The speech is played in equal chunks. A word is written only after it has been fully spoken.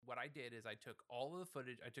did is I took all of the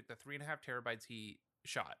footage. I took the 3.5 terabytes he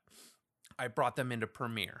shot. I brought them into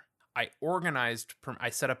Premiere. I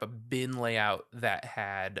set up a bin layout that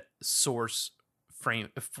had source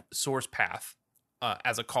path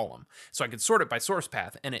as a column. So I could sort it by source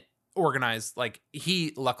path, and it organized, like,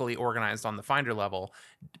 he luckily organized on the Finder level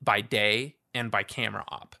by day and by camera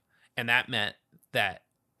op. And that meant that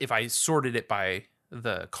if I sorted it by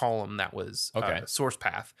the column that was source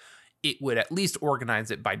path, it would at least organize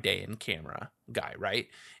it by day and camera guy, right?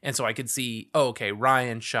 And so I could see,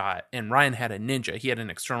 Ryan shot, and Ryan had a Ninja. He had an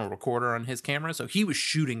external recorder on his camera, so he was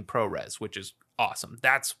shooting ProRes, which is awesome.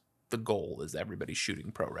 That's the goal, is everybody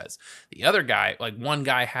shooting ProRes. The other guy, like, one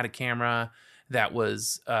guy had a camera that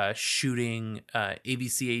was shooting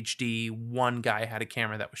AVC HD. One guy had a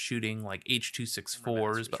camera that was shooting like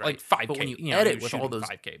H.264s, but like 5K. But when you edit with all those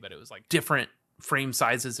 5K, but it was like different frame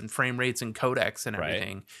sizes and frame rates and codecs and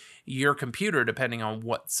everything, your computer, depending on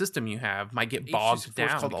what system you have, might get bogged down.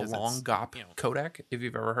 It's called a long GOP codec, if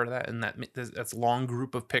you've ever heard of that, and that's long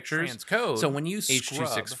group of pictures. Transcode. So when you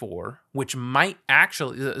H.264, which might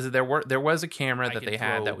actually, there was a camera that they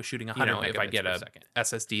had that was shooting 100 megabytes if I get a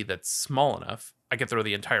SSD that's small enough, I could throw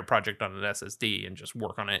the entire project on an SSD and just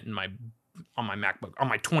work on it on my MacBook, on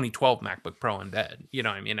my 2012 MacBook Pro in bed. You know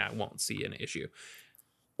what I mean? I won't see an issue.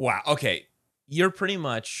 Wow. Okay. You're pretty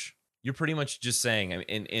much just saying, I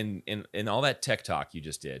mean, in all that tech talk you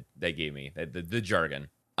just did, they gave me the jargon.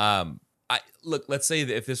 Let's say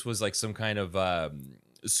that if this was like some kind of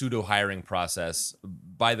pseudo hiring process,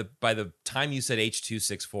 by the time you said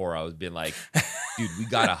H.264, I was being like, dude, we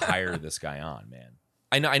gotta hire this guy on, man.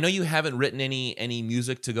 I know you haven't written any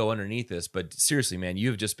music to go underneath this, but seriously, man,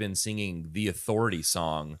 you've just been singing the Authority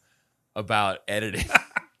song about editing.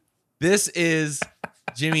 This is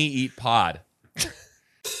Jimmy Eat Pod.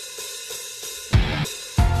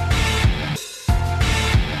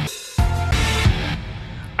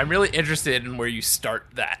 I'm really interested in where you start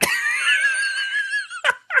that.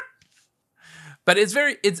 But it's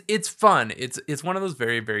fun. It's one of those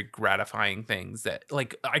very, very gratifying things that,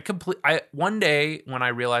 like, one day when I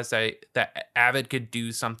realized that Avid could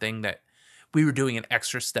do something that we were doing an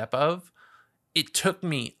extra step of, it took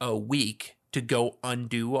me a week to go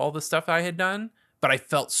undo all the stuff I had done, but I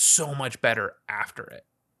felt so much better after it.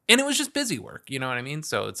 And it was just busy work, you know what I mean?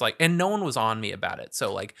 So it's like, and no one was on me about it.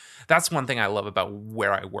 So, like, that's one thing I love about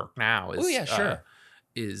where I work now is,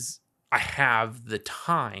 is I have the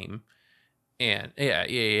time. And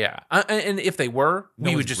and if they were,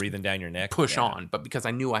 we would just breathing down your neck, push on. But because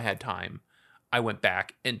I knew I had time, I went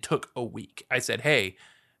back and took a week. I said, hey,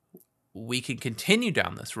 we can continue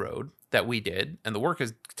down this road that we did, and the work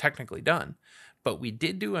is technically done. But we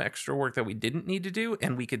did do extra work that we didn't need to do,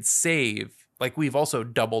 and we could save. Like, we've also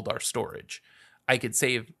doubled our storage. I could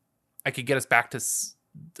get us back to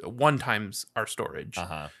 1 times our storage.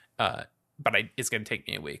 But it's going to take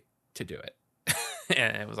me a week to do it.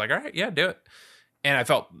 And it was like, all right, yeah, do it. And I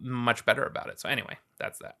felt much better about it. So anyway,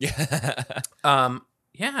 that's that.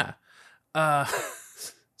 Yeah.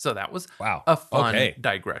 So that was a fun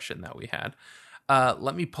digression that we had.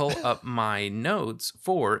 Let me pull up my notes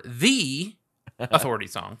for the Authority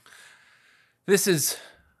song. This is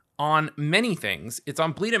on many things. It's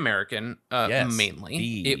on Bleed American,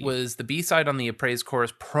 mainly. It was the B-side on the Appraised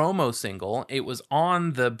Chorus promo single. It was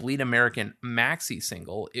on the Bleed American maxi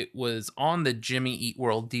single. It was on the Jimmy Eat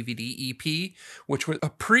World DVD EP, which was a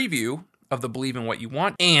preview of the Believe in What You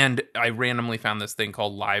Want. And I randomly found this thing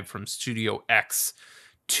called Live from Studio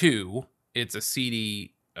X2. It's a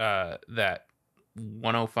CD that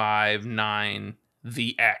 105.9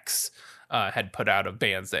 The X had put out of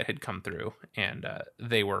bands that had come through, and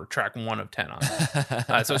they were track 1 of 10 on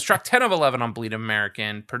that. So it's track 10 of 11 on Bleed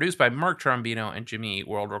American, produced by Mark Trombino and Jimmy Eat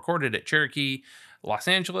World, recorded at Cherokee, Los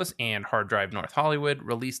Angeles, and Hard Drive, North Hollywood.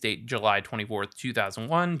 Release date July 24th,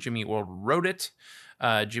 2001. Jimmy Eat World wrote it.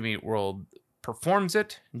 Jimmy Eat World performs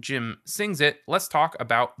it. Jim sings it. Let's talk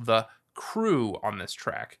about the crew on this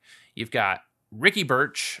track. You've got Ricky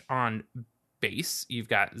Birch on bass, you've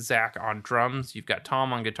got Zach on drums, you've got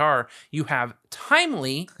Tom on guitar, you have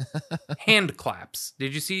timely hand claps.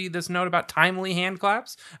 Did you see this note about timely hand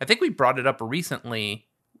claps? I think we brought it up recently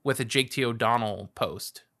with a Jake T. O'Donnell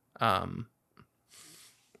post.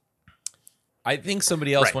 I think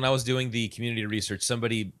somebody else, when I was doing the community research,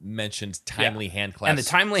 somebody mentioned timely hand claps. And the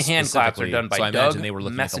timely hand claps are done by Doug they were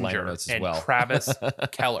looking Messenger at the liner notes as and well. Travis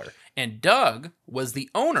Keller. And Doug was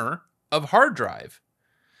the owner of Hard Drive.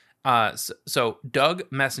 So Doug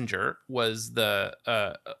Messenger was the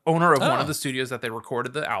owner of one of the studios that they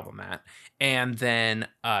recorded the album at. And then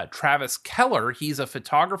Travis Keller, he's a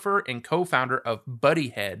photographer and co-founder of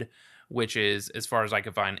Buddyhead, which is, as far as I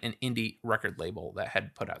could find, an indie record label that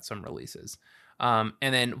had put out some releases. And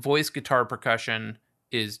then voice, guitar, percussion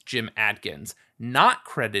is Jim Adkins. Not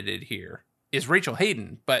credited here is Rachel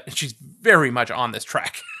Hayden, but she's very much on this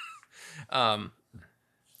track.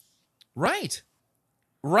 Right.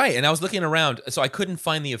 And I was looking around, so I couldn't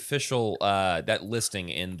find the official that listing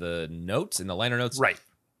in the notes, in the liner notes. Right.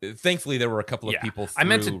 Thankfully, there were a couple of people through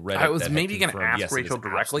Reddit. I was that maybe going to ask yes, Rachel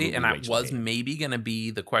directly, and that was maybe going to be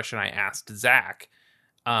the question I asked Zach.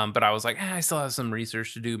 But I was like, I still have some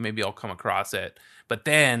research to do. Maybe I'll come across it. But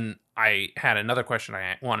then I had another question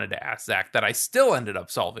I wanted to ask Zach that I still ended up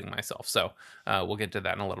solving myself. So we'll get to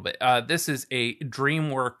that in a little bit. This is a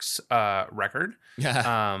DreamWorks record.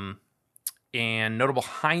 And notable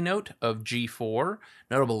high note of G4,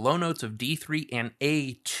 notable low notes of D3 and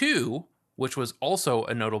A2, which was also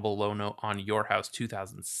a notable low note on Your House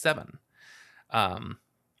 2007.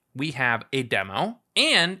 We have a demo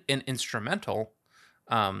and an instrumental.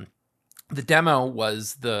 The demo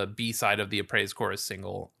was the B-side of the Appraise Chorus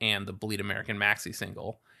single and the Bleed American Maxi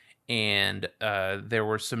single. And there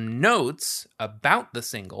were some notes about the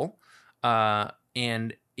single,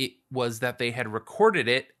 and it was that they had recorded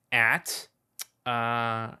it at...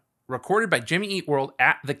 recorded by Jimmy Eat World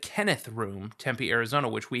at the Kenneth Room, Tempe, Arizona,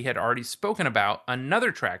 which we had already spoken about.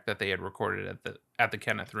 Another track that they had recorded at the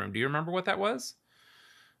Kenneth Room. Do you remember what that was?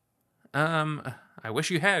 I wish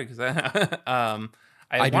you had, because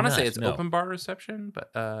I want to say it's Open Bar Reception,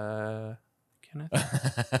 but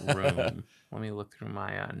Kenneth Room. Let me look through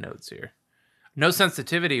my notes here. No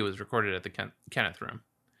Sensitivity was recorded at the Kenneth Room,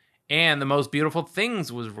 and The Most Beautiful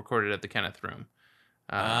Things was recorded at the Kenneth Room.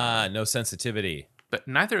 No Sensitivity. But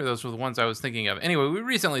neither of those were the ones I was thinking of. Anyway, we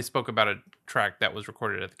recently spoke about a track that was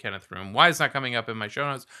recorded at the Kenneth Room. Why it's not coming up in my show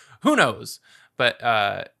notes, who knows? But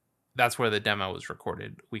that's where the demo was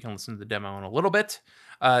recorded. We can listen to the demo in a little bit.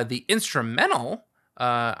 The instrumental,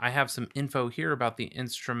 I have some info here about the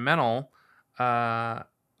instrumental. The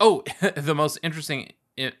most interesting,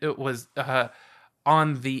 it was...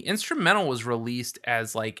 on the instrumental was released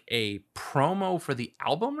as like a promo for the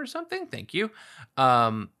album or something. Thank you.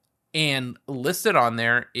 And listed on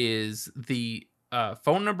there is the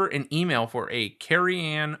phone number and email for a Carrie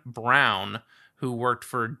Ann Brown who worked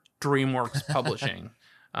for DreamWorks Publishing.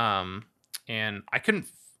 And I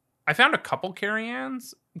found a couple Carrie Ann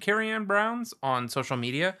Browns on social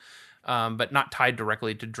media, but not tied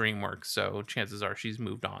directly to DreamWorks. So chances are she's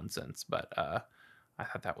moved on since, but I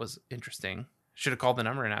thought that was interesting. Should have called the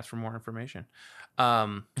number and asked for more information.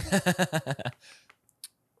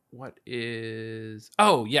 What is...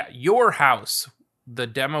 Oh, yeah. Your House. The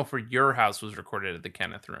demo for Your House was recorded at the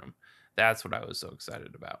Kenneth Room. That's what I was so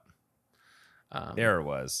excited about. There it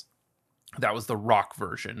was. That was the rock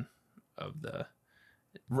version of the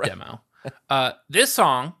demo. This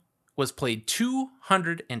song was played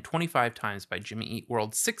 225 times by Jimmy Eat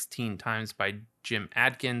World, 16 times by Jim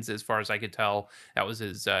Adkins, as far as I could tell. That was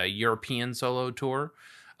his European solo tour.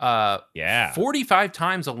 45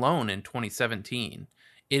 times alone in 2017.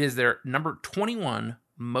 It is their number 21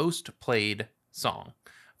 most played song.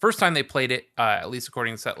 First time they played it, at least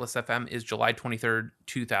according to Setlist FM, is July 23rd,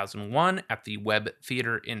 2001 at the Webb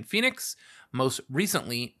Theater in Phoenix. Most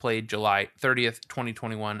recently played July 30th,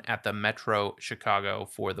 2021 at the Metro Chicago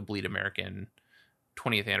for the Bleed American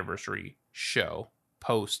 20th anniversary show.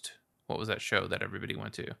 Post, what was that show that everybody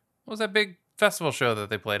went to? What was that big festival show that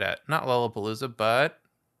they played at? Not Lollapalooza, but...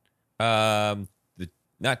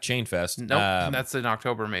 not Chain Fest. Nope, that's in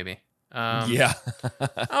October maybe. Yeah.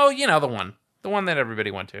 Oh, you know, the one that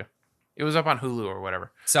everybody went to. It was up on Hulu or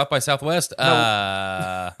whatever. South by Southwest.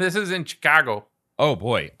 No, this is in Chicago. Oh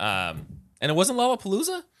boy. And it wasn't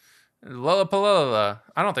Lollapalooza? Lollapalooza.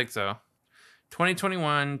 I don't think so.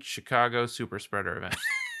 2021 Chicago Super Spreader event.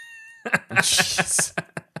 Jeez.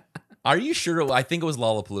 Are you sure? I think it was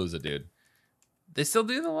Lollapalooza, dude. They still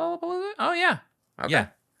do the Lollapalooza? Oh yeah. Okay. Yeah.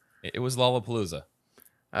 It was Lollapalooza.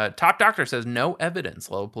 Top Doctor says no evidence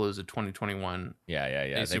Lollapalooza 2021.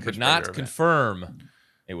 Yeah. They could not confirm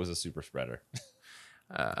it was a super spreader.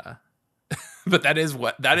 But that is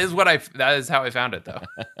how I found it though.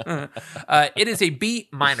 It is a B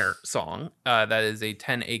minor song. That is a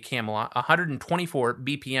 10A Camelot, 124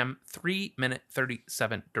 BPM, 3 minute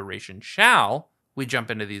 37 duration. Shall we jump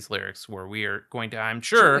into these lyrics where we are going to, I'm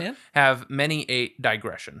sure have many a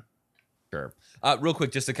digression. Sure. Real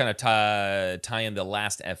quick, just to kind of tie in the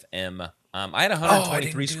Last FM. I had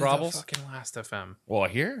 123 Scrabbles. Fucking Last FM. Well,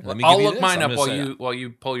 here, let me. I'll look mine up while you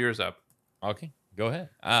pull yours up. Okay, go ahead.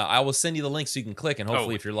 I will send you the link so you can click, and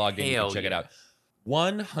hopefully, if you're logged in, you can check it out.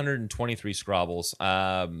 123 Scrabbles.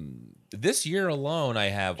 This year alone, I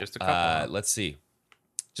have just a couple. Let's see,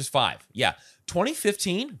 Just 5. Yeah.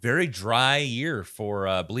 2015, very dry year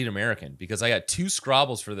for Bleed American because I got 2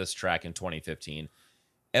 Scrabbles for this track in 2015.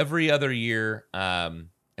 Every other year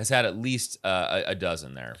has had at least a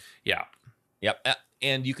dozen there. Yeah. Yep.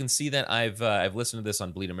 And you can see that I've listened to this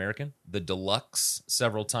on Bleed American, the deluxe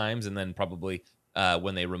several times, and then probably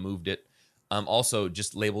when they removed it, also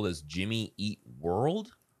just labeled as Jimmy Eat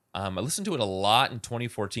World. I listened to it a lot in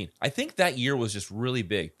 2014. I think that year was just really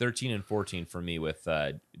big, 13 and 14 for me with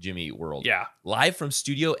Jimmy Eat World. Yeah. Live from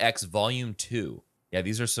Studio X Volume 2. Yeah,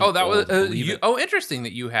 these are some. Oh, that old, was interesting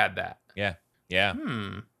that you had that. Yeah.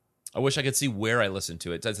 I wish I could see where I listened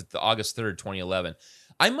to it. It says it's August 3rd, 2011.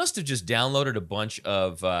 I must have just downloaded a bunch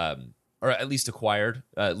of, or at least acquired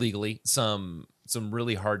legally, some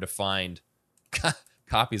really hard to find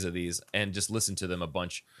copies of these and just listened to them a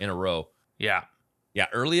bunch in a row. Yeah. Yeah,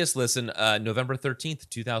 earliest listen, November 13th,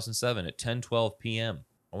 2007 at 10:12 p.m.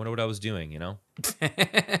 I wonder what I was doing, you know?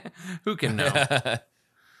 Who can know?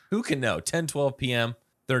 Who can know? 10:12 p.m.,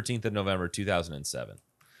 13th of November, 2007.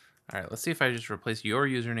 All right, let's see if I just replace your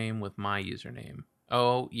username with my username.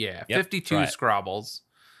 Oh, yeah, Yep, 52 right. Scrabbles.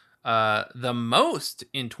 The most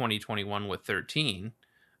in 2021 with 13,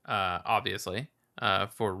 obviously,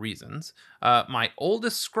 for reasons. My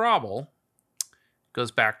oldest Scrabble goes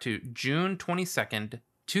back to June 22nd,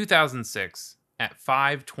 2006 at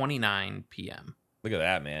 5:29 p.m. Look at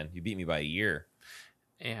that, man. You beat me by a year.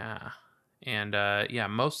 Yeah. And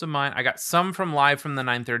most of mine, I got some from Live from the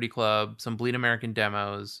 930 Club, some Bleed American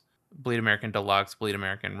demos, Bleed American Deluxe, Bleed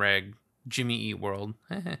American Reg, Jimmy Eat World,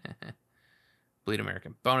 Bleed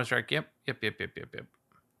American bonus track. Yep.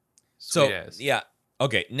 So, Sweet ass. yeah.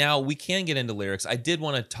 Okay, now we can get into lyrics. I did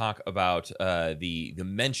want to talk about the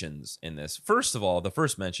mentions in this. First of all, the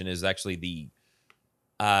first mention is actually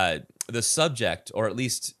the subject, or at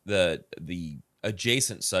least the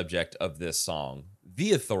adjacent subject of this song,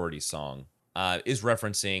 the Authority song, is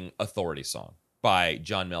referencing Authority Song by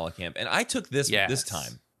John Mellencamp. And I took this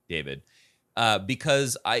time, David,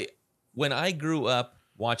 because when I grew up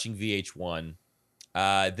watching VH1,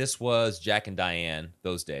 this was Jack and Diane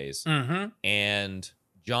those days. Mm-hmm. And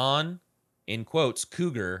John, in quotes,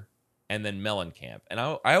 Cougar, and then Mellencamp. And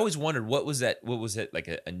I always wondered, what was that? What was it, like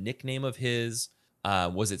a nickname of his?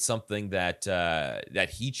 Was it something that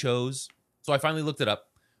he chose? So I finally looked it up,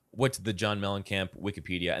 went to the John Mellencamp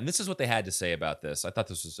Wikipedia, and this is what they had to say about this. I thought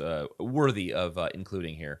this was worthy of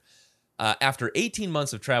including here. After 18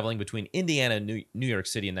 months of traveling between Indiana and New York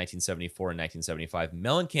City in 1974 and 1975,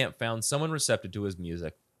 Mellencamp found someone receptive to his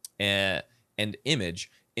music and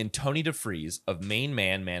image in Tony DeFries of Main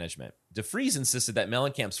Man Management. DeFries insisted that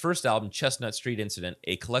Mellencamp's first album, Chestnut Street Incident,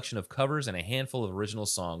 a collection of covers and a handful of original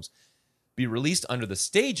songs, be released under the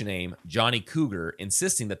stage name Johnny Cougar,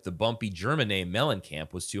 insisting that the bumpy German name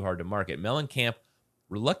Mellencamp was too hard to market. Mellencamp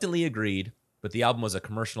reluctantly agreed, but the album was a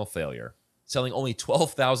commercial failure. Selling only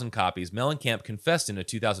 12,000 copies, Mellencamp confessed in a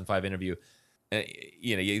 2005 interview,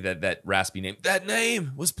 that raspy name. That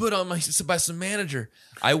name was put on by some manager.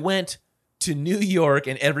 I went to New York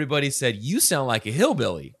and everybody said, "You sound like a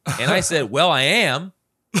hillbilly." And I said, "Well, I am."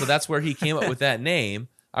 So that's where he came up with that name.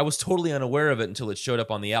 I was totally unaware of it until it showed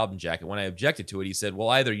up on the album jacket. When I objected to it, he said, "Well,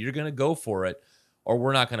 either you're going to go for it or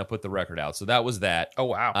we're not going to put the record out." So that was that. Oh,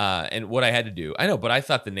 wow. And what I had to do, I know, but I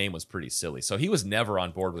thought the name was pretty silly. So he was never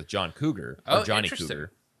on board with John Cougar or Johnny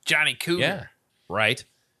Cougar. Johnny Cougar. Yeah, right.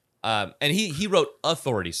 And he wrote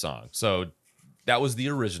Authority Song. So that was the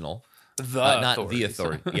original. Not the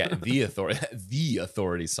Authority. Yeah, the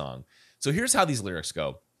Authority Song. So here's how these lyrics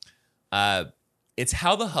go. It's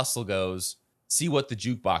how the hustle goes. See what the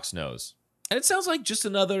jukebox knows. And it sounds like just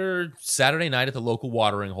another Saturday night at the local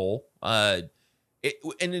watering hole.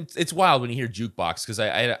 It's wild when you hear jukebox, because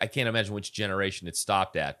I can't imagine which generation it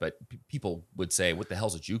stopped at, but people would say, "What the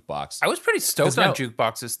hell's a jukebox?" I was pretty stoked on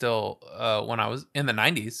jukeboxes still when I was in the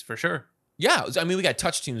 90s, for sure. Yeah, I mean, we got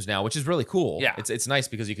touch tunes now, which is really cool. Yeah. It's nice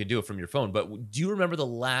because you can do it from your phone. But do you remember the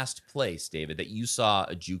last place, David, that you saw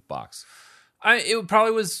a jukebox? It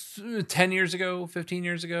probably was 10 years ago, 15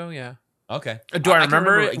 years ago, yeah. Okay. Do I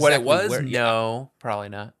remember exactly what it was? where, No, probably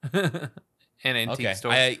not. An antique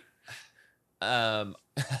store.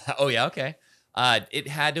 Oh yeah, okay. It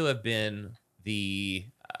had to have been the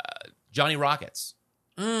Johnny Rockets.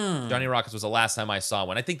 Johnny Rockets was the last time I saw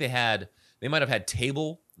one. I think they might have had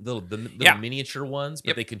the miniature ones,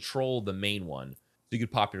 but they controlled the main one. So you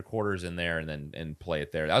could pop your quarters in there and play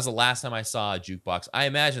it there. That was the last time I saw a jukebox. I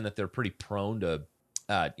imagine that they're pretty prone to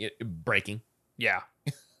breaking. Yeah.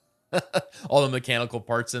 All the mechanical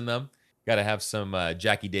parts in them. Got to have some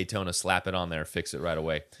Jackie Daytona, slap it on there, fix it right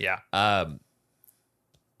away. Yeah.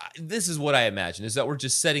 This is what I imagine, is that we're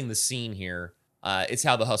just setting the scene here. It's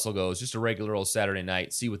How the Hustle Goes. Just a regular old Saturday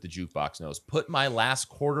night. See what the jukebox knows. Put my last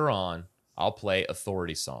quarter on. I'll play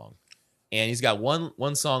Authority Song. And he's got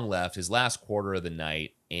one song left, his last quarter of the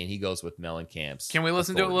night, and he goes with Mellencamp's. Can we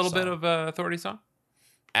listen to a little bit of Authority Song?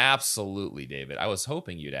 Absolutely, David. I was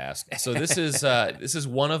hoping you'd ask. So this is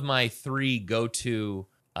one of my 3 go-to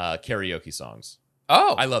karaoke songs.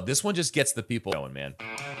 Oh, I love this one. Just gets the people going, man.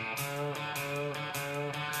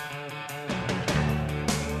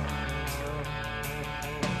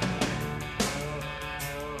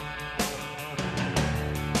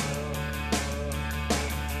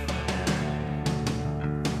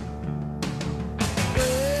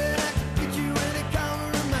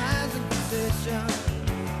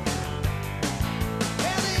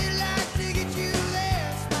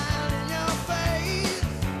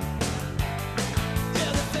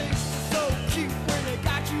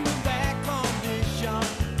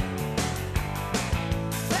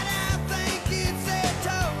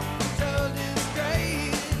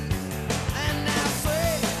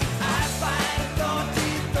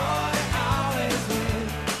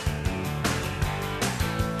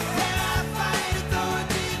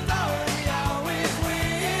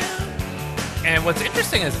 And what's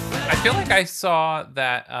interesting is I feel like I saw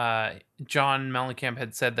that John Mellencamp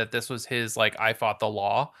had said that this was his like I Fought the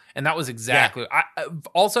Law, and that was exactly. I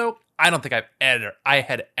don't think I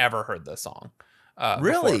had ever heard this song.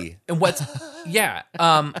 Really? Before. And what's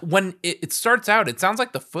when it starts out, it sounds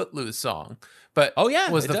like the Footloose song. But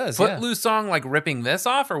was the Footloose song like ripping this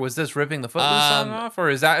off, or was this ripping the Footloose song off, or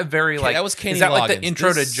is that a very like that was Kenny is that Loggins. like the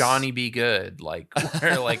intro to Johnny Be Good, like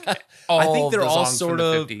where like all I think they're the all songs sort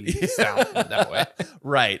from of the 50s sound that way.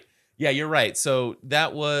 Right. Yeah, you're right. So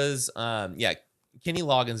that was Kenny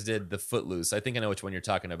Loggins did the Footloose. I think I know which one you're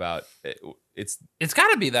talking about. It's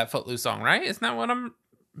got to be that Footloose song, right? Isn't that what I'm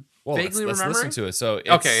vaguely let's remembering? listen to it. So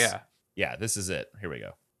yeah, this is it. Here we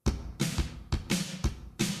go.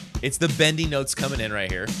 It's the bendy notes coming in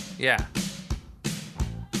right here. Yeah.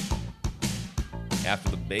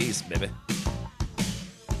 After the bass, baby.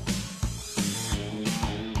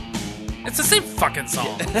 It's the same fucking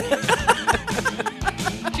song.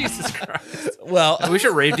 Jesus Christ. Well, we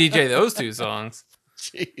should rave DJ those 2 songs.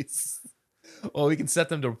 Jeez. Well, we can set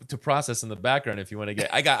them to process in the background if you want to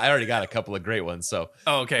get. I already got a couple of great ones. So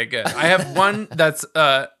okay, good. I have one that's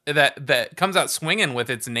that comes out swinging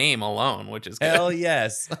with its name alone, which is good. Hell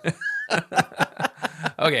yes.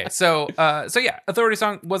 Okay, so yeah, Authority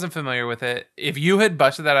Song, wasn't familiar with it. If you had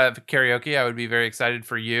busted that out of karaoke, I would be very excited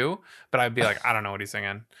for you, but I'd be like, I don't know what he's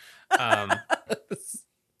singing. And,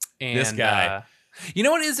 this guy. You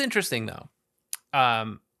know what is interesting though?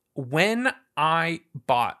 When I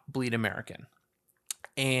bought Bleed American,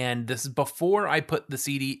 and this is before I put the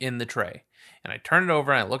CD in the tray, and I turn it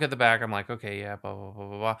over and I look at the back, I'm like, okay, yeah, blah, blah, blah,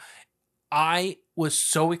 blah, blah. I was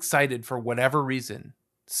so excited for whatever reason,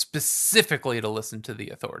 specifically to listen to the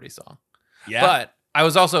Authority Song. Yeah. But I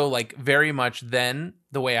was also like very much then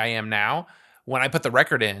the way I am now. When I put the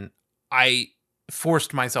record in, I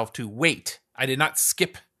forced myself to wait. I did not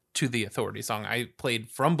skip to the Authority Song. I played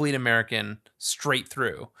from Bleed American straight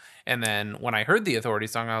through. And then when I heard the Authority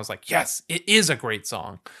Song, I was like, yes, it is a great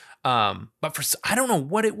song. But I don't know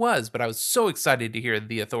what it was, but I was so excited to hear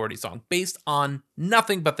the Authority Song based on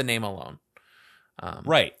nothing but the name alone.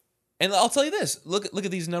 Right. And I'll tell you this, look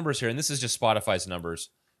at these numbers here. And this is just Spotify's numbers.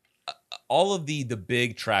 All of the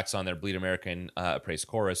big tracks on there, Bleed American, Praise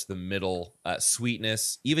Chorus, The Middle,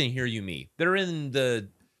 Sweetness, even Hear You Me, they're in the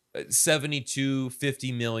 72,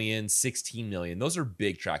 50 million, 16 million. Those are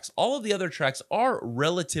big tracks. All of the other tracks are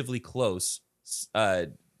relatively close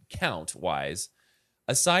count-wise.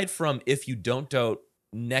 Aside from If You Don't Dote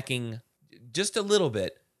necking just a little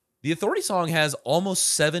bit, the Authority Song has almost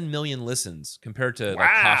 7 million listens compared to like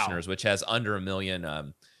Cautioners, which has under 1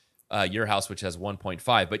 million, Your House, which has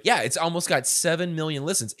 1.5. But yeah, it's almost got 7 million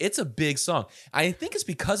listens. It's a big song. I think it's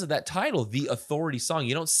because of that title, The Authority Song.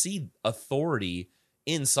 You don't see authority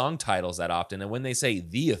in song titles that often. And when they say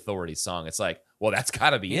The Authority Song, it's like, well, that's got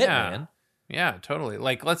to be it, man. Yeah, totally.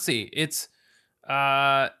 Like, let's see. It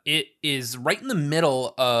is right in the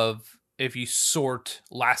middle of, if you sort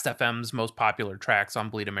Last FM's most popular tracks on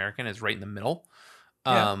Bleed American, is right in the middle.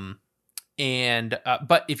 Yeah.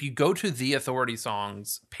 But if you go to the Authority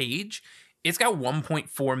Songs page, it's got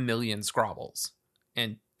 1.4 million scrobbles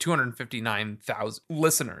and 259,000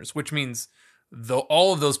 listeners, which means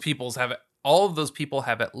all of those people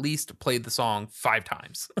have at least played the song 5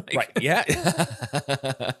 times. Right. Yeah.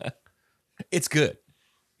 It's good.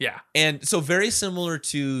 Yeah. And so very similar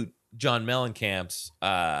to John Mellencamp's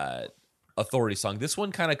Authority Song, this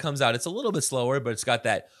one kind of comes out. It's a little bit slower, but it's got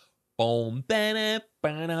that boom,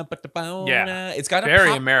 Yeah. It's got a Very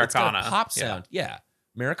pop, Americana. It's got a pop Yeah. sound. Yeah.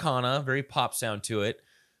 Americana, very pop sound to it.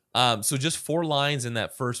 So just 4 lines in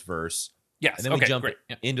that first verse. Yes. And then we Okay, jump great.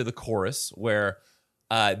 Yeah. into the chorus where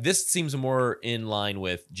this seems more in line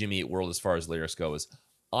with Jimmy Eat World as far as lyrics goes.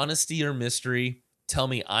 Honesty or mystery, tell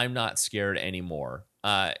me I'm not scared anymore.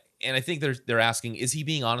 And I think they're asking, is he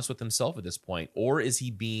being honest with himself at this point? Or is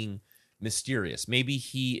he being mysterious? Maybe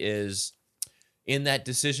he is in that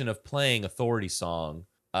decision of playing Authority Song.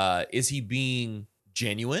 Is he being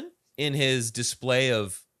genuine in his display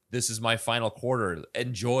of, this is my final quarter,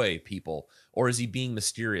 enjoy, people? Or is he being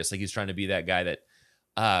mysterious? Like he's trying to be that guy that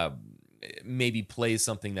maybe plays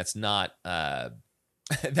something that's not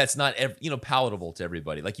palatable to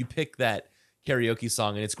everybody. Like you pick that karaoke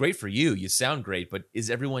song and it's great for you. You sound great, but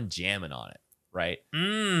is everyone jamming on it? Right.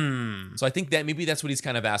 So I think that maybe that's what he's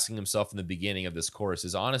kind of asking himself in the beginning of this chorus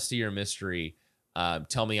is honesty or mystery.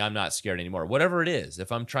 Tell me I'm not scared anymore. Whatever it is,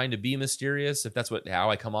 if I'm trying to be mysterious, if that's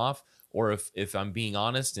how I come off, or if I'm being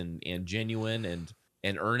honest and genuine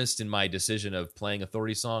and earnest in my decision of playing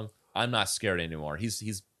Authority Song, I'm not scared anymore.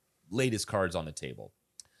 He's laid his cards on the table.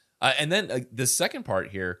 And then the second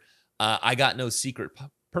part here, I got no secret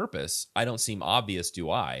purpose. I don't seem obvious, do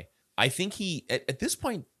I? I think he, at this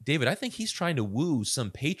point, David, I think he's trying to woo some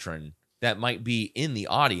patron that might be in the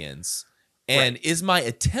audience. And is my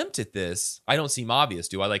attempt at this, I don't seem obvious,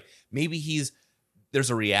 do I? Like maybe there's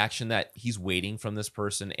a reaction that he's waiting from this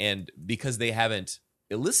person. And because they haven't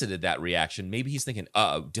elicited that reaction, maybe he's thinking,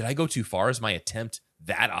 did I go too far? Is my attempt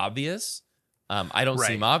that obvious? I don't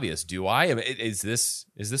seem obvious, do I? Mean, is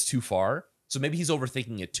this too far? So maybe he's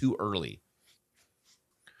overthinking it too early.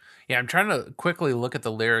 Yeah, I'm trying to quickly look at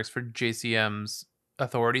the lyrics for JCM's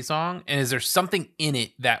Authority Song, and is there something in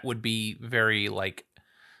it that would be very like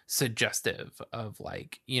suggestive of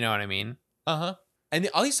like, you know what I mean? And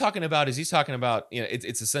all he's talking about is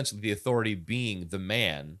it's essentially the authority being the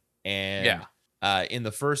man. And in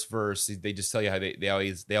the first verse, they just tell you how they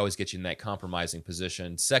always get you in that compromising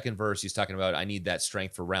position. Second verse, he's talking about I need that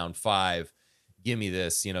strength for round 5. Give me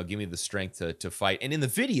this, give me the strength to fight. And in the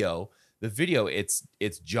video, it's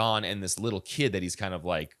John and this little kid that he's kind of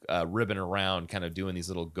like ribbing around, kind of doing these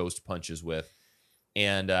little ghost punches with.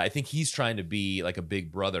 And I think he's trying to be like a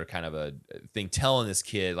big brother kind of a thing, telling this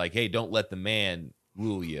kid like, hey, don't let the man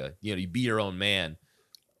rule you. You be your own man.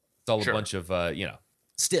 It's all a bunch of,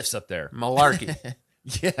 stiffs up there. Malarkey.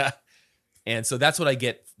 Yeah. And so that's what I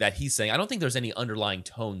get that he's saying. I don't think there's any underlying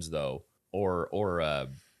tones though, or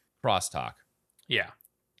crosstalk. Yeah.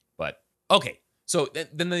 But okay. So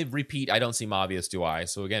then they repeat, I don't seem obvious, do I?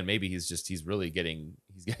 So again, maybe he's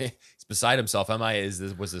beside himself.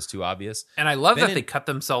 Was this too obvious? And I love that they cut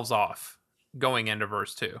themselves off going into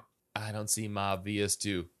verse 2. I don't seem obvious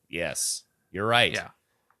too. Yes, you're right. Yeah.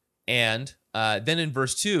 And then in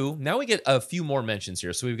verse 2, now we get a few more mentions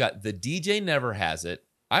here. So we've got the DJ never has it.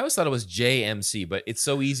 I always thought it was JMC, but it's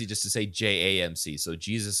so easy just to say JAMC. So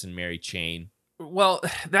Jesus and Mary Chain. Well,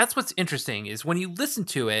 that's what's interesting is when you listen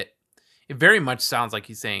to it, it very much sounds like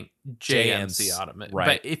he's saying JMC Automatic.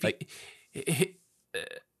 Right. But if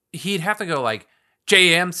he'd have to go like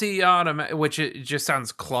JMC Automatic, which it just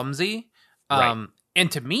sounds clumsy. Right.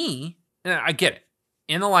 And to me, I get it.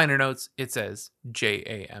 In the liner notes, it says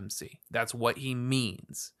JAMC. That's what he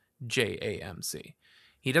means, JAMC.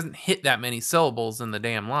 He doesn't hit that many syllables in the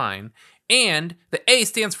damn line. And the A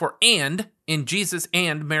stands for and in Jesus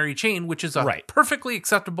and Mary Chain, which is a perfectly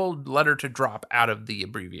acceptable letter to drop out of the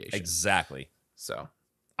abbreviation. Exactly. So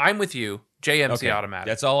I'm with you. JMC Automatic.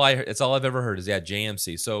 That's all I've ever heard is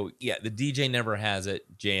JMC. So yeah, the DJ never has it.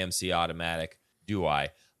 JMC Automatic. Do I?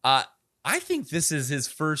 I think this is his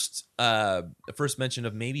first mention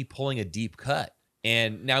of maybe pulling a deep cut.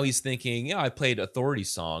 And now he's thinking, I played Authority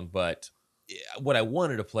Song, but what I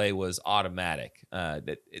wanted to play was Automatic.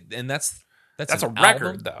 That's a record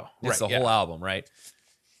album, though. It's the whole album, right?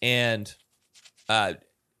 And that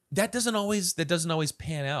doesn't always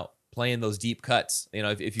pan out playing those deep cuts.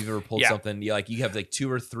 If you've ever pulled something, you have like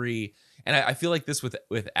 2 or 3. And I feel like this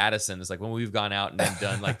with Addison is like when we've gone out and then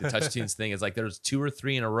done like the Touch Tunes thing is like there's 2 or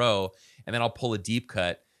 3 in a row, and then I'll pull a deep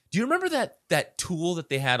cut. Do you remember that tool that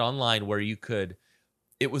they had online where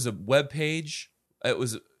it was a web page, it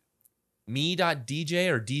was me.dj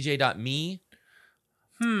or dj.me,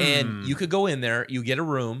 and you could go in there, you get a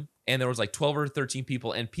room, and there was like 12 or 13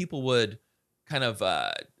 people, and people would kind of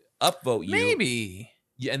upvote you. Maybe.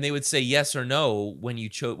 And they would say yes or no when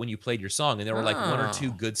you played your song, and there were like 1 or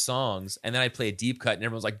 2 good songs, and then I'd play a deep cut, and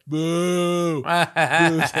everyone's like boo, boo.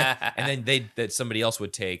 And then somebody else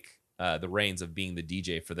would take the reins of being the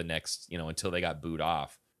DJ for the next, until they got booed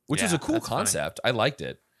off, which was a cool concept. Funny. I liked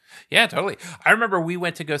it. Yeah, totally. I remember we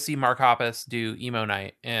went to go see Mark Hoppus do Emo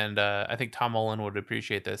Night, and I think Tom Mullen would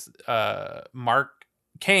appreciate this. Mark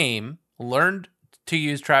came, learned to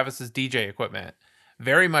use Travis's DJ equipment,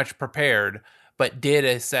 very much prepared, but did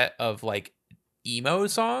a set of like emo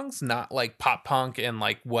songs, not like pop punk and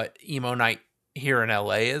like what Emo Night here in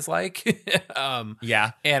LA is like.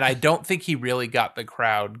 Yeah. And I don't think he really got the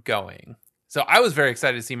crowd going. So I was very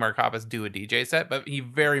excited to see Mark Hoppus do a DJ set, but he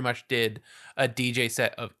very much did a DJ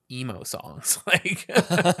set of emo songs, like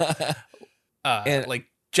And- like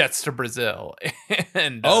Jets to Brazil.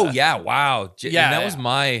 And yeah, wow. Yeah, and that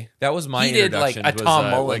was my he did like introduction. a Tom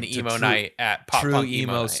was, Mullen like, to emo night at Pop true Punk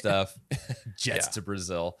emo Night. stuff. Jets Yeah. to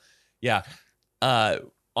Brazil. Yeah.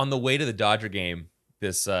 On the way to the Dodger game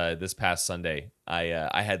this past Sunday,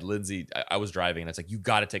 I had Lindsay. I was driving, and I was like, "You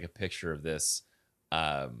got to take a picture of this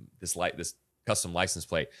this custom license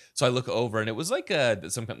plate." So I look over, and it was like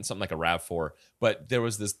something like a RAV4, but there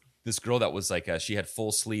was this girl that was like she had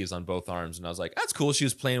full sleeves on both arms, and I was like, "That's cool." She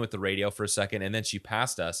was playing with the radio for a second, and then she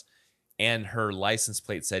passed us, and her license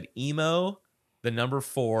plate said "emo." The number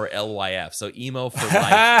 4 LYF, so emo for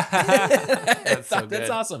life. That's so good. That's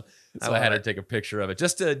awesome. I So I love had her it. take a picture of it,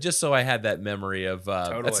 just so I had that memory of that's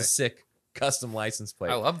Totally. a sick custom license plate.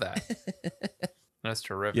 I love that. That's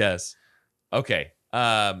terrific. Yes. Okay.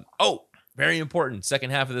 Very important. Second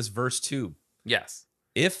half of this verse 2. Yes.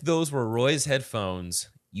 If those were Roy's headphones,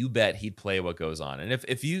 you bet he'd play What Goes On. And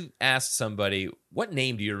if you asked somebody, what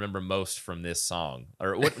name do you remember most from this song?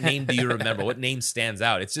 Or what name do you remember? What name stands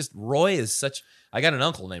out? It's just Roy is such... I got an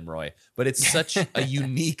uncle named Roy, but it's such a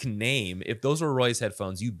unique name. If those were Roy's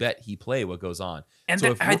headphones, you bet he play What Goes On. And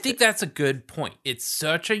So if I we're- think that's a good point. It's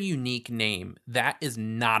such a unique name. That is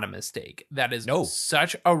not a mistake. That is No.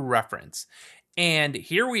 such a reference. And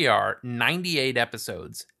here we are, 98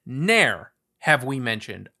 episodes. Ne'er have we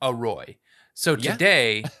mentioned a Roy. So Yeah.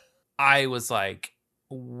 today, I was like,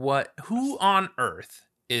 who on earth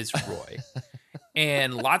is Roy?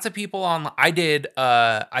 And lots of people I did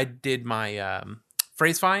my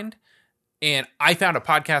phrase find, and I found a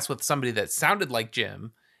podcast with somebody that sounded like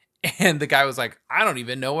Jim. And the guy was like, I don't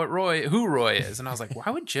even know who Roy is. And I was like,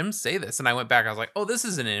 why would Jim say this? And I went back, I was like, oh, this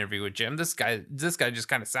is an interview with Jim. This guy just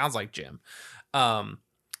kind of sounds like Jim.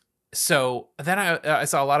 So then I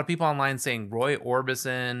saw a lot of people online saying Roy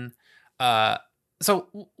Orbison.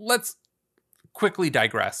 So let's quickly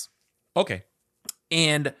digress. Okay.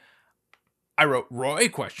 And I wrote Roy ?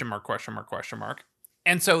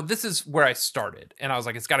 And so this is where I started. And I was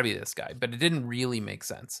like, it's got to be this guy. But it didn't really make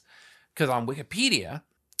sense. Because on Wikipedia,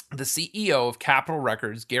 the CEO of Capitol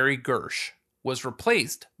Records, Gary Gersh, was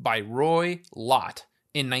replaced by Roy Lott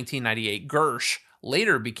in 1998. Gersh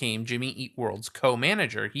later became Jimmy Eat World's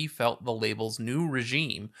co-manager. He felt the label's new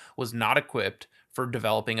regime was not equipped for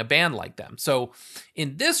developing a band like them. So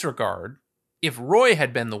in this regard, if Roy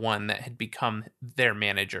had been the one that had become their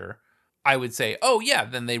manager, I would say, oh yeah,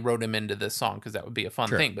 then they wrote him into this song because that would be a fun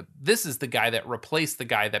Sure. thing. But this is the guy that replaced the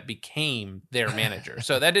guy that became their manager.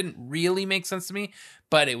 So that didn't really make sense to me,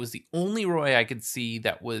 but it was the only Roy I could see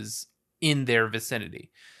that was in their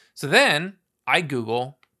vicinity. So then I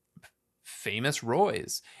Google famous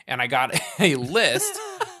Roys, and I got a list.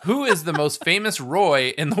 Who is the most famous Roy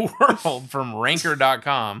in the world from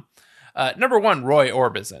ranker.com? Number 1, Roy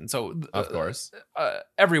Orbison. So Of course.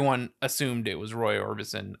 everyone assumed it was Roy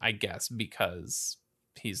Orbison, I guess, because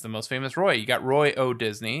he's the most famous Roy. You got Roy O.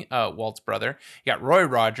 Disney, Walt's brother. You got Roy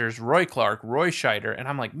Rogers, Roy Clark, Roy Scheider. And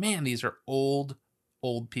I'm like, man, these are old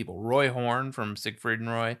people. Roy Horn from Siegfried and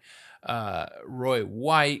Roy. Roy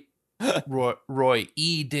White. Roy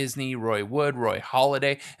E. Disney, Roy Wood, Roy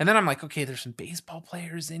Holiday. And then I'm like, okay, there's some baseball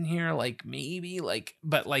players in here, like maybe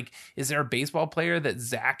but is there a baseball player that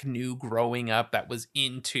Zach knew growing up that was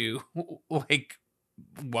into like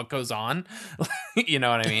What Goes On? You know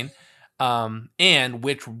what I mean? And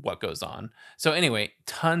What Goes On. So anyway,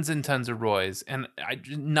 tons and tons of Roys, and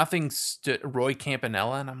nothing stood. Roy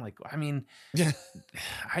Campanella, and I'm like, I mean,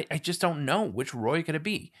 I just don't know which Roy could it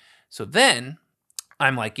be. So then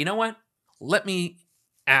I'm like, you know what? Let me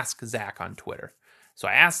ask Zach on Twitter. So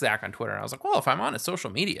I asked Zach on Twitter, and I was like, well, if I'm on his social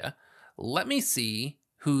media, let me see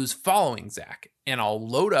who's following Zach. And I'll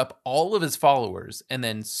load up all of his followers and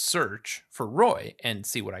then search for Roy and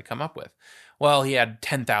see what I come up with. Well, he had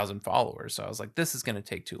 10,000 followers. So I was like, this is going to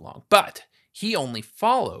take too long. But he only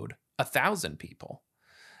followed 1,000 people.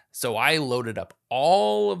 So I loaded up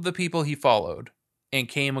all of the people he followed and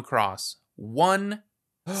came across one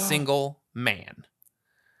single man.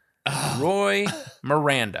 Roy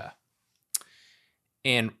Miranda.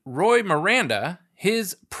 And Roy Miranda,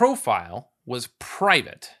 his profile was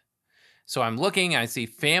private. So I'm looking, I see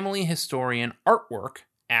family historian artwork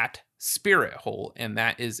at Spirit Hole, and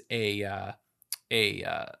that is another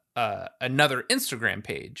Instagram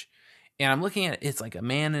page. And I'm looking at it, it's like a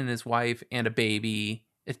man and his wife and a baby,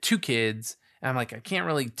 2 kids. And I'm like, I can't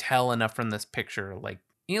really tell enough from this picture. Like,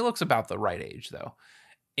 he looks about the right age though.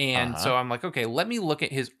 And so I'm like, okay, let me look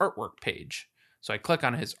at his artwork page. So I click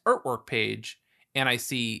on his artwork page and I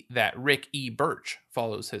see that Rick E. Birch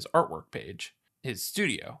follows his artwork page, his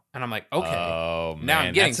studio. And I'm like, okay, now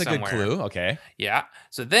I'm getting that's a somewhere. good clue. Okay. Yeah.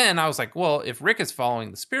 So then I was like, well, if Rick is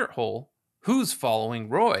following the Spirit Hole, who's following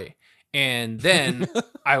Roy? And then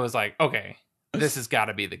I was like, okay, this has got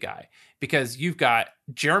to be the guy, because you've got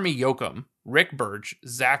Jeremy Yoakum, Rick Birch,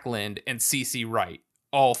 Zach Lind, and CC Wright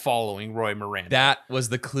all following Roy Miranda. That was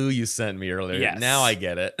the clue you sent me earlier. Yes. Now I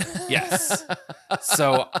get it. Yes.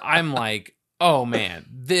 So I'm like, oh man,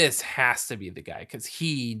 this has to be the guy, because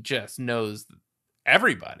he just knows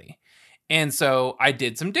everybody. And so I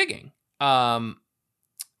did some digging.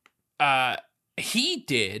 He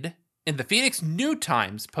did, and the Phoenix New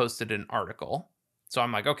Times posted an article. So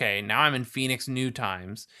I'm like, okay, now I'm in Phoenix New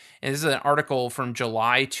Times. And this is an article from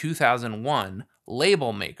July 2001,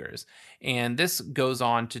 Label Makers. And this goes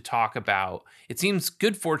on to talk about, it seems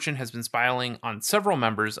good fortune has been smiling on several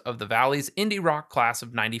members of the Valley's indie rock class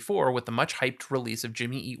of 94 with the much hyped release of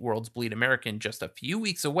Jimmy Eat World's Bleed American just a few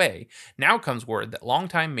weeks away. Now comes word that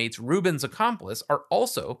longtime mates Reuben's Accomplice are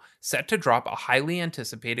also set to drop a highly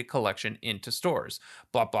anticipated collection into stores.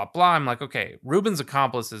 Blah, blah, blah. I'm like, okay, Reuben's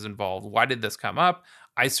Accomplice is involved. Why did this come up?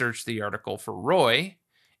 I searched the article for Roy,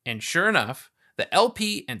 and sure enough, the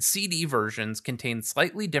LP and CD versions contain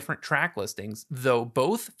slightly different track listings, though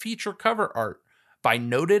both feature cover art by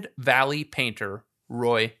noted Valley painter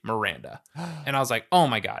Roy Miranda. And I was like, oh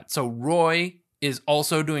my God. So Roy is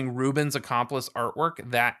also doing Reuben's Accomplice artwork?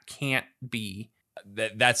 That can't be.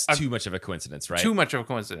 That's too much of a coincidence, right? Too much of a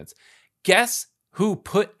coincidence. Guess who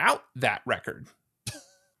put out that record?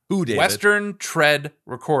 Who did? Western Tread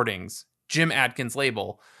Recordings, Jim Adkins'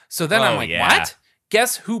 label. So then I'm like, what?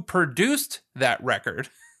 Guess who produced that record?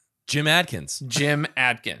 Jim Adkins. Jim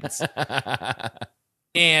Adkins.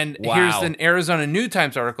 And here's an Arizona New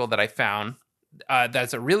Times article that I found.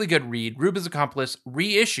 That's a really good read. Reuben's Accomplice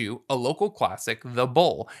reissue a local classic, The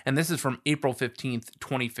Bull. And this is from April 15th,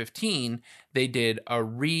 2015. They did a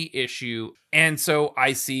reissue. And so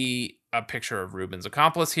I see a picture of Reuben's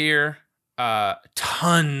Accomplice here.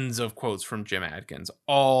 Tons of quotes from Jim Adkins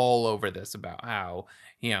all over this about how,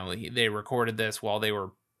 they recorded this while they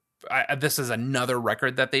were, this is another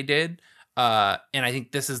record that they did. And I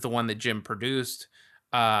think this is the one that Jim produced.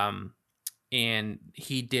 And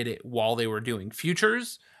he did it while they were doing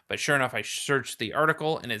Futures. But sure enough, I searched the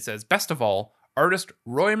article and it says, best of all, artist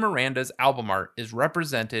Roy Miranda's album art is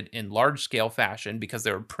represented in large scale fashion because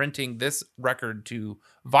they were printing this record to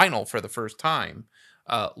vinyl for the first time.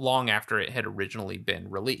 Long after it had originally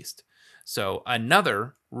been released. So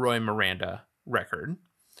another Roy Miranda record,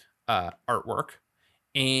 artwork.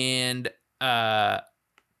 And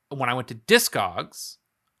when I went to Discogs,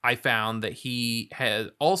 I found that he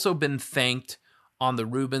had also been thanked on the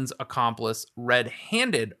Reuben's Accomplice Red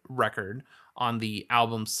Handed record on the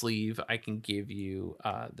album sleeve. I can give you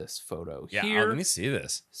this photo here. Let me see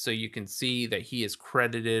this. So you can see that he is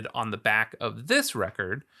credited on the back of this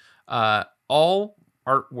record. All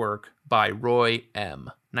artwork by Roy M.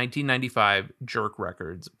 1995 Jerk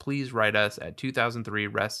Records. Please write us at 2003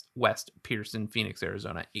 West Pearson, Phoenix,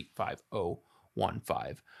 Arizona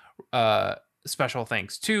 85015. Special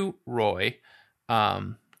thanks to Roy.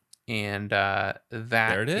 And that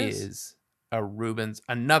there it is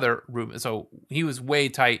another Reuben. So he was way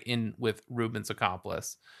tight in with Reuben's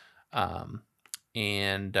Accomplice. Let's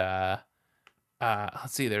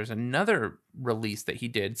see, there's another release that he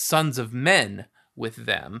did, Sons of Men, with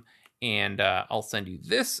them. And I'll send you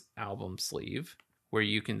this album sleeve where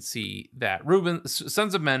you can see that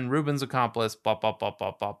Sons of Men, Reuben's Accomplice, blah, blah, blah,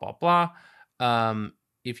 blah, blah, blah, blah.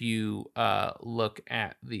 If you look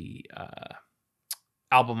at the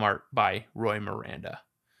album art by Roy Miranda.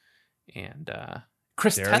 And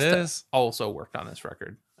Chris Testa also worked on this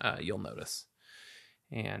record, you'll notice.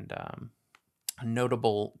 And a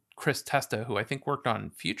notable Chris Testa, who I think worked on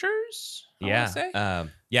Futures, yeah,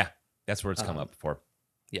 that's where it's come up before.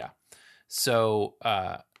 Yeah. So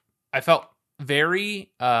I felt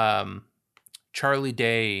very Charlie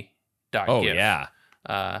Day. Oh, yeah.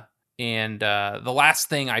 And the last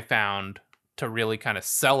thing I found to really kind of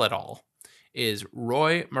sell it all is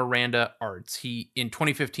Roy Miranda Arts. He, in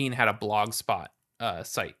 2015, had a Blogspot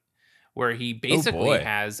site where he basically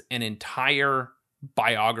has an entire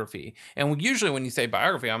biography. And usually when you say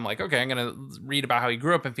biography, I'm like, okay, I'm going to read about how he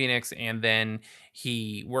grew up in Phoenix, and then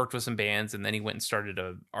he worked with some bands, and then he went and started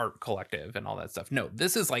a art collective and all that stuff. No,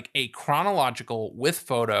 this is like a chronological with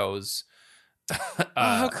photos.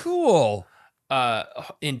 How cool.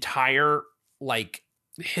 Entire like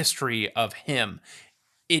history of him.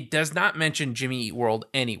 It does not mention Jimmy Eat World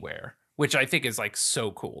anywhere, which I think is like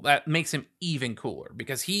so cool. That makes him even cooler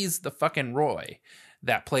because he's the fucking Roy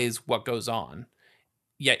that plays What Goes On.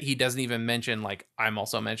 Yet he doesn't even mention, like, I'm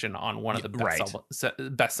also mentioned on one of the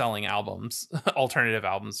best-selling albums, alternative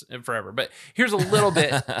albums forever. But here's a little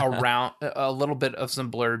bit of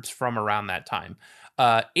some blurbs from around that time.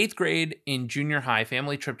 8th grade in junior high,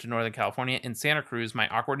 family trip to Northern California. In Santa Cruz, my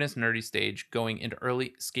awkwardness nerdy stage going into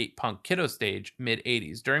early skate punk kiddo stage, mid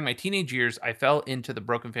 80s. During my teenage years, I fell into the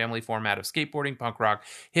broken family format of skateboarding, punk rock,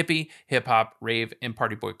 hippie, hip hop, rave, and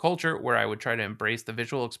party boy culture, where I would try to embrace the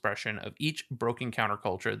visual expression of each broken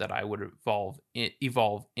counterculture that I would evolve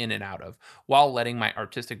in and out of, while letting my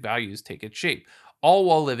artistic values take its shape. All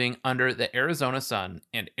while living under the Arizona sun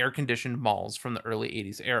and air-conditioned malls from the early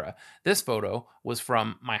 80s era. This photo was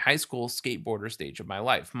from my high school skateboarder stage of my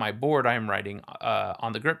life. My board I am writing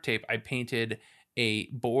on the grip tape, I painted a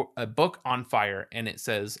book on fire, and it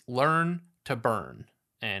says, Learn to Burn.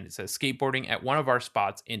 And it says, skateboarding at one of our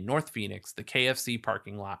spots in North Phoenix, the KFC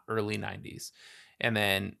parking lot, early 90s. And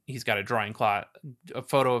then he's got a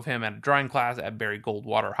photo of him at a drawing class at Barry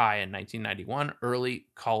Goldwater High in 1991. Early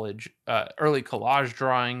collage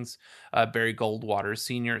drawings. Barry Goldwater's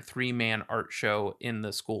senior 3-man art show in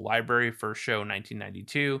the school library, first show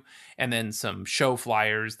 1992. And then some show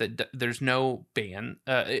flyers that there's no band.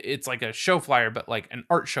 It's like a show flyer, but like an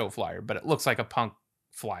art show flyer, but it looks like a punk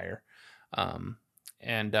flyer.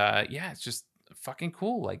 It's just fucking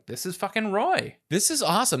cool. Like, this is fucking Roy. This is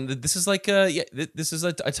awesome. This is like this is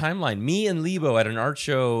a timeline. Me and Lebo at an art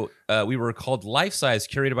show, we were called Life Size,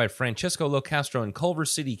 curated by Francesco Locastro in Culver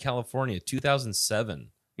City, California, 2007.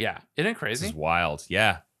 Yeah, isn't it crazy? This is wild.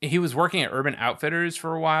 Yeah, he was working at Urban Outfitters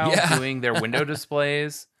for a while, doing their window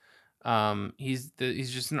displays. He's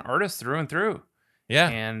just an artist through and through. Yeah,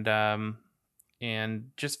 and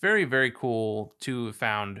just very, very cool to have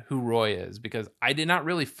found who Roy is, because I did not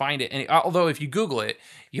really find it although if you Google it,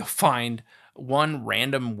 you'll find one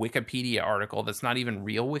random Wikipedia article that's not even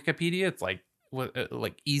real Wikipedia. It's like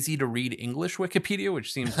easy to read English Wikipedia,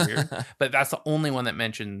 which seems weird, but that's the only one that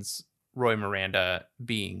mentions Roy Miranda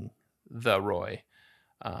being the Roy.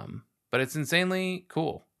 But it's insanely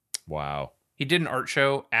cool. Wow. He did an art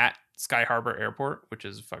show at Sky Harbor Airport, which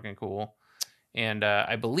is fucking cool. And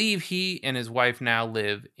I believe he and his wife now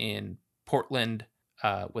live in Portland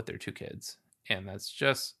with their 2 kids. And that's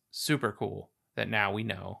just super cool that now we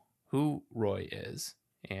know who Roy is.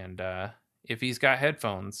 And if he's got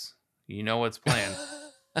headphones, you know what's planned.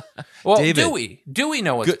 Well, David, do we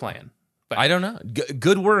know what's planned? But I don't know.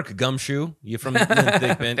 Good work, Gumshoe. You from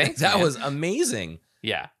Thigpen. Thanks, that man. was amazing.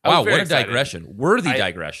 Yeah. Wow, what a digression. Worthy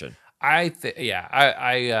digression. It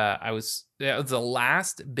was the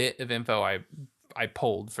last bit of info I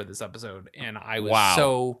pulled for this episode, and I was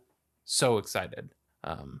so excited.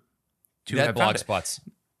 That blog spot's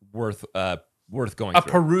worth going a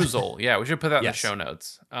through. Perusal. Yeah, we should put that in the show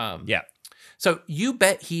notes. Yeah. So you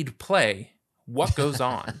bet he'd play What Goes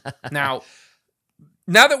On. Now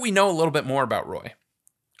that we know a little bit more about Roy,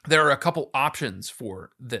 there are a couple options for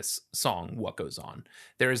this song, What Goes On.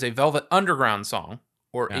 There is a Velvet Underground song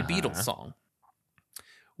or a Beatles song.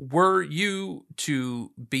 Were you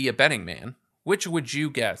to be a betting man, which would you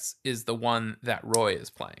guess is the one that Roy is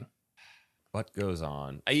playing? What Goes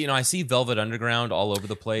On? I see Velvet Underground all over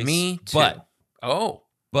the place. Me too.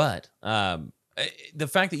 But the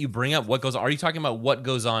fact that you bring up What Goes On, are you talking about What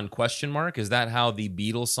Goes On ? Is that how the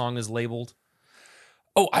Beatles song is labeled?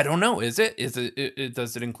 Oh, I don't know. Is it?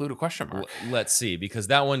 Does it include a question mark? Let's see, because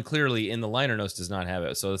that one clearly in the liner notes does not have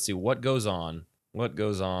it. So let's see. What Goes On? What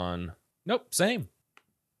Goes On? Nope, same.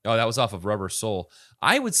 Oh, that was off of Rubber Soul.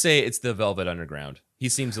 I would say it's the Velvet Underground. He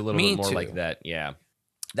seems a little bit more like that. Yeah.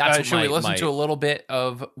 That's should we listen to a little bit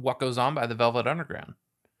of What Goes On by the Velvet Underground?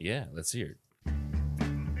 Yeah, let's hear it.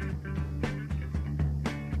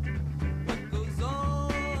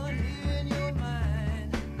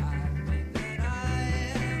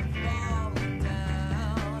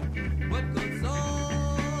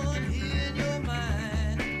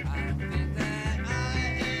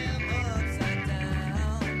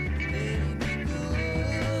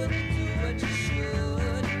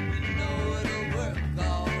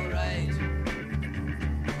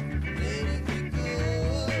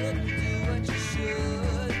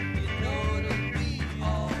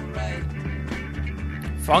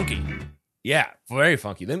 Funky. Yeah, very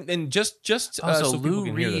funky. And just Oh, so so people Lou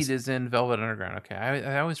can hear Reed this. is in Velvet Underground. Okay,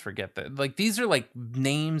 I always forget that. Like these are like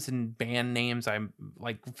names and band names I'm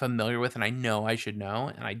like familiar with, and I know I should know,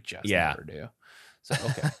 and I just Yeah. never do. So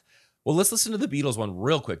okay. Well, let's listen to the Beatles one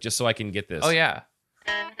real quick, just so I can get this. Oh yeah.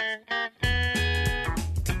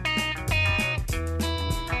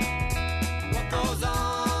 What goes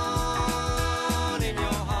on in your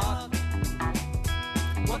heart?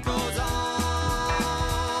 What goes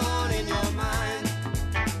on in your mind?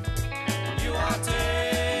 You are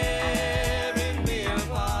tearing me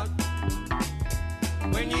apart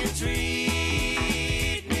when you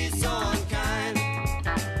treat me so unkind.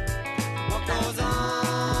 What goes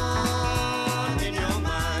on in your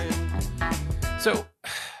mind? So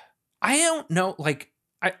I don't know. Like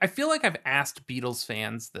I feel like I've asked Beatles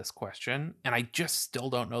fans this question, and I just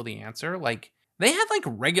still don't know the answer. Like they had like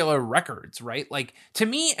regular records, right? Like to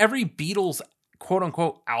me, every Beatles quote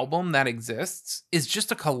unquote album that exists is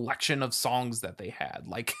just a collection of songs that they had.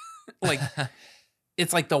 Like like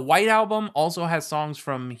it's like the White Album also has songs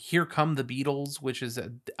from Here Come the Beatles, which is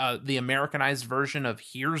the Americanized version of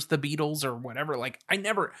Here's the Beatles or whatever. Like I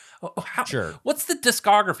never Sure. What's the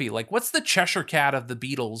discography? Like what's the Cheshire Cat of the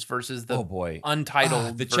Beatles versus the Oh boy.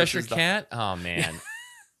 Untitled The versus Cheshire Cat? Oh man.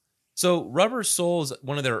 So Rubber Soul is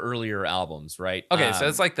one of their earlier albums, right? Okay, so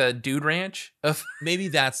it's like the Dude Ranch of maybe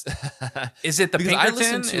that's is it the because Pinkerton? I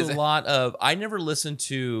listened to Is a it- lot of I never listened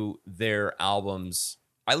to their albums.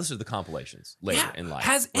 I listened to the compilations later in life.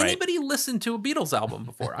 Has right? anybody listened to a Beatles album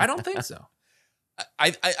before? I don't think so.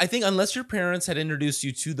 I think unless your parents had introduced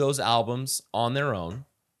you to those albums on their own,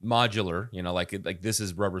 modular, like this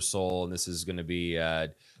is Rubber Soul and this is going to be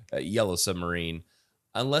Yellow Submarine,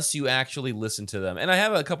 unless you actually listen to them. And I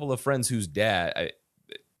have a couple of friends whose dad,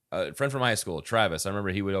 a friend from high school, Travis, I remember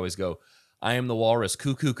he would always go, I am the walrus,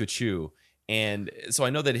 cuckoo, cachoo. And so I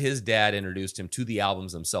know that his dad introduced him to the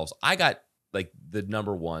albums themselves. I got like the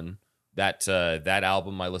number one, that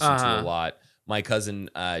album I listened to a lot. My cousin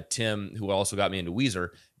Tim, who also got me into Weezer,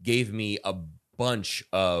 gave me a bunch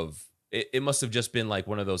of. It must have just been like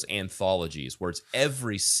one of those anthologies where it's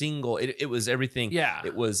every single. It was everything. Yeah.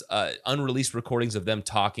 It was unreleased recordings of them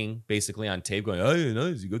talking, basically on tape, going, "Hey,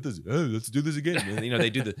 nice, you got this. Hey, let's do this again." And, they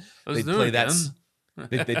do the. They play that.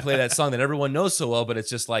 They play that song that everyone knows so well, but it's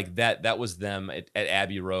just like that. That was them at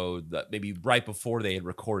Abbey Road, maybe right before they had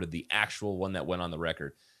recorded the actual one that went on the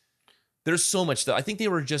record. There's so much stuff. I think they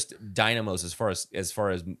were just dynamos as far as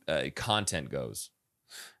content goes,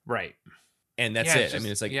 Right. and that's Yeah, it. it's I mean,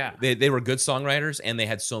 just- it's like yeah. they were good songwriters, and they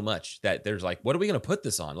had so much that there's like, what are we going to put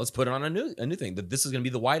this on? Let's put it on a new thing. This is going to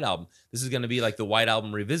be the White Album. This is going to be like the White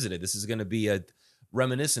Album revisited. This is going to be a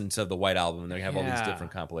reminiscence of the White Album, and they have all these Yeah.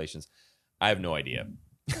 different compilations. I have no idea.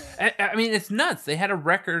 I mean, it's nuts. They had a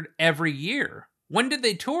record every year. When did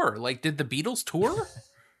they tour? Like, did the Beatles tour?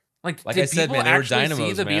 Like Like did I said, people man, they were actually see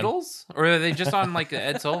dynamos, the man. Beatles? Or are they just on like the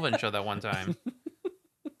Ed Sullivan show that one time?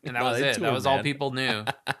 And that No, was they it. That toured, was all man. people knew.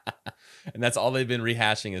 And that's all they've been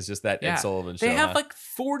rehashing is just that Yeah. Ed Sullivan show. They have huh? like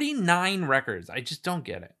 49 records. I just don't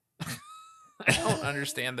get it. I don't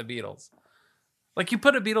understand the Beatles. Like you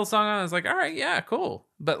put a Beatles song on, it's like, all right, yeah, cool.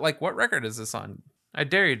 But like, what record is this on? I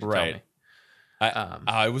dare you to tell Right. me.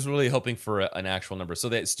 I was really hoping for an actual number. So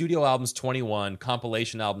that studio albums 21,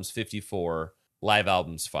 compilation albums 54, live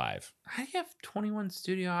albums 5. I have 21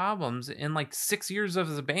 studio albums in like 6 years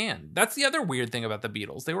of a band. That's the other weird thing about the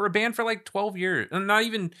Beatles. They were a band for like 12 years, not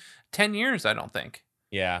even 10 years, I don't think.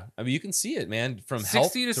 Yeah, I mean you can see it, man. From 60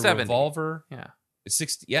 Help to to 70. Revolver, Yeah.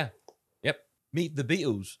 60. Yeah, yep. Meet the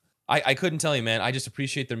Beatles. I couldn't tell you, man. I just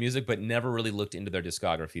appreciate their music, but never really looked into their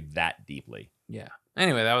discography that deeply. Yeah.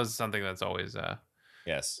 Anyway, that was something that's always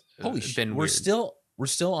Yes. It's Holy been shit. weird. We're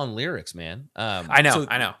still on lyrics, man. I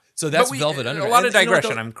know. So that's But Velvet Underground. A lot of And, you know what,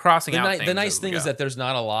 digression. though? I'm crossing out The things nice as we thing is go. that there's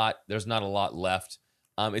not a lot left.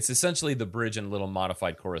 It's essentially the bridge and a little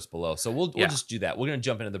modified chorus below. So we'll Yeah. just do that. We're gonna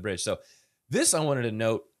jump into the bridge. So this I wanted to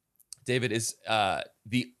note, David, is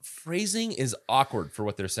the phrasing is awkward for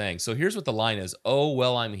what they're saying. So here's what the line is: "Oh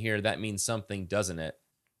well, I'm here. That means something, doesn't it?"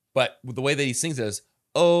 But the way that he sings is,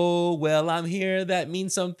 "Oh well, I'm here. That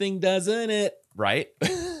means something, doesn't it?" Right?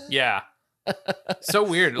 Yeah. So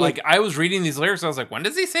weird. Like I was reading these lyrics, I was like, when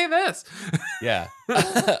does he say this? Yeah.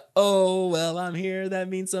 Oh well, I'm here. That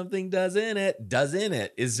means something, doesn't it? Doesn't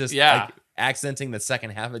it? Is just Yeah. like accenting the second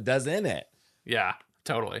half of doesn't it? Yeah,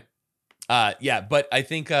 totally. Yeah, but I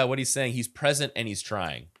think what he's saying, he's present and he's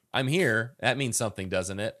trying. I'm here. That means something,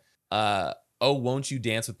 doesn't it? Oh, won't you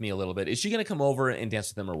dance with me a little bit? Is she going to come over and dance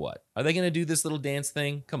with him or what? Are they going to do this little dance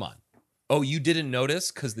thing? Come on. Oh, you didn't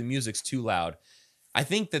notice because the music's too loud. I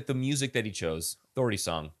think that the music that he chose, Authority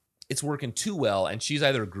song, it's working too well, and she's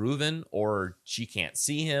either grooving or she can't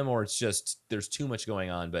see him, or it's just there's too much going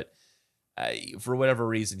on. But for whatever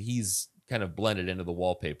reason, he's kind of blended into the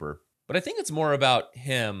wallpaper. But I think it's more about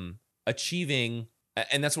him achieving,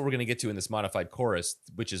 and that's what we're going to get to in this modified chorus,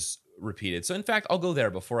 which is repeated. So in fact, I'll go there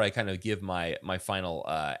before I kind of give my final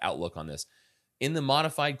outlook on this. In the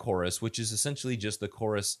modified chorus, which is essentially just the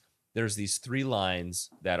chorus, there's these 3 lines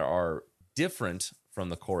that are different from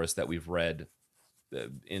the chorus that we've read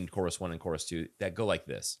in chorus 1 and chorus 2 that go like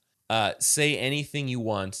this. Say anything you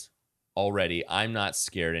want already. I'm not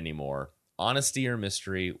scared anymore. Honesty or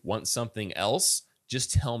mystery. Want something else?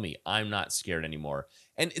 Just tell me. I'm not scared anymore.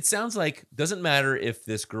 And it sounds like doesn't matter if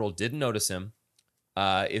this girl didn't notice him,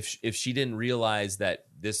 if she didn't realize that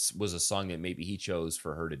this was a song that maybe he chose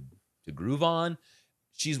for her to groove on.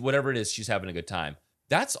 She's whatever it is, she's having a good time.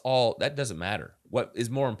 That's all. That doesn't matter. What is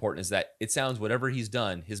more important is that it sounds whatever he's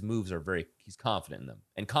done, his moves are he's confident in them.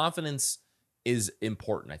 And confidence is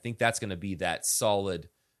important. I think that's going to be that solid,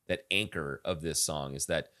 that anchor of this song is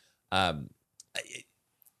that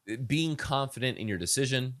being confident in your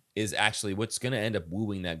decision is actually what's going to end up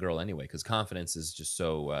wooing that girl anyway, because confidence is just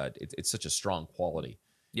so, it's such a strong quality.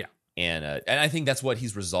 Yeah. And I think that's what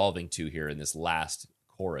he's resolving to here in this last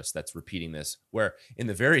chorus that's repeating this, where in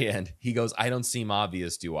the very end he goes, I don't seem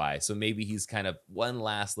obvious, do I? So maybe he's kind of one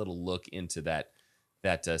last little look into that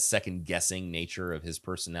second guessing nature of his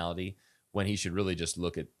personality, when he should really just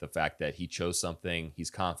look at the fact that he chose something,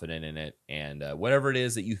 he's confident in it, and whatever it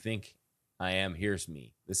is that you think I am, here's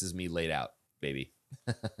me. This is me laid out, baby.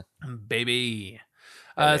 Baby.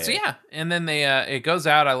 So yeah, and then they it goes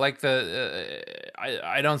out. I like the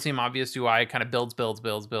I don't seem obvious, do I? Kind of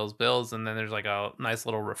builds, and then there's like a nice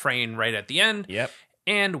little refrain right at the end. Yep.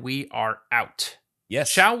 And we are out. Yes.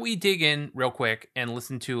 Shall we dig in real quick and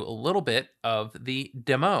listen to a little bit of the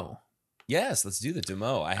demo? Yes, let's do the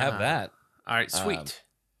demo. I have that. All right, sweet.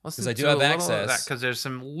 Because I do have access. Because there's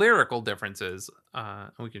some lyrical differences.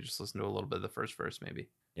 We could just listen to a little bit of the first verse, maybe.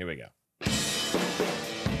 Here we go.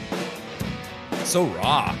 So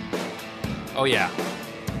raw. Oh, yeah.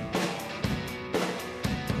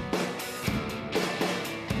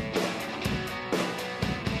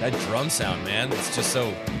 That drum sound, man. It's just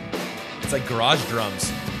so... It's like garage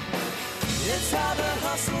drums. It's how the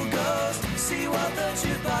hustle goes. See what the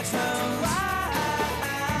jukebox knows.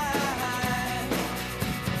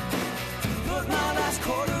 Put my last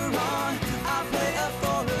quarter on. I play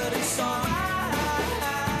authority song.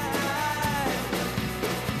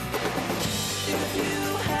 If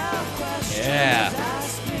you have questions, Yeah.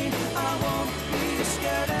 ask me. I won't be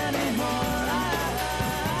scared anymore.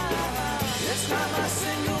 It's not my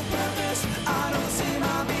single purpose. I don't seem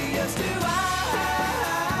obvious, do I?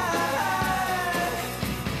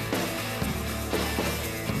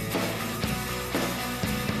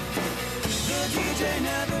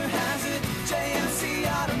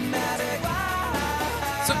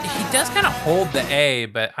 So he does kind of hold the A,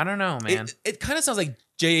 but I don't know, man. It kind of sounds like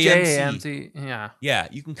JAMC. JAMC, yeah. Yeah,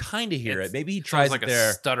 you can kind of hear it. Maybe he Sounds tries like it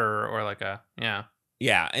there. a stutter or like a, yeah.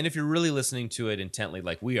 Yeah, and if you're really listening to it intently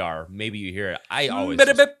like we are, maybe you hear it. I always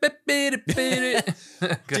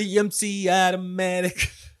JMC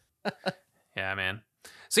automatic. Yeah, man.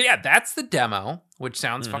 So yeah, that's the demo, which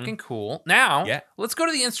sounds fucking cool. Now, let's go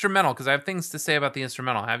to the instrumental, because I have things to say about the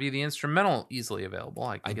instrumental. Have you the instrumental easily available?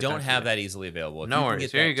 I don't have that easily available. If no you can worries.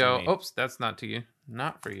 get Here that you to go. me. Oops, that's not to you.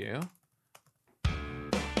 Not for you.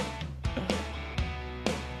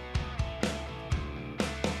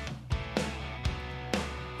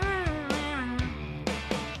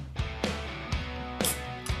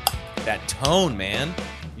 That tone, man.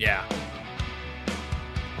 Yeah.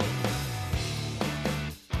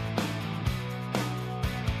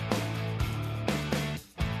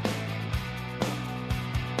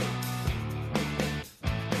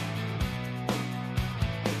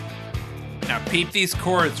 Now peep these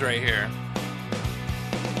chords right here.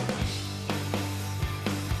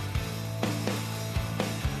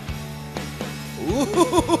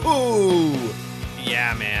 Ooh.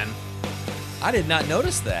 Yeah, man. I did not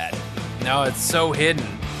notice that. No, it's so hidden.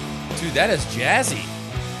 Dude, that is jazzy.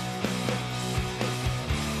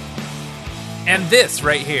 And this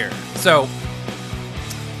right here. So,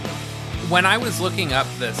 when I was looking up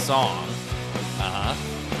this song,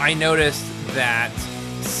 I noticed that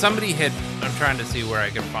somebody had, I'm trying to see where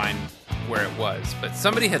I could find where it was, but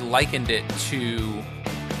somebody had likened it to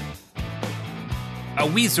a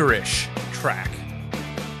Weezer-ish track.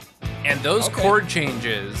 And those chord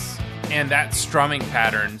changes and that strumming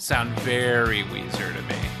pattern sound very Weezer to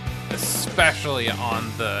me, especially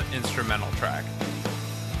on the instrumental track.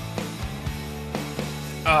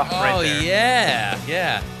 Right there.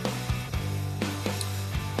 Yeah.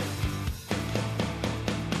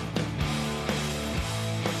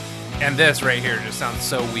 And this right here just sounds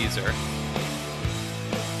so Weezer.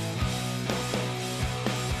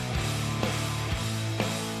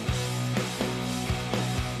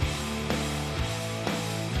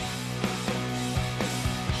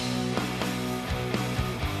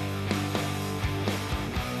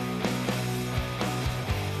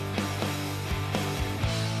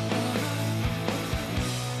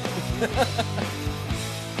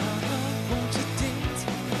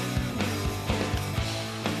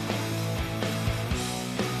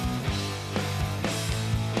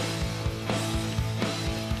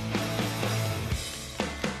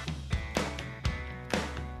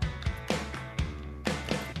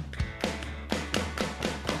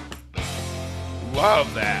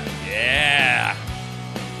 Love that. Yeah.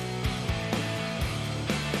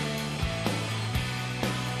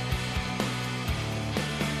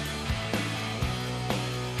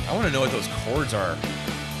 I want to know what those chords are.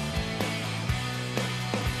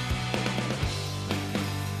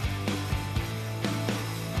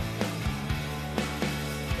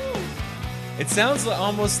 It sounds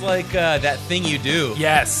almost like that thing you do.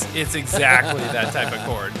 Yes, it's exactly that type of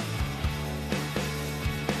chord.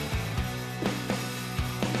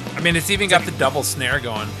 I mean, it's even got the double snare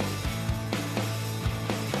going.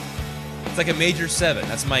 It's like a major 7.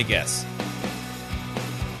 That's my guess.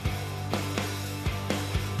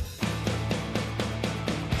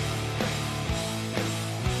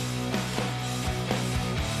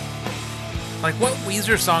 Like, what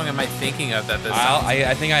Weezer song am I thinking of that this sounds?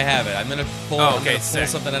 I think I have it. I'm gonna pull, Oh, I'm okay, gonna pull sick.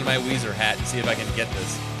 something out of my Weezer hat and see if I can get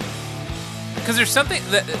this. Because there's something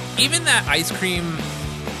that even that ice cream,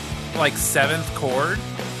 like 7th chord,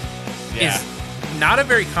 Yeah. is not a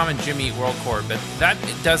very common Jimmy Eat World chord, but that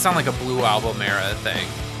it does sound like a Blue Album era thing.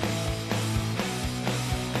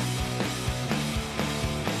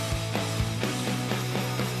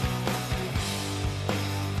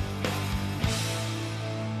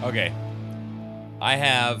 Okay. I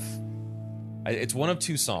have. It's one of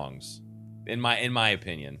two songs, in my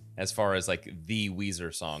opinion, as far as like the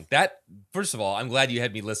Weezer song. That, first of all, I'm glad you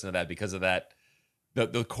had me listen to that because of that.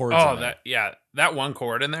 The chords. Oh, in there. that one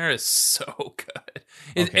chord in there is so good.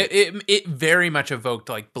 It, Okay. it very much evoked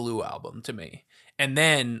like Blue Album to me, and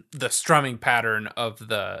then the strumming pattern of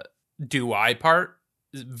the do I part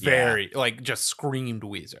is very like just screamed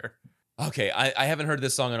Weezer. Okay, I haven't heard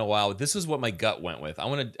this song in a while. This is what my gut went with.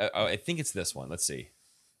 I think it's this one. Let's see.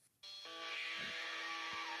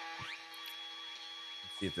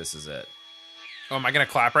 Let's see if this is it. Oh, am I gonna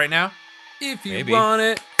clap right now? If you Maybe. want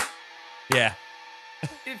it. Yeah.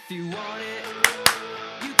 If you want it,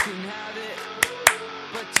 you can have it.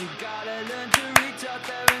 But you gotta learn to reach out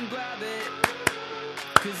there and grab it.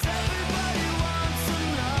 'Cause everybody wants to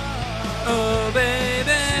know. Oh,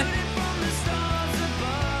 baby. From the stars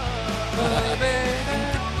above. Oh, baby.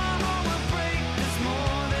 And though my heart will break, there's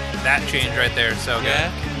more that I That change right there is so good. Yeah.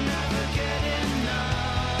 can never get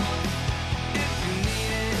enough. If you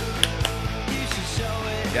need it, you should show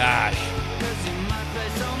it. Gosh. 'Cause you might play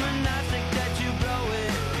so monastic that you blow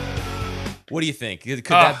it. What do you think? Could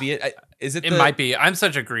that be it? Is it? It might be. I'm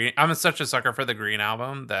such a sucker for the Green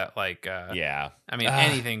Album that like Yeah. I mean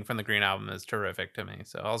anything from the Green Album is terrific to me.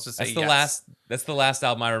 So I'll just say That's the yes. last. That's the last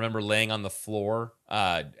album I remember laying on the floor.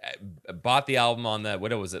 Bought the album on the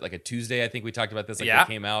what was it, like a Tuesday? I think we talked about this. Like Yeah. it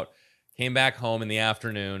came out. Came back home in the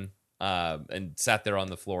afternoon and sat there on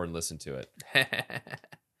the floor and listened to it.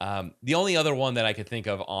 The only other one that I could think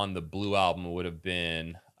of on the Blue Album would have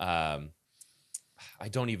been. I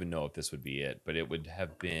don't even know if this would be it, but it would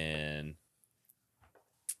have been.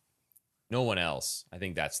 No One Else. I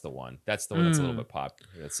think that's the one. That's the one that's a little bit pop.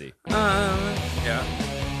 Let's see. Yeah.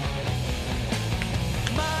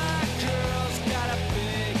 My girl's got a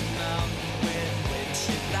big mouth with which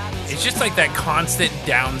she rattles It's just like that constant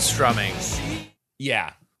down strumming.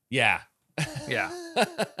 Yeah. Yeah. Yeah.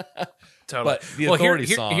 Totally. But the Well, here- Authority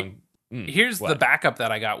here- song. Here's the what? backup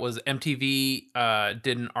that I got was MTV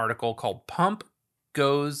did an article called Pop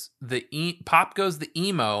Goes the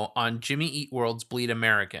Emo on Jimmy Eat World's Bleed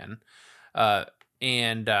American.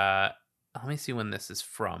 And let me see when this is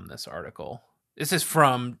from, this article. This is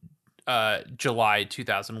from July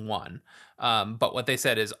 2001. But what they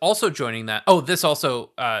said is also joining that. Oh, this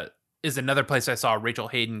also is another place I saw Rachel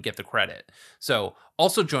Hayden get the credit. So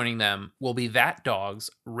also joining them will be That Dog's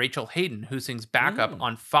Rachel Hayden, who sings backup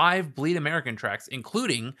on 5 Bleed American tracks,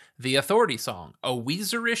 including the Authority song, a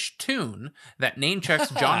Weezer-ish tune that name checks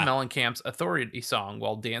John Mellencamp's Authority song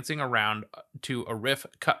while dancing around to a riff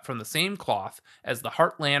cut from the same cloth as the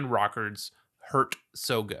Heartland Rockers' Hurt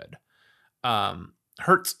So Good.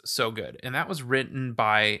 Hurts So Good. And that was written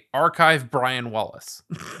by archive Brian Wallace.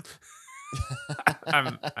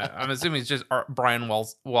 I'm assuming it's just Brian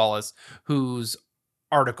Wallace, whose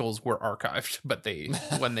articles were archived, but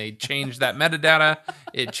when they changed that metadata,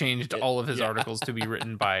 it changed all of his articles to be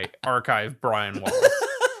written by archive Brian Wallace.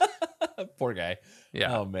 Poor guy.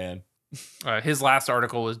 Yeah. Oh man. His last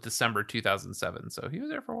article was December 2007, so he was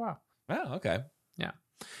there for a while. Oh, okay. Yeah.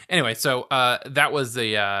 Anyway, so that was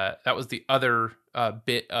the other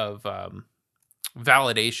bit of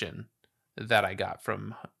validation that I got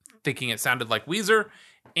from thinking it sounded like Weezer,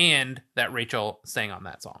 and that Rachel sang on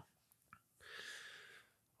that song.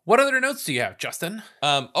 What other notes do you have, Justin?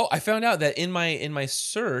 I found out that in my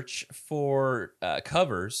search for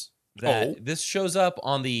covers that this shows up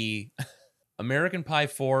on the American Pie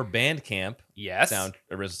 4 Bandcamp original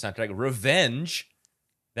soundtrack, Revenge,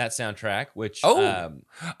 that soundtrack, which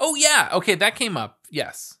yeah, okay, that came up.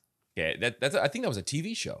 Yes. Okay, that's I think that was a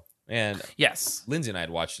TV show. And yes, Lindsay and I had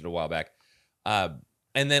watched it a while back.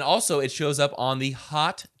 And then also it shows up on the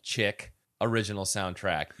Hot Chick original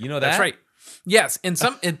soundtrack. You know that? That's right. Yes,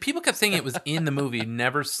 and people kept saying it was in the movie.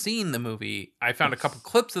 Never seen the movie. I found a couple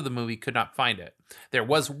clips of the movie, could not find it. There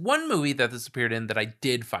was one movie that this appeared in that I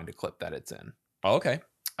did find a clip that it's in. Oh, okay.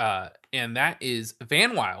 And that is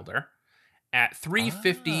Van Wilder at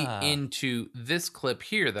 3:50 into this clip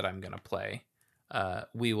here that I'm going to play.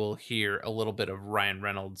 We will hear a little bit of Ryan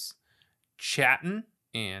Reynolds chatting,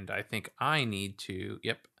 and I think I need to.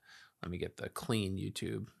 Yep, let me get the clean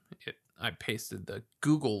YouTube. I pasted the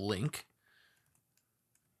Google link.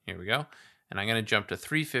 Here we go. And I'm going to jump to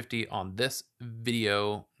 3:50 on this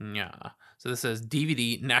video. Yeah. So this says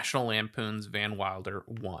DVD National Lampoon's Van Wilder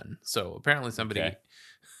 1. So apparently somebody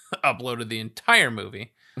uploaded the entire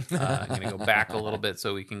movie. I'm going to go back a little bit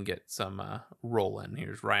so we can get some rolling.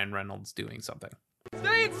 Here's Ryan Reynolds doing something.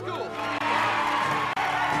 Stay in school!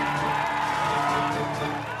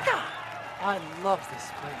 God, I love this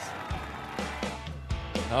place.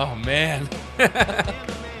 Oh, man.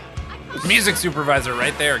 Music supervisor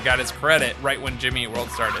right there got his credit right when Jimmy Eat World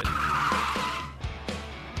started.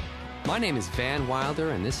 My name is Van Wilder,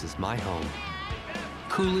 and this is my home,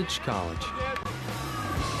 Coolidge College.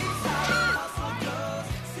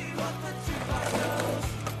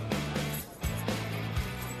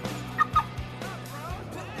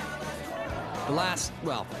 The last,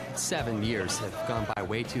 7 years have gone by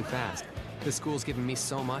way too fast. The school's given me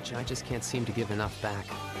so much, and I just can't seem to give enough back.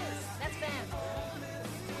 That's Van.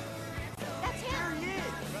 That's him.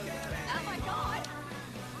 Oh my God.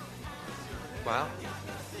 Wow.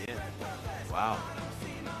 Yeah. Wow.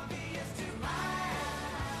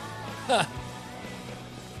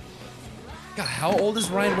 God, how old is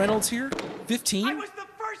Ryan Reynolds here? 15? I was the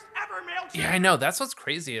first ever male champion. Yeah, I know. That's what's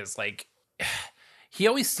crazy is like he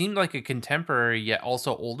always seemed like a contemporary yet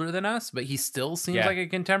also older than us, but he still seems like a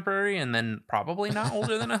contemporary and then probably not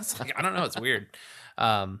older than us. Like, I don't know. It's weird.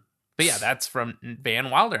 But yeah, that's from Van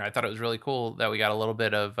Wilder. I thought it was really cool that we got a little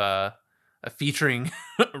bit of featuring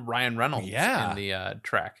Ryan Reynolds in the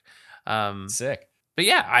track. Sick. But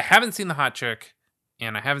yeah, I haven't seen The Hot Chick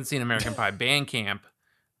and I haven't seen American Pie Bandcamp,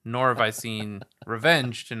 nor have I seen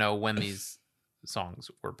Revenge to know when these songs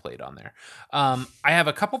were played on there. I have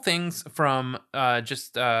a couple things from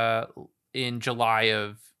just in July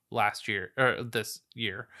of last year or this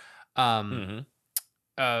year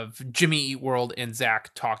of Jimmy Eat World and Zach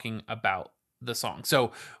talking about the song.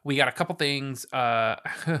 So we got a couple things.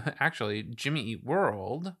 Actually, Jimmy Eat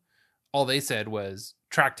World, all they said was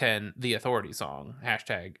track 10, The Authority song,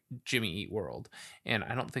 hashtag Jimmy Eat World. And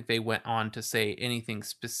I don't think they went on to say anything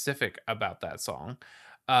specific about that song.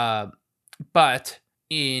 But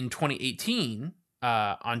in 2018,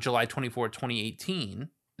 on July 24, 2018,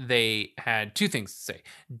 they had two things to say.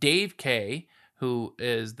 Dave K, who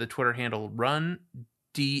is the Twitter handle Run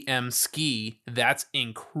DM Ski, that's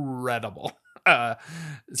incredible.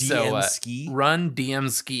 DM Ski? Run DM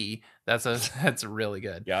Ski. That's really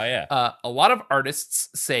good. Yeah. A lot of artists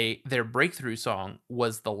say their breakthrough song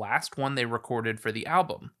was the last one they recorded for the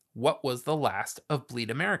album. What was the last of Bleed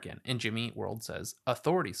American? And Jimmy Eat World says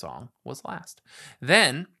Authority song was last.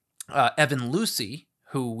 Then Evan Lucy,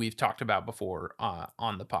 who we've talked about before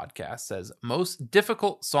on the podcast, says most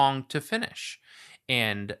difficult song to finish.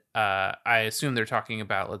 And I assume they're talking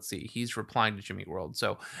about, let's see, he's replying to Jimmy Eat World.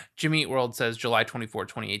 So Jimmy Eat World says July 24,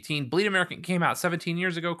 2018. Bleed American came out 17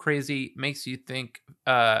 years ago. Crazy. Makes you think...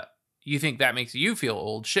 you think that makes you feel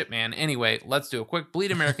old? Shit, man. Anyway, let's do a quick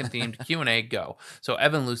Bleed American themed Q&A. Go. So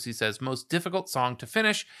Evan Lucy says most difficult song to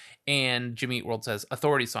finish, and Jimmy Eat World says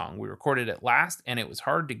Authority song. We recorded it last, and it was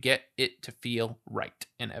hard to get it to feel right.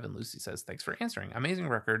 And Evan Lucy says thanks for answering. Amazing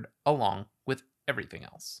record, along with everything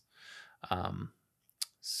else.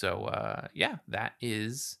 So yeah, that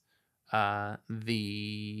is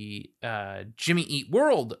the Jimmy Eat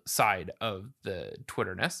World side of the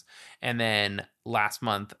Twitterness. And then last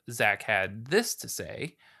month, Zach had this to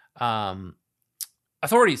say.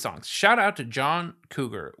 Authority songs. Shout out to John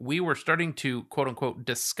Cougar. We were starting to, quote unquote,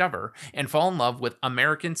 discover and fall in love with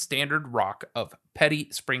American standard rock of Petty,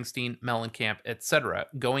 Springsteen, Mellencamp, etc.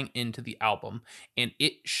 going into the album, and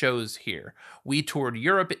it shows here. We toured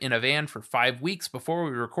Europe in a van for 5 weeks before we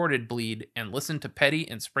recorded Bleed and listened to Petty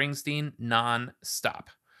and Springsteen non-stop.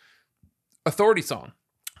 Authority song.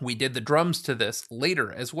 We did the drums to this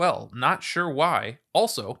later as well. Not sure why.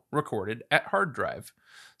 Also recorded at Hard Drive.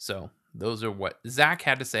 So those are what Zach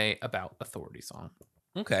had to say about Authority Song.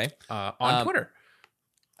 Okay. On Twitter.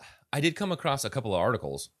 I did come across a couple of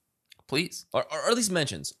articles. Please. Or at least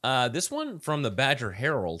mentions. This one from the Badger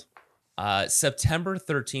Herald, September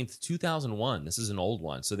 13th, 2001. This is an old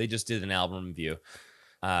one. So they just did an album review.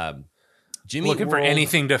 Jimmy Looking for World-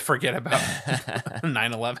 anything to forget about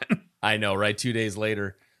 9/11. I know, right? 2 days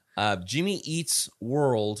later. Jimmy Eats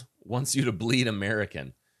World wants you to bleed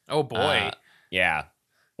American. Oh, boy. Yeah.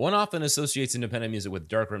 One often associates independent music with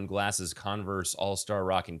dark rimmed glasses, Converse, All-Star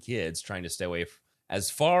Rockin' Kids, trying to stay away as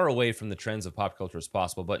far away from the trends of pop culture as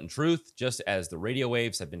possible. But in truth, just as the radio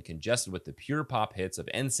waves have been congested with the pure pop hits of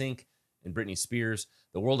NSYNC and Britney Spears,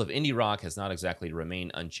 the world of indie rock has not exactly remained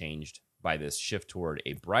unchanged by this shift toward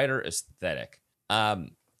a brighter aesthetic.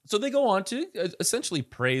 So they go on to essentially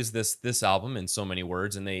praise this album in so many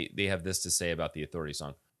words, and they have this to say about the Authority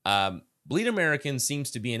song. Bleed American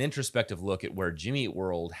seems to be an introspective look at where Jimmy Eat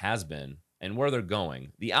World has been and where they're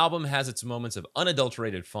going. The album has its moments of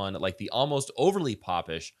unadulterated fun, like the almost overly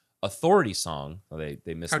popish Authority song. Oh, they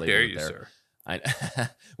mislabeled How dare it you, there. sir?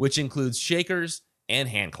 Which includes shakers and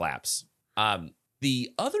hand claps.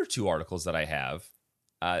 The other two articles that I have,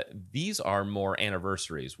 these are more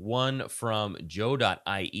anniversaries. One from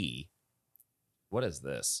Joe.ie. What is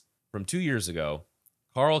this? From 2 years ago.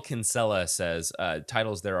 Carl Kinsella says,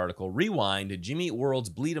 titles their article, Rewind, Jimmy Eat World's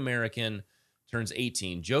Bleed American turns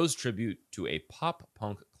 18, Joe's tribute to a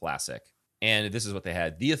pop-punk classic. And this is what they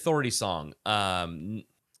had. The Authority song.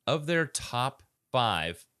 Of their top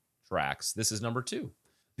 5 tracks, this is number 2.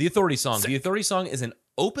 The Authority song. Sick. The Authority song is an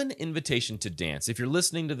open invitation to dance. If you're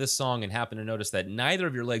listening to this song and happen to notice that neither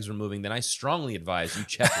of your legs are moving, then I strongly advise you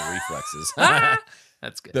check your reflexes.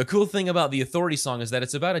 That's good. The cool thing about the Authority song is that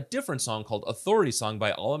it's about a different song called Authority Song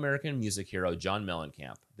by All-American music hero John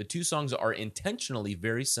Mellencamp. The two songs are intentionally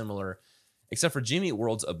very similar, except for Jimmy Eat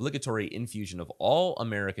World's obligatory infusion of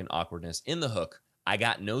all-American awkwardness in the hook. I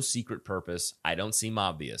got no secret purpose. I don't seem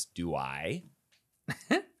obvious. Do I?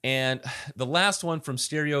 And the last one from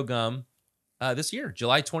Stereo Gum this year,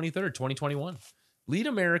 July 23rd, 2021. Bleed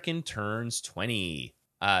American turns 20.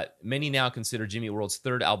 Many now consider Jimmy Eat World's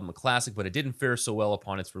third album a classic, but it didn't fare so well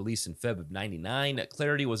upon its release in Feb of '99.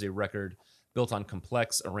 Clarity was a record built on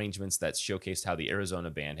complex arrangements that showcased how the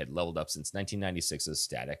Arizona band had leveled up since 1996's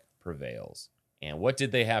Static Prevails. And what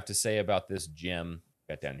did they have to say about this gem?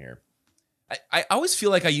 Got down here. I always feel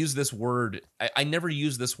like I use this word. I never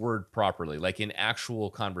use this word properly, like in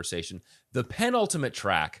actual conversation. The penultimate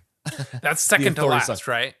track. That's second to Authority last,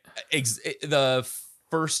 song. right? The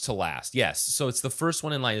first to last. Yes. So it's the first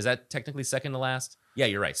one in line. Is that technically second to last? Yeah,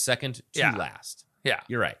 you're right. Second to Yeah. last. Yeah.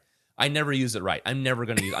 You're right. I never use it right. I'm never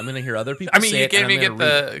going to use it. I'm going to hear other people I mean, say you it. can't and even I'm get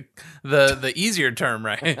gonna read the easier term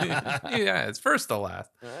right. Yeah, it's first to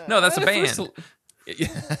last. No, that's a it. band. First to-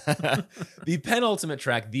 The penultimate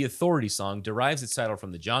track, The Authority Song, derives its title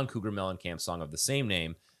from the John Cougar Mellencamp song of the same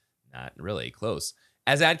name. Not really close.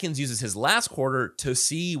 As Adkins uses his last quarter to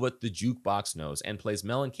see what the jukebox knows and plays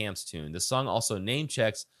Mellencamp's tune, the song also name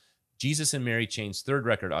checks Jesus and Mary Chain's third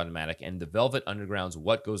record, Automatic, and the Velvet Underground's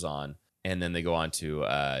What Goes On. And then they go on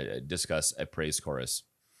to discuss a praise chorus.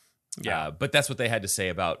 Yeah. But that's what they had to say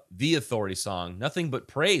about The Authority Song. Nothing but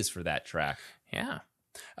praise for that track. Yeah.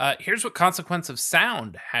 Here's what Consequence of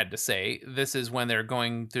Sound had to say. This is when they're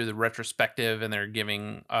going through the retrospective and they're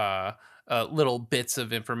giving little bits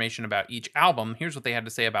of information about each album. Here's what they had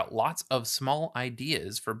to say about lots of small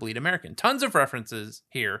ideas for Bleed American. Tons of references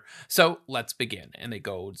here. So let's begin. And they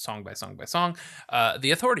go song by song by song.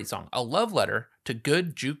 The Authority Song, a love letter to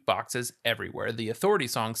good jukeboxes everywhere. The Authority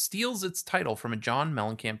Song steals its title from a John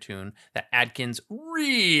Mellencamp tune that Adkins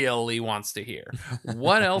really wants to hear.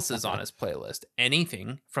 What else is on his playlist?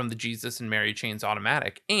 Anything from the Jesus and Mary Chain's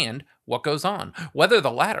Automatic and What Goes On. Whether the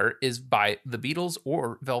latter is by the Beatles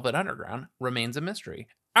or Velvet Underground remains a mystery.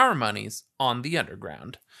 Our money's on the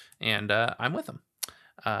Underground. And I'm with them.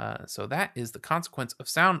 So that is the Consequence of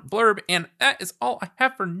Sound blurb. And that is all I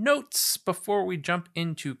have for notes before we jump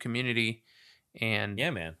into community and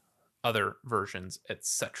Yeah, man. other versions,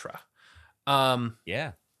 etc.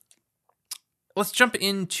 Yeah. Let's jump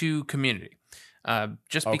into Community.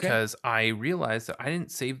 Just Okay. because I realized that I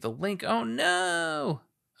didn't save the link. Oh no.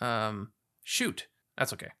 Shoot.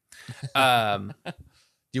 That's okay. Do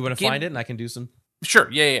you want to Give- find it and I can do some? Sure.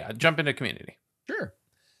 Yeah. Jump into Community. Sure.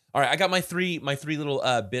 All right, I got my three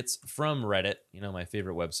little bits from Reddit. You know, my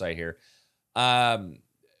favorite website here.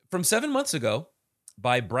 From 7 months ago,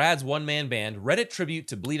 by Brad's one man band, Reddit tribute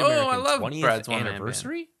to Bleed Oh, American I love 20th Brad's one-man band.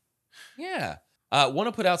 anniversary. Yeah. Want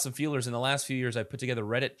to put out some feelers. In the last few years, I put together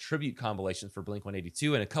Reddit tribute compilations for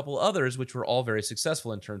Blink-182 and a couple others, which were all very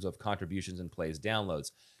successful in terms of contributions and plays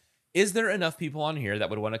downloads. Is there enough people on here that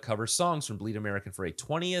would want to cover songs from Bleed American for a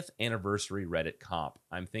 20th anniversary Reddit comp?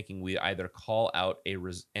 I'm thinking we either call out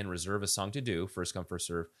and reserve a song to do, first come, first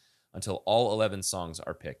serve, until all 11 songs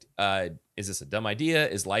are picked. Is this a dumb idea?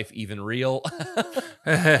 Is life even real?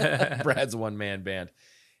 Brad's one-man band.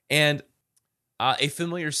 And a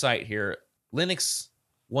familiar site here,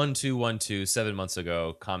 Linux1212, 7 months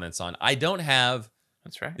ago, comments on, I don't have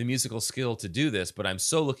That's right. the musical skill to do this, but I'm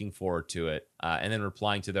so looking forward to it. And then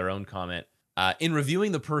replying to their own comment, in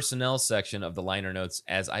reviewing the personnel section of the liner notes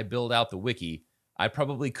as I build out the wiki, I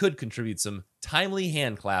probably could contribute some timely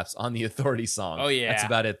hand claps on the Authority song. Oh, yeah. That's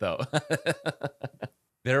about it, though.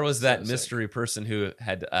 There was that So sick. mystery person who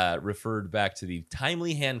had referred back to the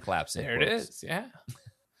timely hand claps. In There it quotes. is. Yeah.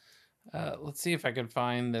 Let's see if I can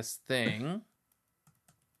find this thing.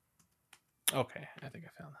 Okay. I think I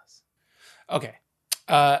found this. Okay.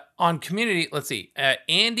 On Community, let's see.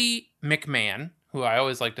 Andy McMahon, who I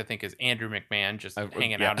always like to think is Andrew McMahon, just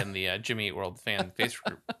hanging yeah. out in the Jimmy Eat World fan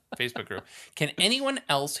Facebook group. Can anyone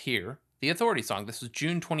else hear the Authority song? This was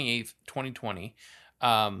June 28th, 2020.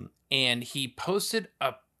 And he posted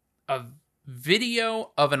a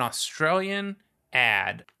video of an Australian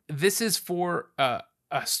ad. This is for a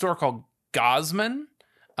store called Gosman.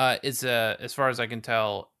 It's as far as I can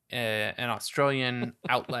tell, an Australian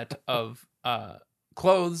outlet of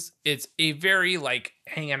clothes. It's a very like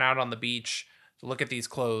hanging out on the beach, look at these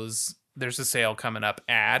clothes, there's a sale coming up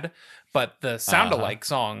ad, but the sound alike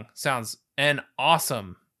song sounds an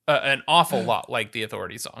awful lot like the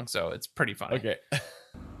Authority song, so it's pretty funny. Okay.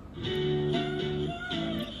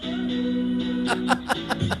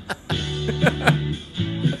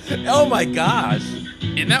 Oh my gosh.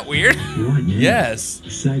 Isn't that weird? Right now, Yes.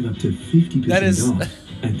 save up to 50% That is- off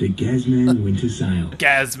at the Gazman Winter Sale.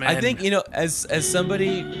 Gazman. I think, you know, as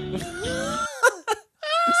somebody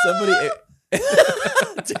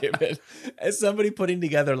David, as somebody putting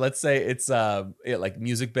together, let's say it's like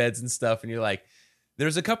music beds and stuff, and you're like,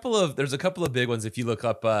 there's a couple of big ones if you look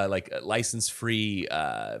up like license free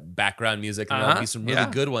background music, and there'll be some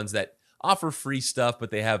really good ones that offer free stuff,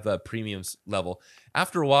 but they have a premium level.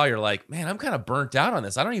 After a while, you're like, man, I'm kind of burnt out on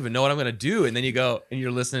this. I don't even know what I'm going to do. And then you go and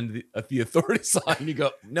you're listening to the Authority song, and you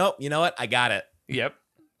go, nope, you know what? I got it. Yep.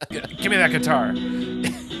 Give me that guitar.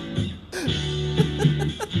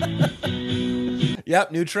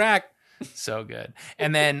 Yep, new track. So good.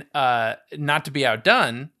 And then, not to be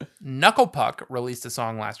outdone, Knucklepuck released a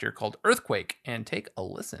song last year called Earthquake. And take a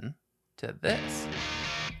listen to this.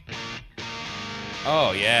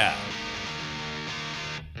 Oh, yeah.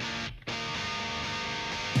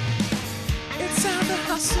 It's how the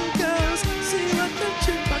hustle goes. See what the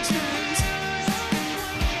jukebox plays.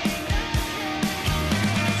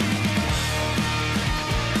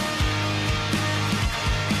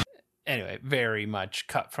 Anyway, very much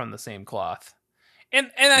cut from the same cloth.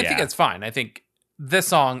 And I think Yeah. it's fine. I think this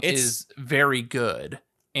song It's- is very good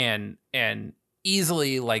and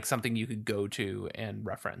easily like something you could go to and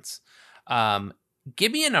reference.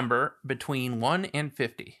 Give me a number between 1 and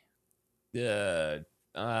 50.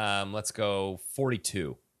 Let's go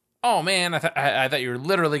 42. Oh man, I thought you were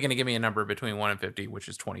literally going to give me a number between 1 and 50, which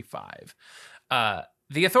is 25.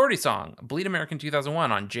 The Authority song, Bleed American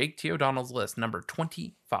 2001 on Jake T. O'Donnell's list, number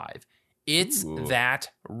 25. It's Ooh. that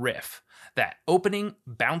riff, that opening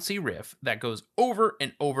bouncy riff that goes over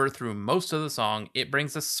and over through most of the song. It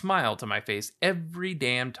brings a smile to my face every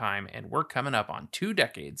damn time, and we're coming up on 2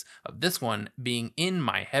 decades of this one being in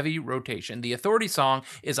my heavy rotation. The Authority song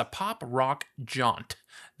is a pop rock jaunt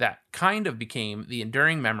that kind of became the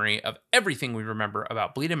enduring memory of everything we remember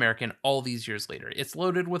about Bleed American all these years later. It's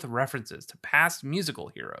loaded with references to past musical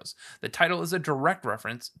heroes. The title is a direct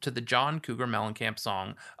reference to the John Cougar Mellencamp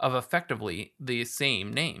song of effectively the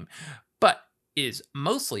same name, but is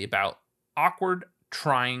mostly about awkward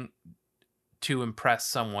trying to impress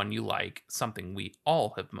someone you like, something we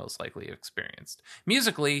all have most likely experienced.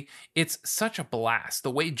 Musically, it's such a blast.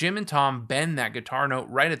 The way Jim and Tom bend that guitar note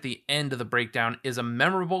right at the end of the breakdown is a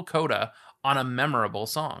memorable coda on a memorable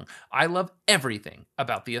song. I love everything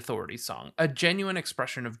about the Authority song. A genuine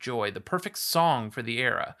expression of joy, the perfect song for the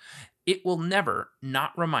era. It will never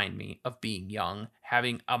not remind me of being young,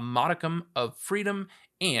 having a modicum of freedom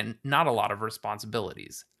and not a lot of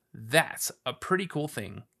responsibilities. That's a pretty cool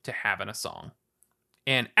thing to have in a song.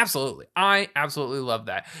 And absolutely, I absolutely love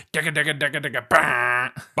that. Digga, digga, digga, digga, bah,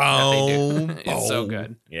 that they do. Boom, It's so boom.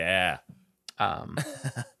 good. Yeah.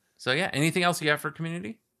 So yeah, anything else you have for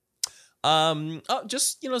Community?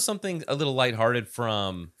 Just something a little lighthearted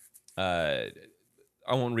from. I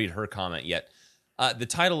won't read her comment yet. The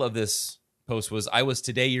title of this post was "I was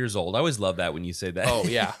today years old." I always love that when you say that. Oh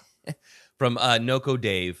yeah, From Noko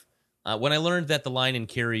Dave. When I learned that the line in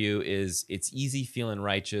Kiryu is "It's easy feeling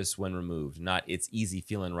righteous when removed," not "It's easy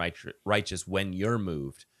feeling righteous when you're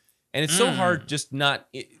moved," and it's so hard just not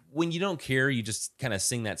when you don't care, you just kind of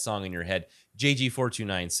sing that song in your head.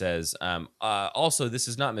 JG429 says, also, this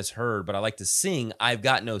is not misheard, but I like to sing "I've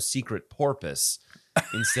got no secret porpoise"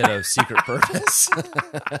 instead of "secret purpose."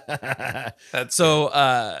 that's So,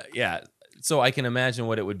 yeah. So I can imagine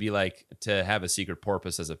what it would be like to have a secret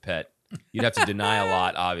porpoise as a pet. You'd have to deny a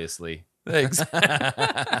lot, obviously. Thanks.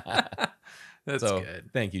 That's So,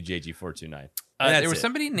 good. thank you, JG429. There was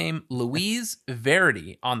somebody named Louise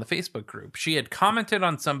Verity on the Facebook group. She had commented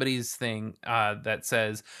on somebody's thing that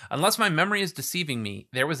says, unless my memory is deceiving me,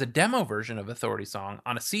 there was a demo version of Authority Song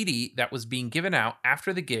on a CD that was being given out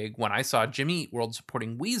after the gig when I saw Jimmy Eat World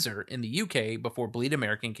supporting Weezer in the UK before Bleed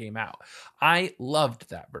American came out. I loved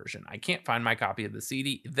that version. I can't find my copy of the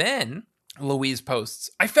CD. Then Louise posts,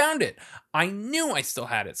 I found it. I knew I still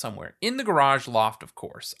had it somewhere. In the garage loft, of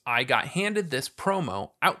course. I got handed this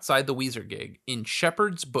promo outside the Weezer gig in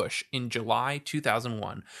Shepherd's Bush in July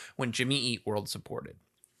 2001 when Jimmy Eat World supported.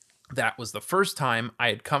 That was the first time I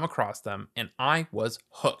had come across them, and I was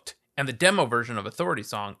hooked. And the demo version of Authority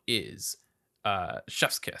Song is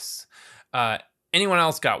Chef's Kiss. Anyone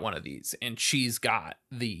else got one of these, and she's got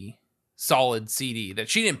the solid CD that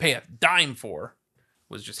she didn't pay a dime for,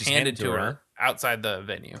 was just handed to her outside the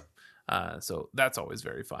venue. So that's always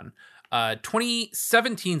very fun.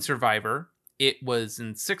 2017 Survivor, it was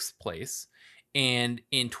in 6th place. And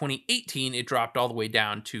in 2018, it dropped all the way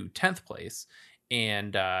down to 10th place.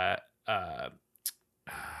 And I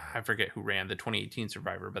forget who ran the 2018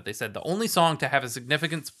 Survivor, but they said the only song to have a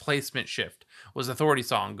significant placement shift was Authority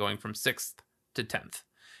Song, going from 6th to 10th.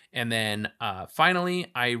 And then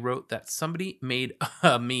finally, I wrote that somebody made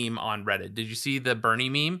a meme on Reddit. Did you see the Bernie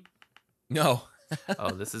meme? No.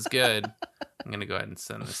 Oh, this is good. I'm going to go ahead and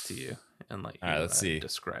send this to you and let you All right, let's see.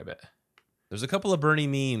 describe it. There's a couple of Bernie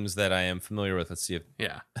memes that I am familiar with. Let's see if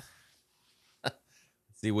Yeah.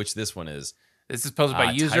 see which this one is. This is posted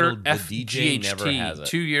by user titled, "The DJ Never Has FGHT It."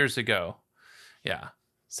 2 years ago. Yeah.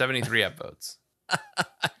 73 upvotes.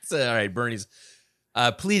 So, all right, Bernie's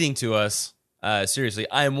pleading to us. Seriously,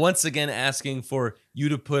 I am once again asking for you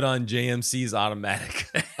to put on JMC's Automatic.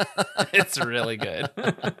 It's really good.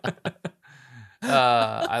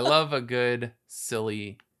 I love a good,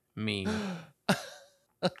 silly meme.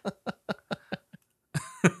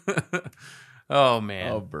 Oh,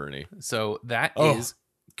 man. Oh, Bernie. So that is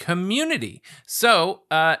Community. So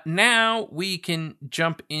now we can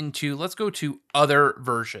jump into, let's go to other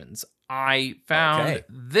versions. I found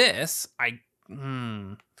this.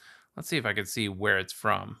 Let's see if I can see where it's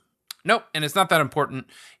from. Nope, and it's not that important.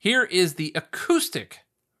 Here is the acoustic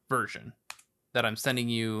version that I'm sending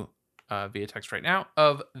you via text right now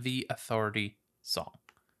of the Authority Song.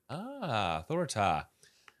 Authorita.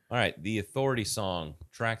 All right, the Authority Song,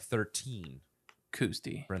 track 13.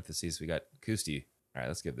 Acousty. Parentheses, we got Acousty. All right,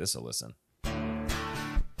 let's give this a listen.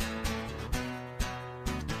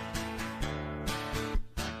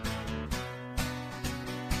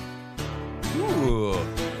 Ooh.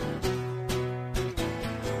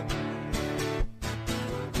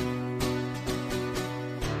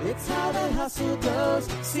 It's how the hustle goes.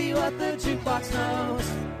 See what the jukebox knows.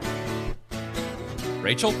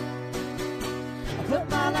 Rachel? I put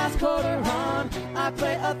my last quarter on. I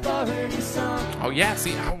play Authority Song. Oh, yeah.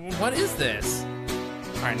 See, what is this?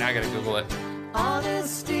 All right, now I got to Google it.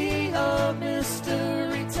 Honesty of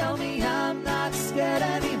mystery. Tell me I'm not scared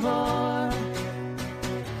anymore.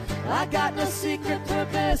 I got no secret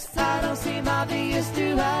purpose. I don't seem obvious,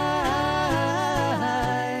 do I?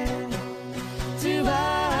 Do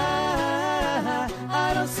I?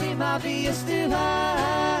 I don't seem obvious, do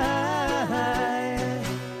I?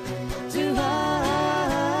 Do I?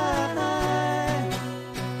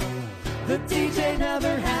 The DJ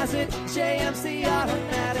never has it. JMC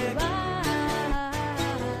Automatic.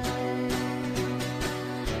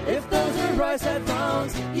 If those are Roy's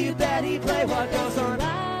headphones, you bet he play what goes on.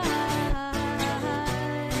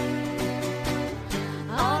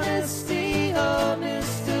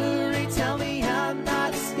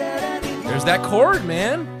 that chord,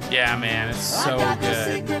 man. Yeah, man, it's so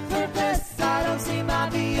good. Purpose. I don't see my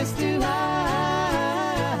V is too high.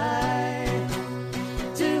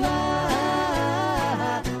 Too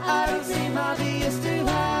high. I don't see my V is too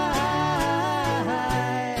high.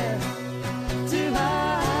 Too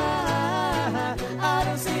high. I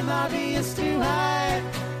don't see my V is too high.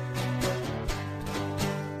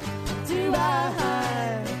 Too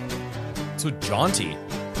high. So jaunty.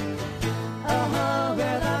 Well,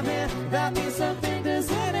 I'm in. That means something,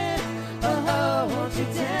 doesn't it? Won't you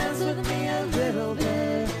dance with me a little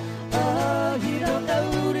bit? You don't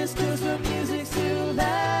notice 'cause the music's too loud.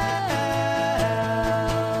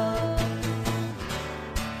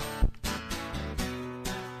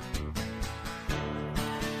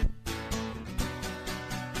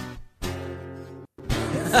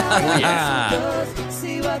 Yeah.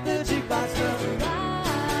 See what the jukebox does.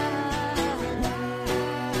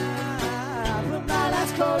 From my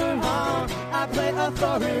last quarter on, I play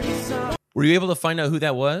authority song. Were you able to find out who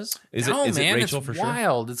that was? Is No, it man, Rachel it's for sure?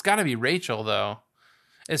 wild. It's got to be Rachel, though.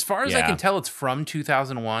 As far as I Yeah. can tell, it's from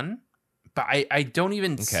 2001, but I don't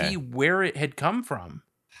even Okay. see where it had come from.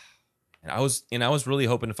 And I was really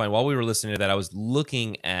hoping to find, while we were listening to that, I was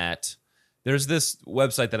looking at, there's this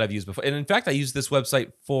website that I've used before. And in fact, I used this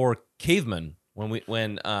website for Caveman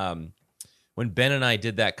when Ben and I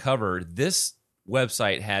did that cover. This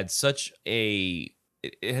website had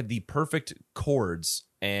it had the perfect chords,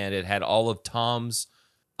 and it had all of Tom's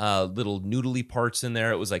little noodly parts in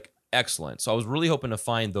there. It was like excellent. So I was really hoping to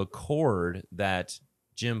find the chord that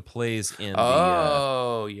Jim plays in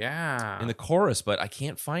Yeah. the chorus, but I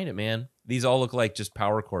can't find it, man. These all look like just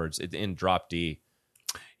power chords in drop D.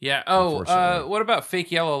 Yeah. Unfortunately. What about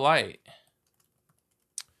Fake Yellow Light?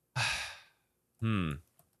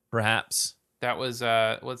 Perhaps. That was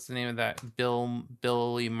what's the name of that?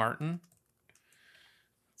 Billy Martin.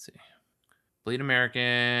 Let's see. Bleed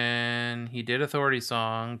American. He did Authority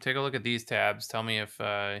Song. Take a look at these tabs. Tell me if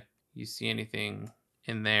you see anything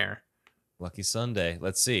in there. Lucky Sunday.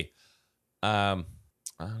 Let's see.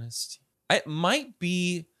 Honesty. It might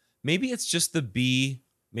be. Maybe it's just the B.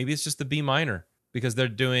 Maybe it's just the B minor, because they're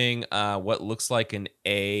doing what looks like an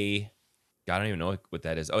A. God, I don't even know what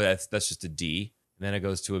that is. Oh, that's just a D. And then it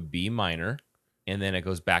goes to a B minor, and then it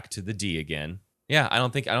goes back to the D again. Yeah, I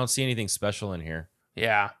don't see anything special in here.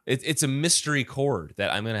 Yeah. It's a mystery chord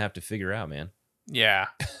that I'm gonna have to figure out, man. Yeah.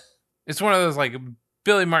 It's one of those, like,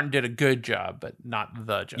 Billy Martin did a good job, but not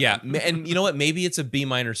the job. Yeah, and you know what? Maybe it's a B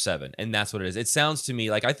minor 7, and that's what it is. It sounds to me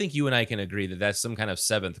like, I think you and I can agree that that's some kind of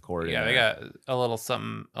 7th chord. Yeah, in they there. got a little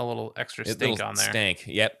something, a little extra stink Little on there. Stank.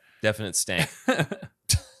 Yep, definite stank.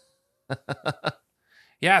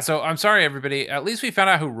 Yeah, so I'm sorry, everybody. At least we found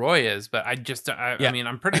out who Roy is, but I Yeah. mean,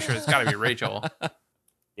 I'm pretty sure it's got to be Rachel.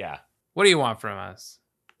 Yeah, What do you want from us?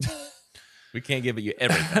 we can't give you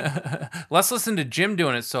everything. Let's listen to Jim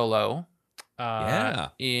doing it solo. Yeah.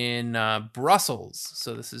 In Brussels.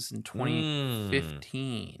 So this is in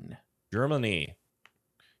 2015. Germany,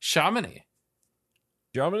 Chamonix.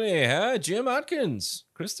 huh? Jim Atkins,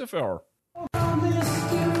 Christopher.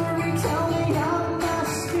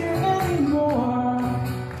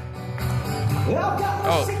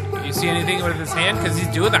 Oh, you see anything with his hand? Because he's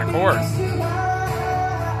doing that chord.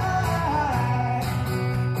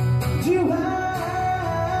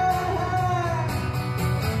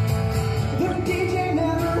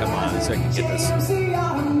 Come on, so I can get this. I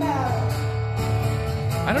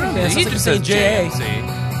don't know, man. He It just sounds says like a JMC.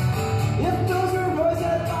 If those were boys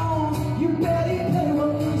that own, you better play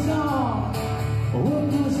what was on.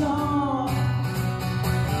 What was on.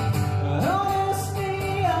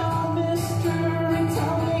 Honestly, I'm mystery.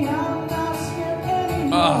 Tell me I'm not scared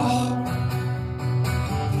anymore.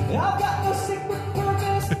 I've got no secret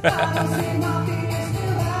purpose. I don't see my feet is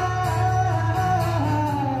too high.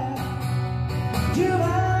 Too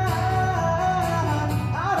high.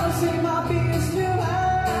 I don't see my feet is too high.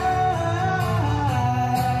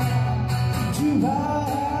 Too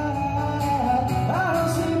high. I don't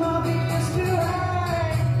see my feet is too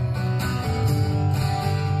high.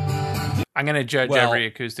 I'm going to judge Well- every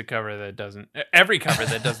acoustic cover that doesn't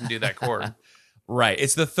do that chord. Right,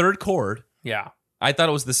 it's the 3rd chord. Yeah. I thought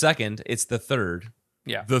it was the 2nd. It's the 3rd.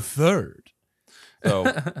 Yeah. The 3rd.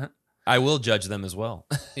 So I will judge them as well.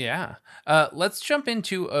 Yeah. Let's jump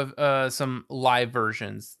into some live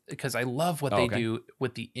versions, because I love what they Okay. do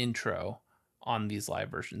with the intro on these live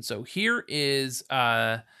versions. So here is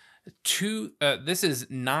this is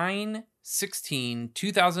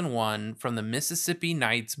 9/16/2001 from the Mississippi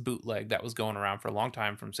Nights bootleg that was going around for a long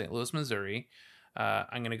time from St. Louis, Missouri.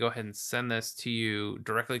 I'm going to go ahead and send this to you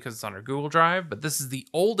directly because it's on our Google Drive, but this is the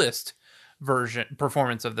oldest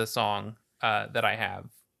performance of this song that I have.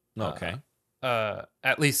 Okay.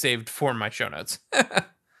 At least saved for my show notes.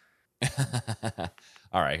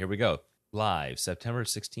 All right, here we go. Live, September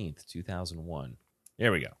 16th, 2001.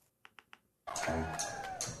 Here we go.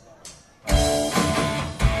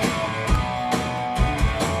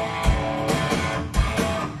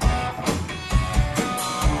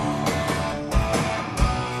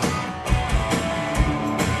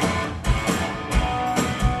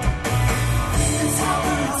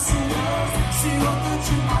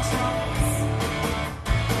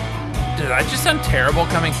 Did I just sound terrible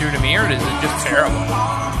coming through to me, or is it just terrible?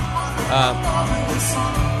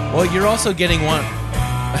 Well, you're also getting one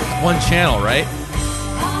channel, right?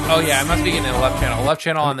 Oh yeah, I must be getting a left channel. Left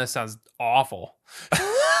channel on this sounds awful.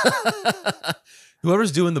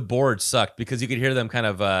 Whoever's doing the board sucked because you could hear them kind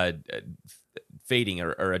of fading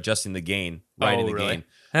or adjusting the gain right in the really?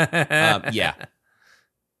 gain. Yeah.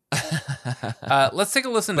 Let's take a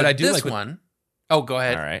listen But to I do this like what- one. Oh, go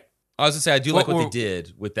ahead. All right. I was going to say, I do like what Well, they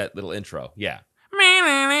did with that little intro. Yeah.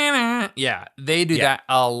 Yeah, they do Yeah. that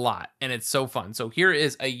a lot, and it's so fun. So here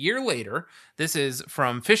is a year later. This is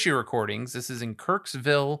from Fishy Recordings. This is in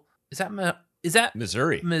Kirksville. Is that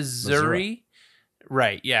Missouri. Missouri?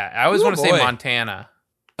 Right. Yeah, I always Ooh, want to say boy. Montana.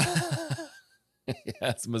 Yeah,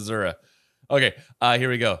 it's Missouri. Okay, here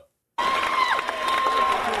we go.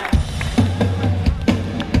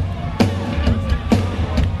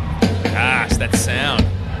 Gosh, that sound.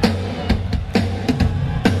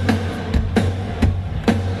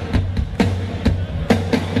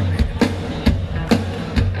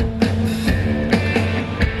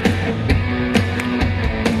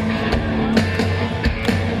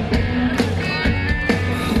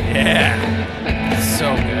 Yeah.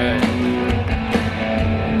 So good.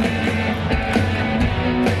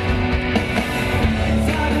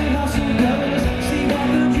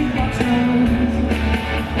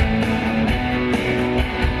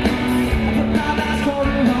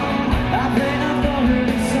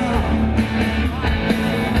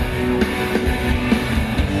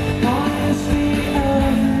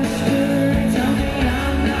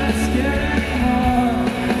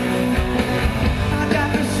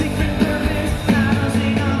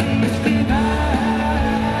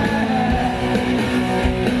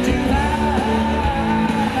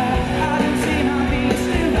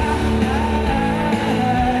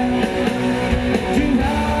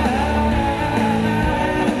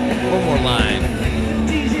 One more line.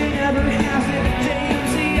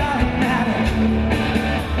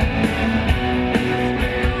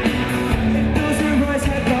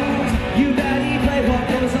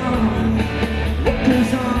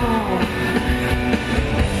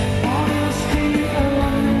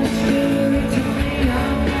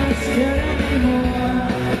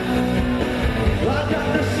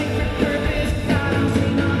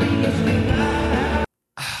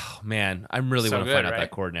 Oh, man, I'm really So want to good, find out right?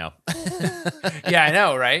 that chord now. Yeah, I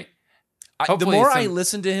know, right? The Hopefully more I some-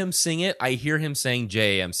 listen to him sing it, I hear him saying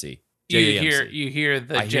JAMC. You JAMC. hear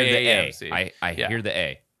the I hear the A. JAMC. I Yeah. hear the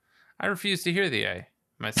A. I refuse to hear the A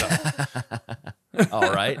myself.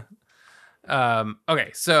 All right.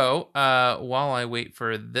 Okay, so while I wait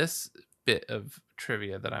for this bit of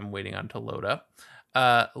trivia that I'm waiting on to load up,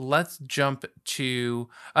 let's jump to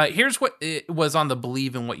here's what it was on the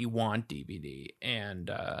Believe in What You Want DVD,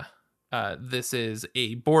 and this is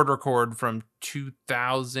a board record from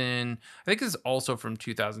 2000. I think it's also from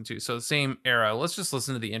 2002, so the same era. Let's just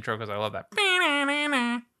listen to the intro because I love that.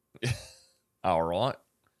 All right.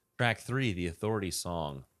 Track 3, The Authority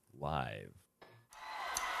song, live.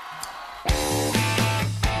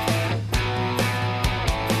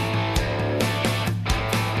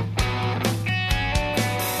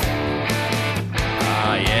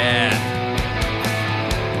 Ah, yeah.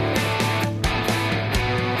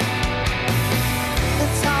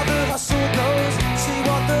 That's how the hustle goes. See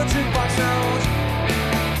what the jukebox knows.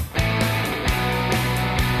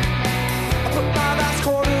 I put my last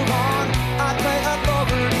quarter on. I play a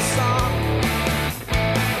Fogerty song.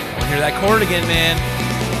 I want to hear that chord again, man.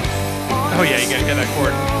 Oh yeah, you gotta get that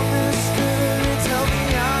chord. Tell me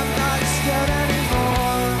I'm not scared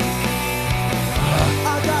anymore.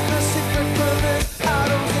 I got the secret purpose. I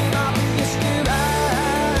don't think I'll be a scared.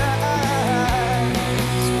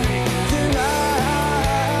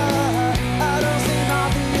 I don't think I'll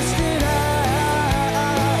be a scared.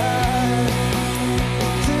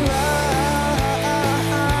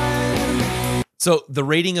 So the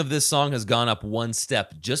rating of this song has gone up one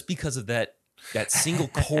step just because of that single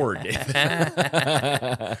chord.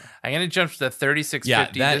 I'm gonna jump to the 3650. Yeah,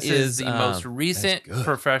 that this is is, the most that's recent good.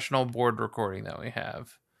 professional board recording that we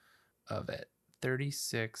have of it.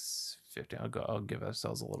 3650. I'll give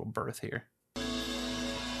ourselves a little berth here.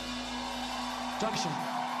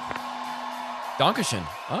 Dankeschön.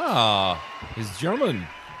 Ah, he's German.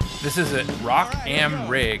 This is at Rock Am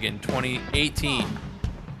Rig in 2018.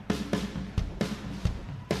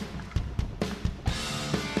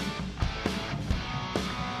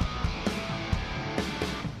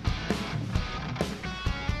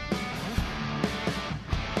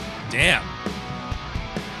 Damn.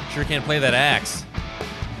 Sure can't play that axe.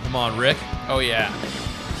 Come on, Rick. Oh yeah.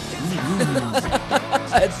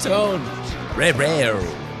 That tone. Rare.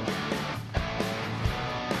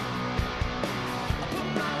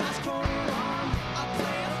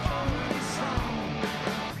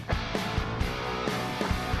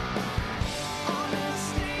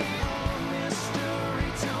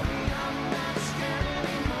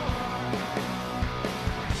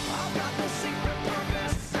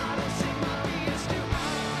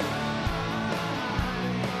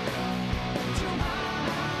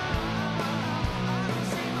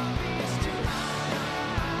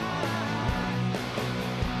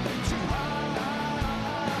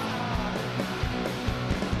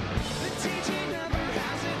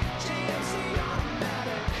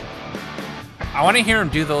 I want to hear him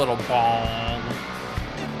do the little bong.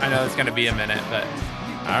 I know it's going to be a minute, but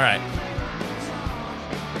All right.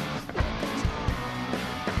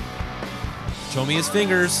 Show me his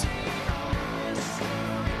fingers.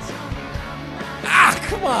 Ah,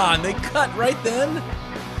 come on. They cut right then.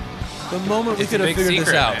 The moment we it's a could have big figured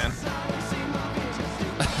secret, this out. man.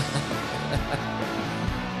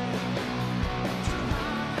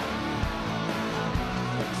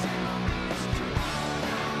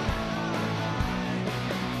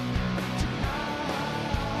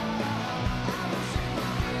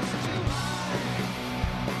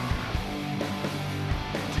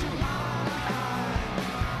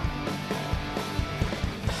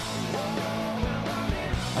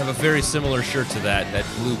 I have a very similar shirt to that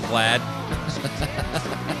blue plaid.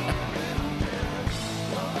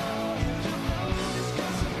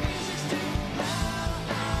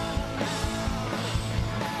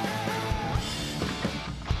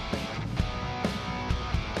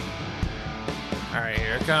 All right,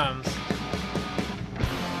 here it comes.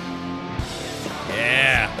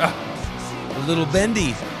 Yeah. A little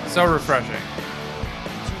bendy. So refreshing.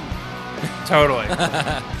 Totally.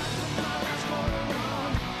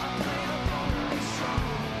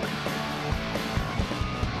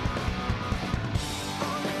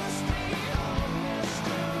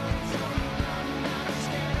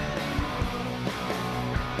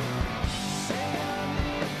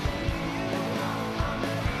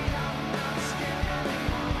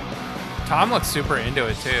 Tom looks super into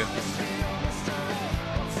it too.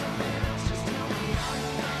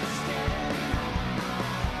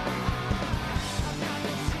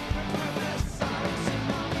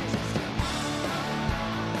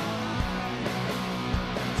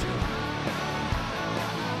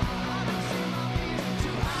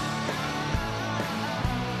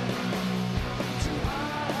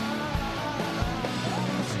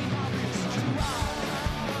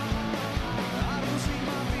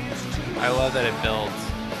 I love that it builds.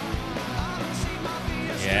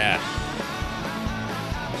 Yeah.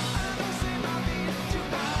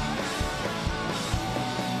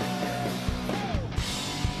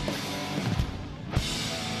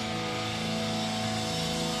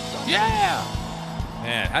 Yeah.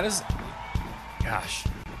 Man, how does? Gosh,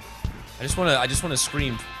 I just want to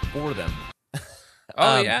scream for them.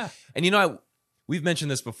 Oh yeah. And you know, we've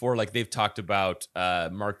mentioned this before. Like they've talked about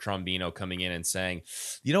Mark Trombino coming in and saying,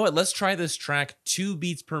 you know what? Let's try this track 2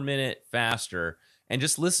 beats per minute faster. And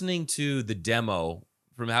just listening to the demo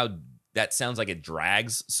from how that sounds like it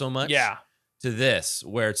drags so much. Yeah. To this,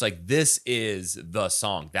 where it's like this is the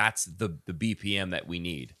song. That's the BPM that we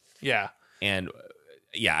need. Yeah. And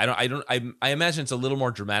yeah, I imagine it's a little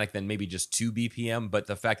more dramatic than maybe just 2 BPM, but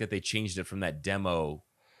the fact that they changed it from that demo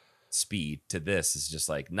speed to this is just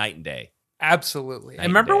like night and day. Absolutely. Night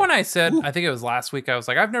And remember and day. when I said, I think it was last week, I was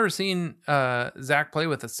like, I've never seen Zach play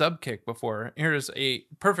with a sub kick before. Here's a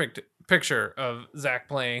perfect picture of Zach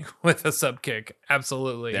playing with a sub kick.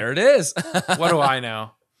 Absolutely. There it is. What do I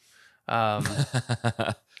know?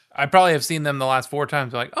 I probably have seen them the last 4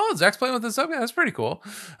 times. Like, oh, Zach's playing with a sub kick. That's pretty cool.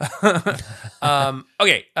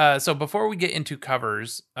 Okay. So before we get into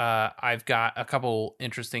covers, I've got a couple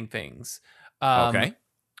interesting things. Okay.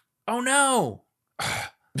 Oh no.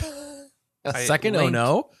 A I second? linked- Oh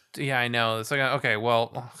no. Yeah, I know. It's like, okay,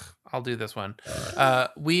 well, I'll do this one.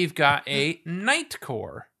 We've got a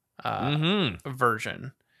Nightcore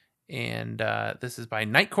version, and this is by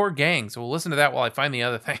Nightcore Gang. So we'll listen to that while I find the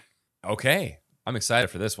other thing. Okay. I'm excited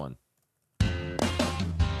for this one.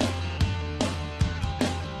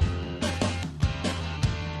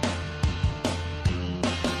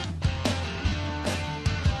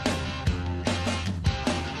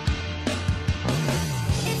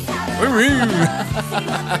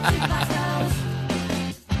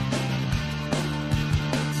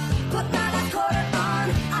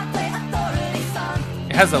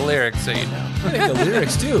 It has a lyric, so you know. I think the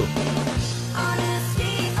lyrics too.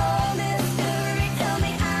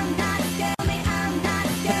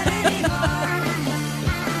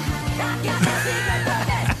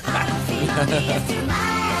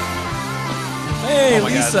 Hey, Oh my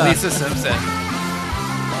Lisa. God, Lisa Simpson.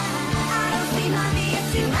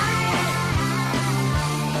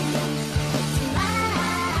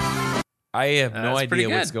 I have no That's pretty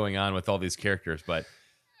idea what's good. going on with all these characters, but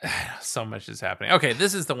So much is happening. Okay,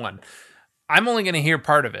 this is the one. I'm only going to hear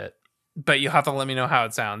part of it, but you'll have to let me know how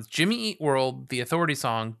it sounds. Jimmy Eat World, the Authority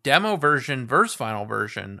song, demo version, verse final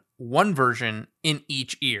version, one version in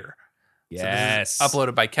each ear. yes. So this is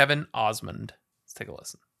uploaded by Kevin Osmond. Let's take a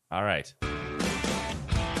listen. All right.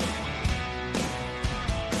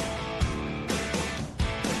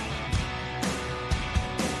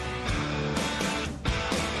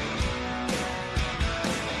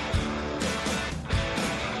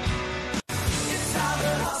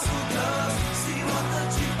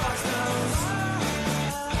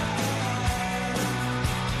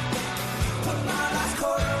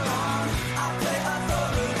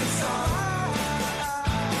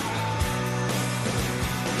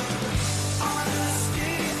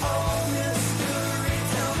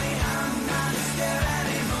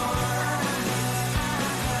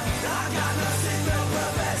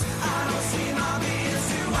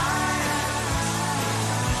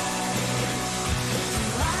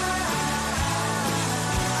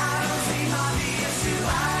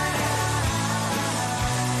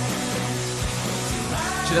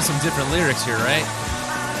 She has some different lyrics here, right?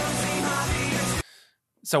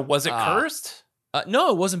 So was it cursed?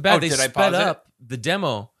 No, it wasn't bad. Oh, They did I sped pause it? up the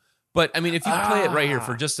demo. But I mean, if you play it right here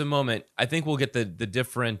for just a moment, I think we'll get the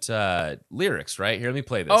different lyrics, right? Here, let me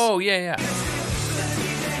play this. Oh, yeah, yeah.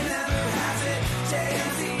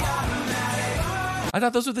 I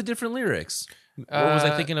thought those were the different lyrics. Or was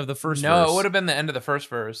I thinking of the first No, verse? it would have been the end of the first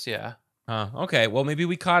verse, yeah. Okay, well maybe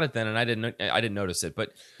we caught it then, and I didn't notice it.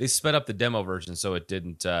 But they sped up the demo version, so it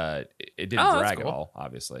didn't Oh, drag that's at cool. all.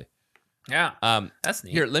 Obviously, Yeah, that's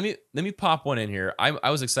neat. here let me pop one in here. I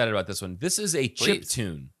was excited about this one. This is a chip Please.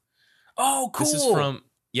 tune. Oh, cool.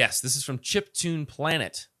 This is from Chiptune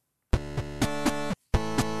Planet.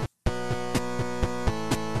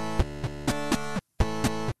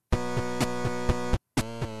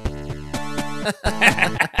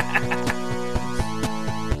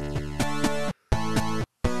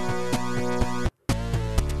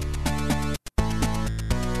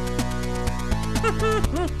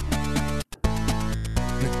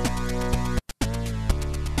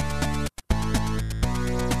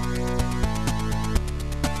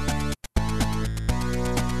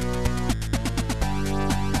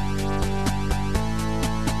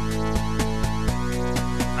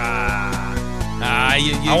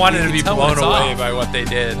 I wanted you to can be tell when blown it's away off. by what they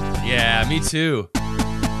did. Yeah, me too.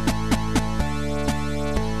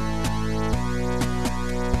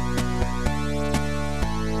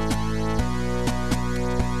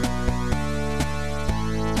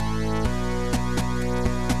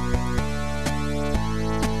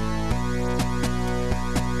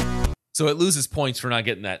 So it loses points for not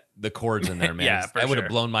getting the chords in there, man. Yeah, for that would have sure.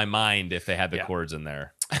 blown my mind if they had the Yeah. chords in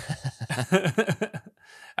there.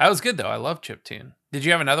 That was good, though. I love chiptune. Did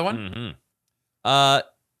you have another one? Mm-hmm.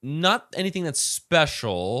 Not anything that's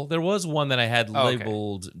special. There was one that I had Oh, okay.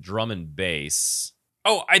 labeled drum and bass.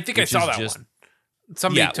 Oh, I think I Which saw is that just- one.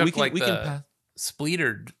 Somebody Yeah, took we can the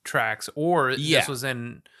spleetered tracks, or Yeah. this was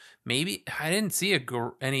in maybe I didn't see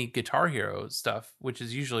any Guitar Hero stuff, which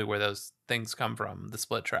is usually where those things come from, the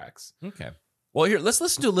split tracks. Okay. Well, here, let's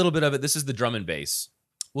listen to a little bit of it. This is the drum and bass.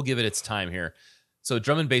 We'll give it its time here. So,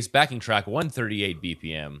 drum and bass backing track, 138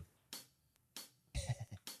 BPM.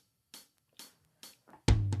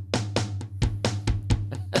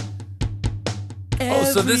 Oh,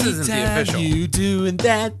 so this isn't the official. You doing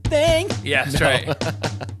that thing? Yeah, that's No.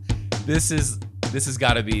 right. This has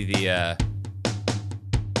got to be the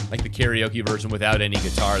like the karaoke version without any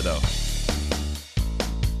guitar, though.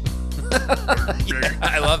 Yeah,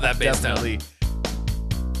 I love that bass tone. Definitely.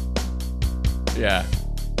 Yeah.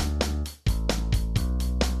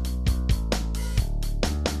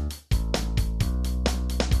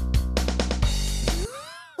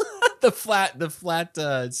 the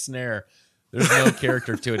flat snare. There's no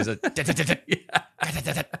character to it. It's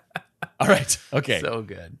a all right. Okay. So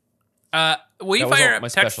good. Will you That was fire all up my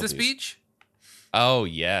text to specialties. speech? Oh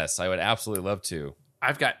yes, I would absolutely love to.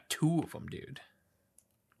 I've got 2 of them, dude.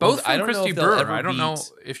 Well, Both I from don't know Christy if they'll Brewer. ever I don't know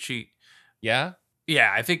beat- if she. Yeah.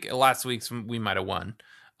 Yeah, I think last week's we might have won.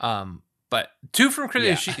 But 2 from Christy.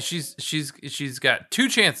 Yeah. She's got 2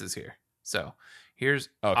 chances here. So here's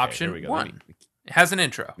Okay, option here we go. 1. It has an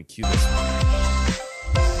intro. Let me cue this.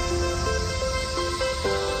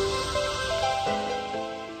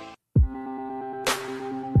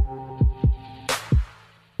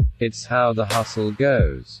 It's how the hustle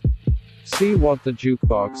goes. See what the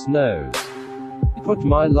jukebox knows. Put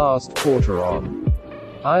my last quarter on.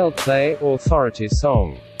 I'll play authority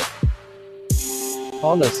song.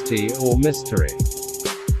 Honesty or mystery.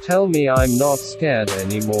 Tell me I'm not scared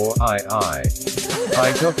anymore. I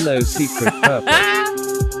got no secret purpose.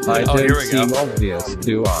 I Oh, here don't we seem go. obvious,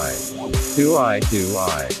 do I? Do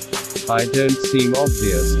I? I don't seem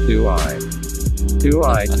obvious, do I? Do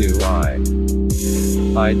I?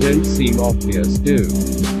 I don't seem obvious, do.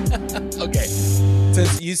 Okay.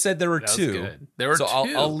 Since you said there were That was 2, good. There were so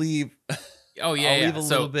 2. I'll leave. Oh yeah, I'll yeah. leave a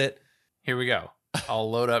So little bit. here we go. I'll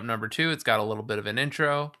load up number 2. It's got a little bit of an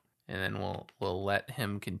intro, and then we'll let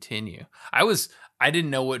him continue. I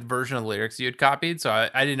didn't know what version of the lyrics you had copied, so I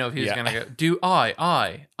didn't know if he was Yeah. gonna go do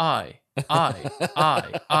I.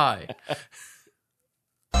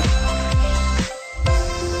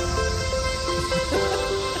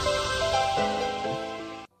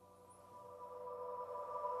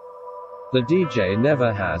 The DJ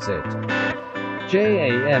never has it.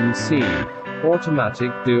 JAMC.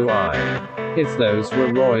 Automatic do I. If those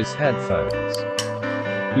were Roy's headphones.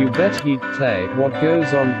 You bet he'd play what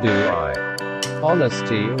goes on do I.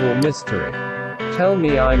 Honesty or mystery. Tell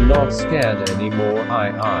me I'm not scared anymore.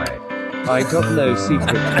 I got no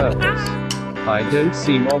secret purpose. I don't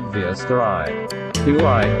seem obvious, do I? Do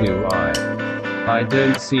I? I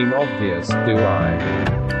don't seem obvious, do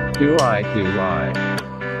I? Do I?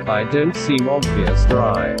 I don't seem obvious, do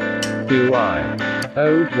I? Do I?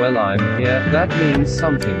 Oh, well, I'm here, that means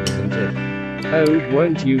something, doesn't it? Oh,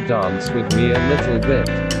 won't you dance with me a little bit?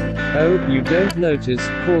 Oh, you don't notice,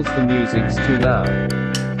 cause the music's too loud.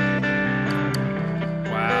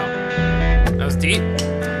 Wow, that was deep.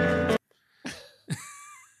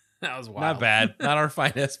 That was wild. Not bad. Not our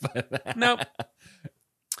finest, but Nope.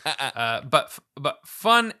 But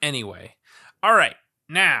fun anyway. All right,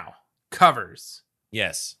 now covers.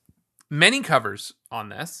 yes. Many covers on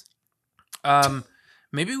this.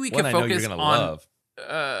 Maybe we One could I know you're focus gonna on. love.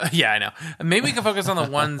 Yeah, I know. Maybe we can focus on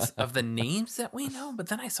the ones of the names that we know. But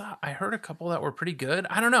then I heard a couple that were pretty good.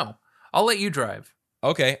 I don't know. I'll let you drive.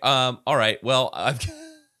 Okay. All right. Well,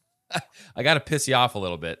 I got to piss you off a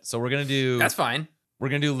little bit. So we're gonna do. That's fine. We're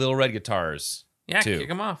gonna do Little Red Guitars. Yeah, 2. kick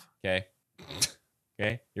them off. Okay.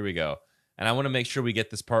 Okay. Here we go. And I want to make sure we get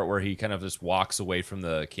this part where he kind of just walks away from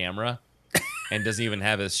the camera and doesn't even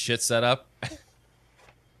have his shit set up.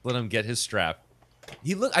 Let him get his strap.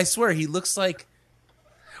 I swear he looks like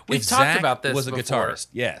We've if talked Zach about this was a before. guitarist.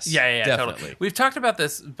 Yes. Yeah, definitely. totally. We've talked about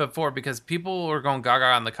this before because people were going gaga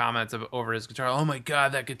on the comments over his guitar. Oh my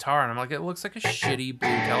god, that guitar! And I'm like, it looks like a shitty blue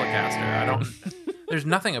Telecaster. There's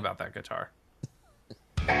nothing about that guitar.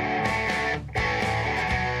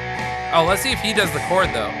 Oh, let's see if he does the chord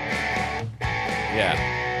though. Yeah.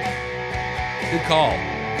 Good call.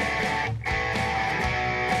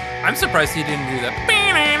 I'm surprised he didn't do that.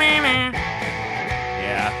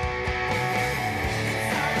 Yeah.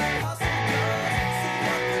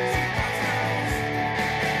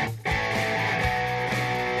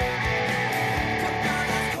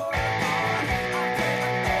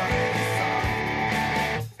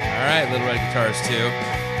 All right, Little Red Guitars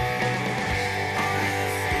 2.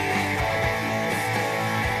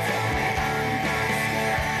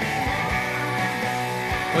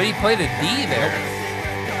 Well, he played a D there.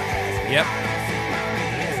 Yep.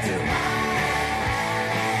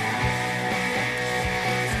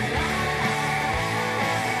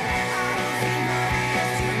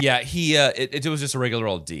 Yeah, it was just a regular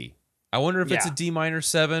old D. I wonder if it's a Yeah. D minor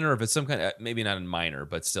 7 or if it's some kind of, maybe not a minor,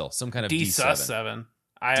 but still some kind of D D7. sus 7.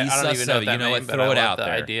 I D don't sus even know 7. that You know name, what? but Throw I it love out the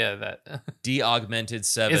there. idea that D augmented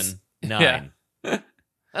 7 It's- 9. yeah.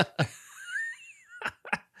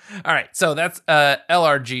 All right, so that's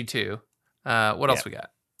LRG2. What else we got?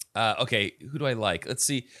 Okay, who do I like? Let's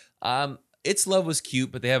see. It's Love was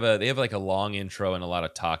cute, but they have like a long intro and a lot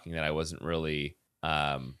of talking that I wasn't really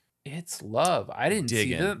It's Love. I didn't see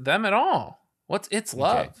digging. them at all. What's It's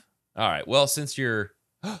Love? Okay. All right. Well, since you're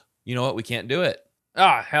you know what? We can't do it.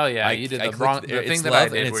 Oh, hell yeah. You did the clicked wrong the It's thing that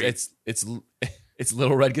Love, I did. and where you- it's It's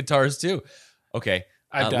little red guitars too. Okay,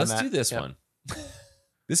 I've done let's that. do this Yep. one.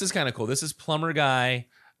 This is kind of cool. This is Plumber Guy.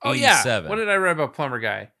 Oh yeah. 87. What did I write about Plumber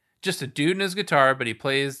Guy? Just a dude in his guitar, but he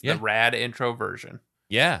plays Yeah. the rad intro version.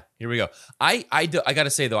 Yeah, here we go. I got to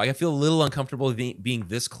say though, I feel a little uncomfortable being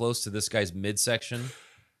this close to this guy's midsection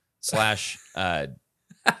 /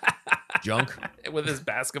 junk. With his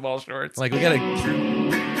basketball shorts. Like we gotta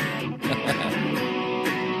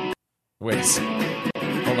wait.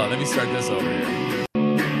 Hold on, let me start this over here.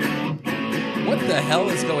 What the hell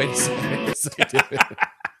is going on?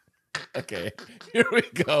 Okay, here we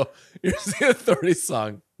go. Here's the Authority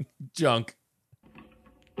song, Junk.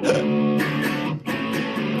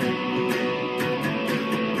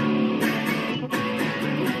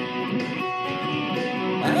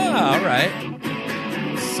 Ah, all right.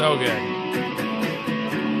 So good.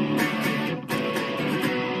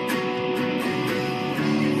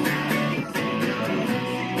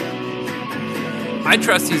 I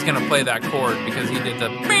trust he's going to play that chord because he did the...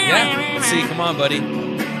 Yeah, let's see. Come on, buddy. Come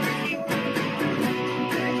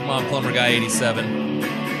on, Plumber Guy 87.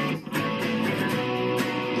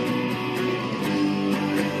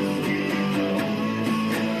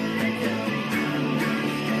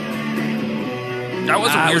 That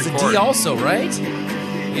was a It weird was a chord. D also, right?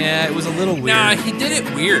 Yeah, it was a little weird. Nah, he did it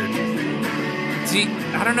weird. See,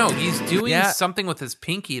 I don't know. He's doing Yeah. something with his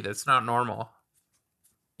pinky that's not normal.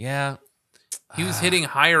 Yeah. He was hitting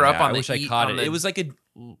higher up Yeah, on I the wish I E- caught on it. the- It was like a.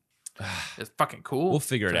 It's fucking cool. We'll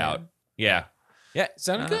figure it out. Yeah. Yeah,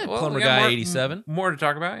 sounded good. well, Plumber we got Guy more- 87. More to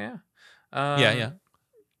talk about, yeah.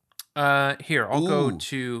 Yeah. Here, I'll go Ooh.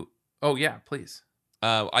 to... Oh, yeah, please.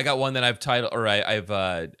 I got one that I've titled, or I've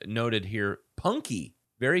noted here. Punky.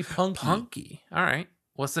 Very punky. Punky. All right.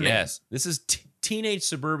 What's the name? Yes. This is Teenage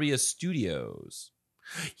Suburbia Studios.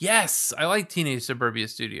 Yes, I like Teenage Suburbia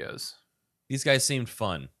Studios. These guys seemed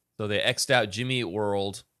fun. So they X'd out Jimmy Eat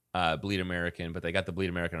World, Bleed American, but they got the Bleed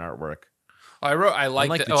American artwork. I wrote I liked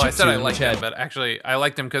Unlike it. the Oh, I chip said I tune, liked which them, had- but actually I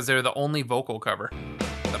liked them because they're the only vocal cover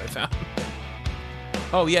that I found.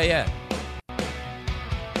 Oh, yeah, yeah.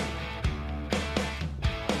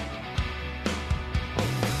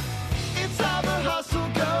 It's how the hustle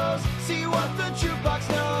goes. See what the jukebox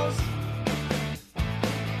knows.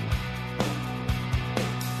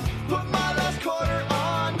 Put my last quarter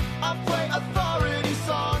on. I play authority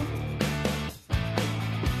song.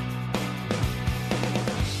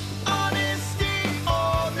 Honesty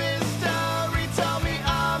or mystery. Tell me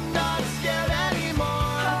I'm not scared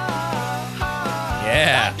anymore.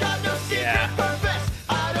 Yeah. I got no secret purpose.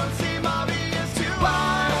 I don't seem obvious to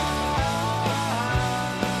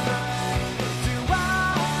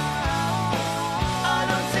I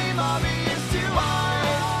don't seem obvious to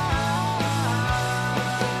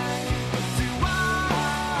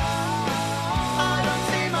I don't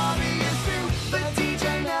seem obvious to the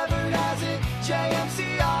DJ never has it.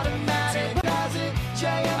 JMC automatic has it.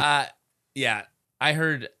 JMC. Yeah. I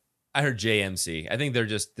heard JMC. I think they're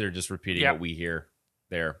just repeating Yep. what we hear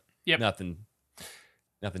there. Yep. Nothing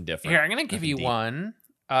different. Here, I'm going to give Nothing you deep. one.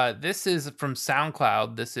 This is from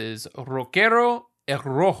SoundCloud. This is Rockero El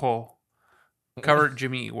Rojo. Covered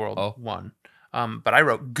Jimmy Eat World Oh. 1. But I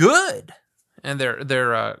wrote good. And their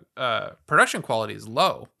production quality is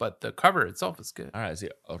low, but the cover itself is good. All right, see.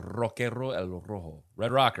 Rockero El Rojo.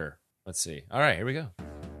 Red Rocker. Let's see. All right, here we go.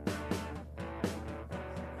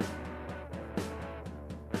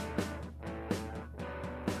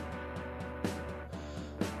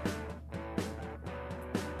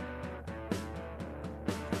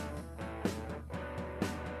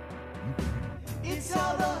 It's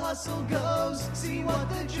how the hustle goes. See what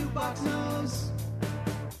the jukebox knows.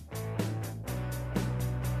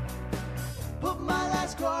 Put my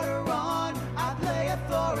last quarter on. I play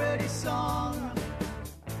authority song.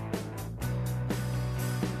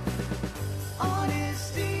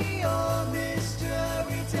 Honesty or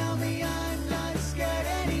mystery. Tell me I'm not scared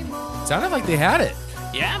anymore. Sounded like they had it.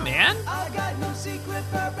 Yeah, man. I got no secret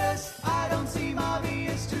purpose. I don't seem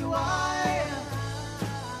obvious to I.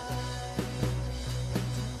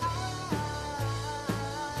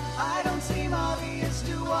 I don't seem obvious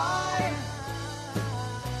to I.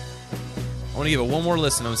 I want to give it one more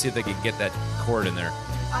listen. I want to see if they can get that chord in there.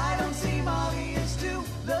 I don't seem obvious to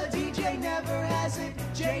the DJ never has it.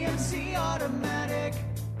 JMC automatic.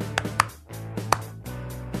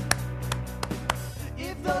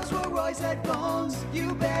 If those were Roy's headphones,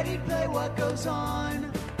 you bet he'd play what goes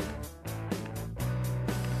on.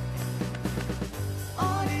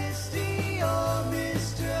 Honesty or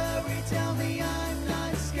mystery, tell me I'm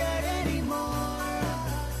not scared anymore.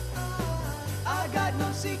 I got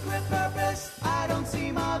no secret purpose, I don't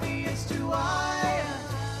seem obvious to I.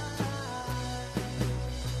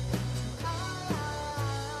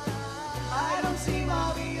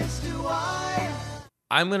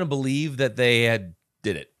 I'm gonna believe that they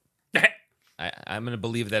did it. I'm gonna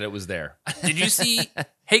believe that it was there. Did you see?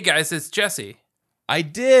 Hey guys, it's Jesse. I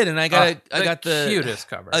did, and I got the cutest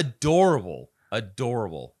cover. Adorable. All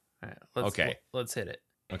right, let's hit it.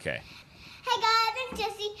 Okay. Hey guys, it's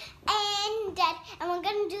Jesse and Dad, and we're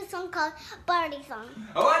gonna do a song called Party Song.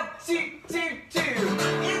 1, 2, 2, 2.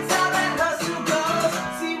 It's how that hustle goes.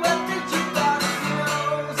 See what the jukebox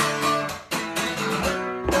knows.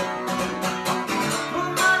 Put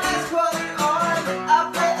my last quarter on.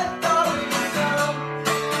 I'll play a Party song.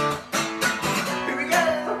 Here we go.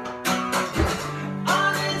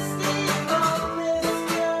 Honesty on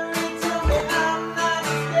mystery. Tell me I'm not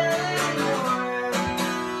scared anymore.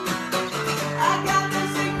 I got no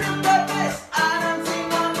secret purpose. I don't see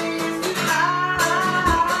no reason to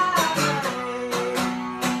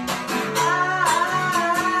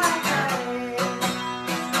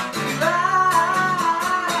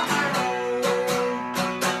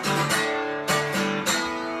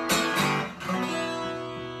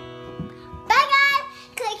Bye guys!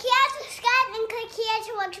 Click here to subscribe and click here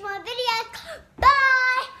to watch more videos.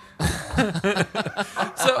 Bye!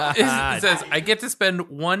 So it says, I get to spend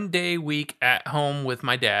 1 day a week at home with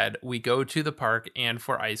my dad. We go to the park and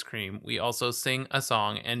for ice cream. We also sing a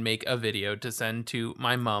song and make a video to send to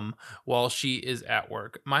my mom while she is at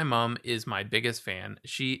work. My mom is my biggest fan.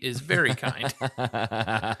 She is very kind.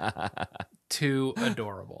 Too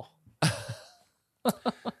adorable.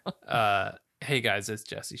 Hey guys, it's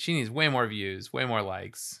Jesse. She needs way more views, way more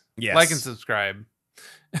likes. Yes. Like and subscribe.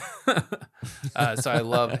 So I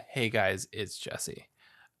love Hey guys, it's Jesse.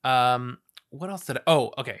 What else did I?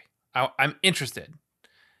 Oh, okay. I'm interested.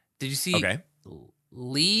 Did you see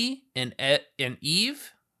Lee and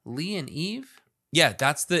Eve? Lee and Eve? Yeah,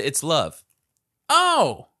 it's love.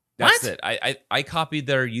 Oh, That's what? it. I copied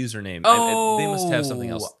their username. Oh, They must have something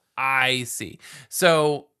else. I see.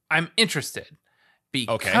 So I'm interested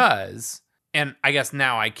because, and I guess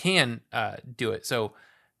now I can do it. So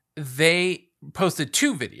they posted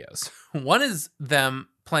 2 videos. One is them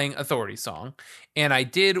playing Authority song, and I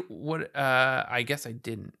did what I guess I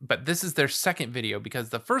didn't, but this is their second video because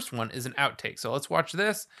the first one is an outtake. So let's watch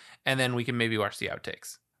this, and then we can maybe watch the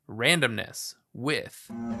outtakes. Randomness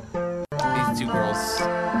with these 2 girls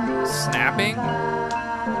snapping.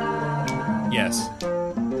 Yes.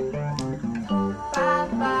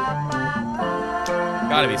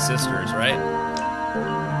 Gotta be sisters, right?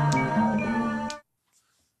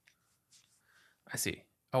 I see.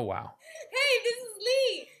 Oh, wow. Hey, this is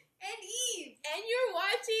Lee and Eve, and you're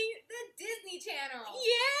watching the Disney Channel.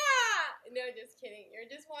 Yeah! No, just kidding. You're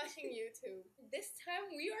just watching YouTube. This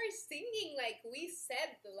time we are singing like we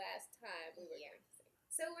said the last time we were going to sing.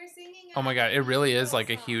 So we're singing. Oh my God. It really is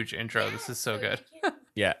like a huge intro. This is so good.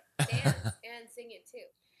 Yeah. Dance and sing it too.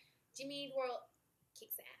 Jimmy Eat World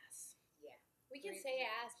kicks ass. Yeah. We can say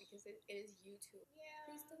ass because it is YouTube. Yeah.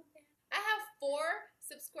 Please don't dance. I have 4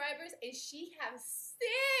 subscribers and she has 6.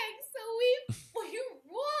 So we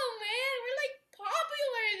rule, man. We're like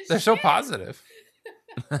popular and They're so positive.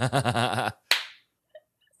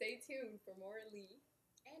 Stay tuned for more Lee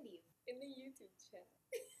and Eve in the YouTube channel.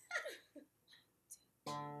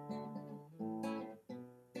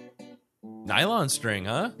 Nylon string,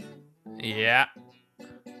 huh? Yeah.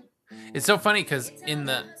 It's so funny because in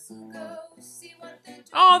the...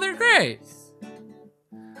 Oh, they're great.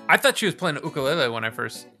 I thought she was playing the ukulele when I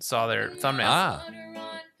first saw their thumbnail. Ah.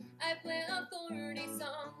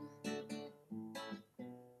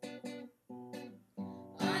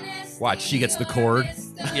 Watch, she gets the chord.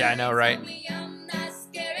 Yeah, I know, right?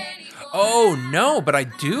 Oh, no, but I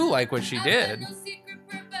do like what she did.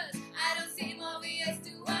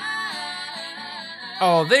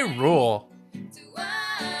 Oh, they rule.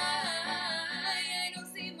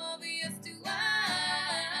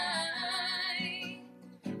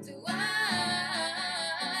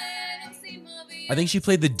 I think she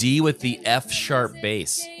played the D with the F sharp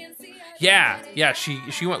bass. Yeah,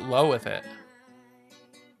 she went low with it.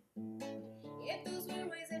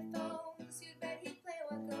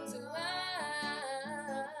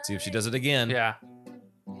 See if she does it again. Yeah.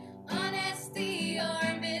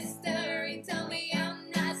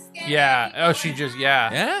 Yeah. Oh, she just,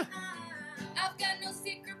 yeah. Yeah.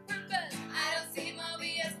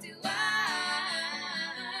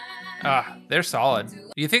 They're solid.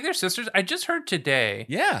 Do you think they're sisters? I just heard today.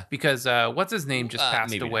 Yeah. Because what's his name just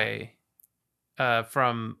passed away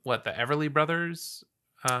from what, the Everly Brothers?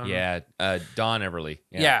 Don Everly.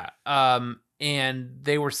 Yeah. And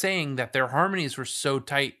they were saying that their harmonies were so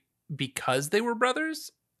tight because they were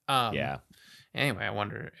brothers. Yeah. Anyway, I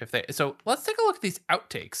wonder if they... So let's take a look at these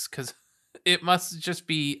outtakes because It must just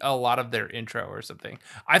be a lot of their intro or something.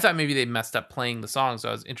 I thought maybe they messed up playing the song, so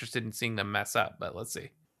I was interested in seeing them mess up, but let's see.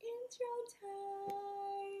 Intro time.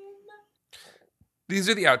 These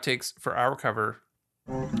are the outtakes for our cover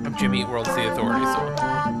of Jimmy Eat World's The Authority song.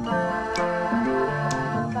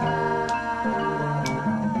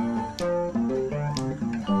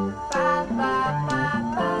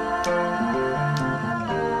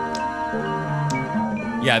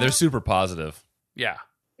 Yeah, they're super positive. Yeah.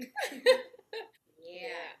 Yeah.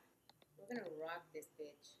 We're gonna rock this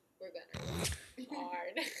bitch. We're gonna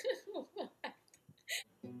hard.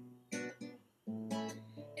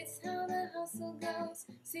 It's how the hustle goes.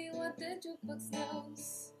 See what the jukebox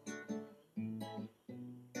knows.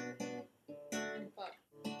 Fuck.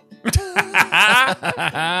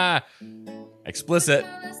 Explicit.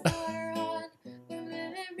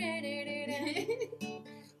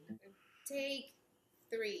 Take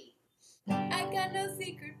 3. I got no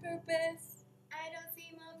secret purpose. I don't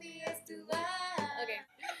seem obvious to us. Okay.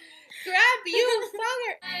 Grab you,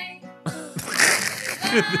 fucker.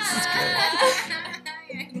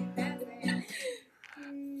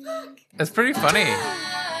 That's pretty funny.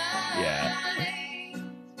 Yeah.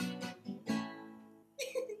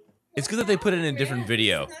 It's good that they put it in a different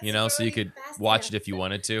video, you know, so you could watch it if you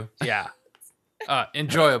wanted to. Yeah.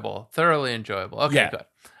 Enjoyable. Thoroughly enjoyable. Okay, Yeah. good.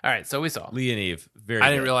 All right, so we saw. Lee and Eve. Very I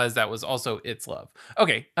didn't good. realize that was also It's Love.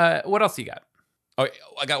 Okay, what else you got? Oh,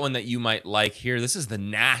 I got one that you might like here. This is the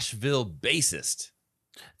Nashville bassist.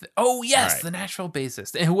 Oh, yes, All right. the Nashville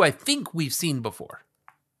bassist, who I think we've seen before.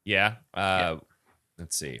 Yeah.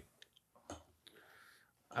 Let's see.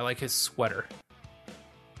 I like his sweater.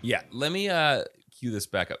 Yeah. Let me cue this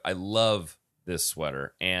back up. I love this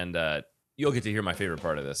sweater, and you'll get to hear my favorite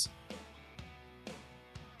part of this.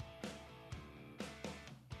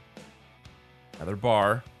 Another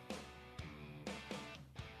bar.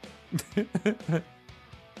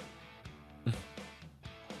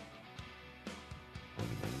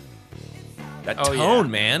 That Oh, tone,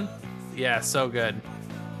 yeah. man. Yeah, so good.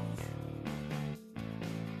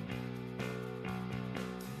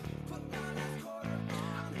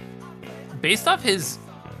 Based off his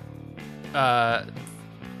there's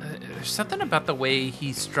something about the way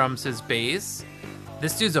he strums his bass.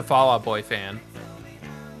 This dude's a Fall Out Boy fan.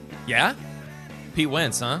 Yeah? Pete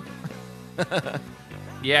Wentz, huh?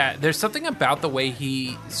 Yeah, there's something about the way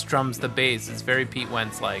he strums the bass. It's very Pete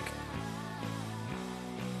Wentz like.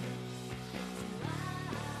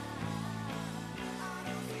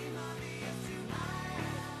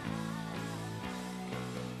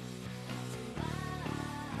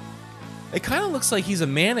 It kind of looks like he's a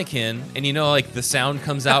mannequin, and you know, like the sound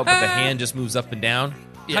comes out, but the hand just moves up and down.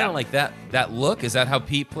 Kind Yeah. of like that look. Is that how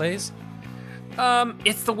Pete plays?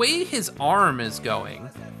 It's the way his arm is going.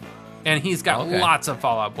 And he's got Okay. lots of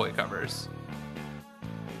Fall Out Boy covers.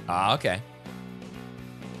 Ah, okay.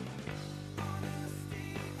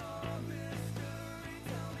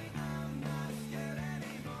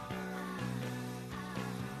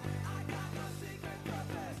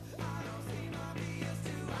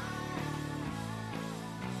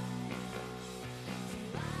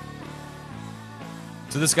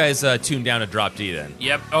 So this guy's tuned down to drop D then.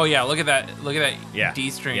 Yep. Oh yeah, look at that. Look at that Yeah. D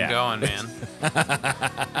string Yeah. going, man.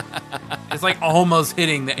 It's like almost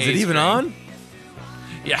hitting the A Is it even string. on?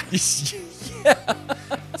 Yeah.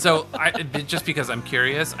 So just because I'm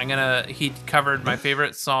curious, he covered my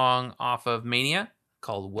favorite song off of Mania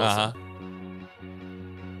called Wilson. Uh-huh.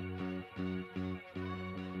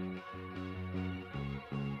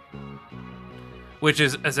 Which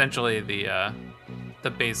is essentially the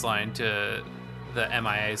bass line to the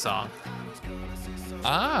MIA song.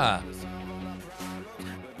 Ah.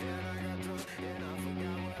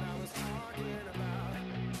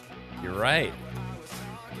 You're right.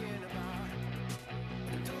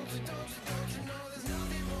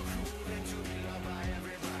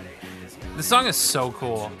 The song is so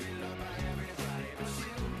cool.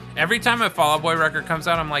 Every time a Fall Out Boy record comes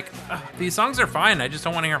out, I'm like, "Ugh, these songs are fine. I just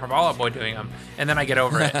don't want to hear Fall Out Boy doing them. And then I get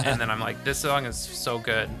over it, and then I'm like, this song is so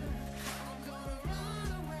good.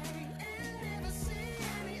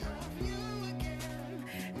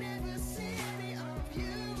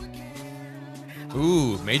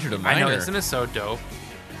 Ooh, major to minor. I know, isn't it so dope?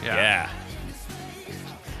 Yeah.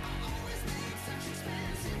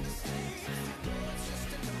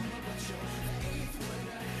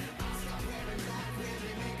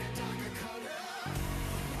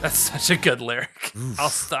 That's such a good lyric. I'll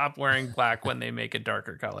stop wearing black when they make a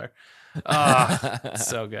darker color. Oh,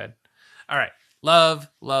 so good. All right. Love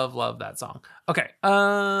that song. Okay.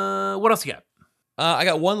 What else you got? I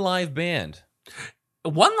got one live band.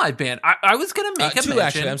 One live band. I was gonna make a two mention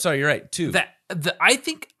actually. I'm sorry, you're right. Two. I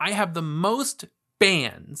think I have the most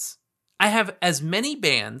bands. I have as many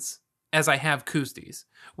bands as I have Koosties,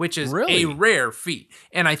 which is Really? a rare feat.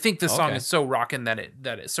 And I think this song Okay. is so rockin' that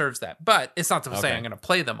it serves that. But it's not to say Okay. I'm gonna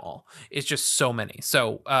play them all. It's just so many.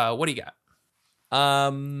 So what do you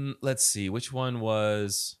got? Let's see. Which one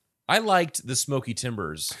was? I liked the Smoky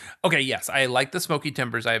Timbers. Okay, yes, I like the Smoky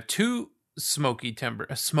Timbers. I have two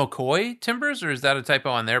Smokoy Timbers, or is that a typo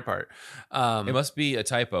on their part? It must be a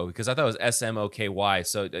typo because I thought it was SMOKY.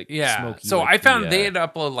 So Yeah. Smoky, So like I found the, they had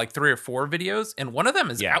uploaded like 3 or 4 videos, and one of them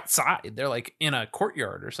is Yeah. outside. They're like in a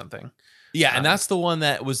courtyard or something. Yeah, and that's the one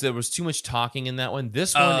that was there was too much talking in that one.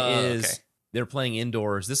 This one is okay. they're playing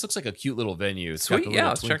indoors. This looks like a cute little venue. It's Sweet, got the yeah, little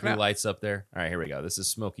let's check it twinkly out. lights up there. All right, here we go. This is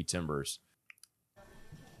Smoky Timbers.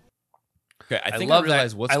 Okay, I think love I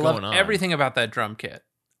realize that. what's I love going on. everything about that drum kit.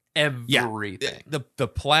 Everything. The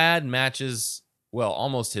plaid matches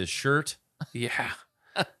almost his shirt. Yeah.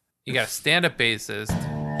 You got a stand-up bassist.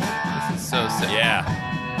 This is so sick.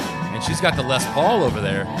 Yeah, and she's got the Les Paul over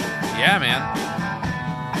there. Yeah, man.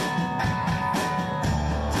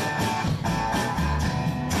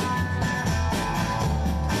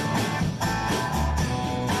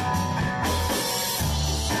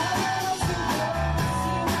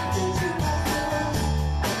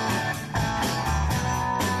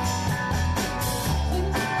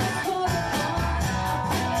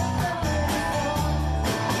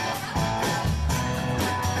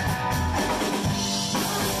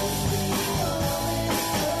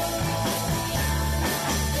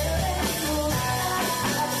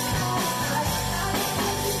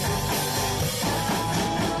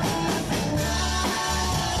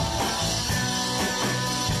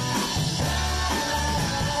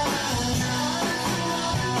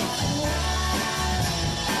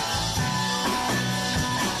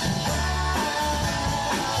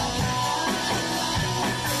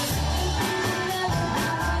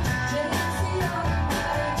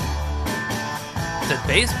 The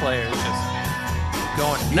bass player is just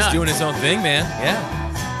going He's nuts. doing his own thing, man. Yeah.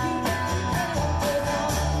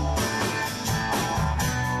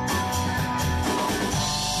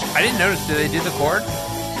 I didn't notice. Did they do the chord?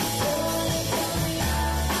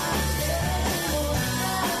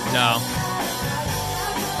 No.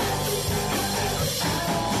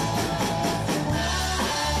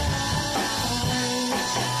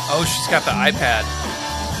 Oh, she's got the iPad.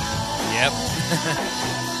 Yep.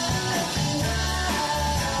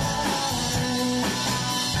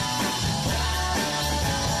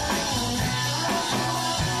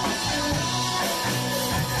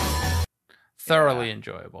 Thoroughly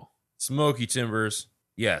enjoyable. Smoky Timbers.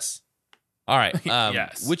 Yes. All right.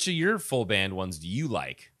 Yes. Which of your full band ones do you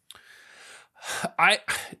like?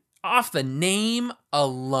 Off the name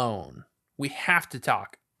alone, we have to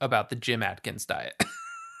talk about the Jim Adkins diet.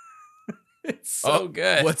 It's so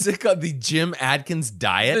good. What's it called? The Jim Adkins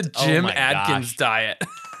diet? The Jim Oh my Adkins gosh. diet.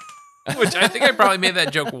 Which I think I probably made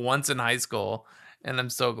that joke once in high school, and I'm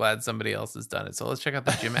so glad somebody else has done it. So let's check out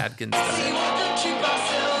the Jim Adkins diet.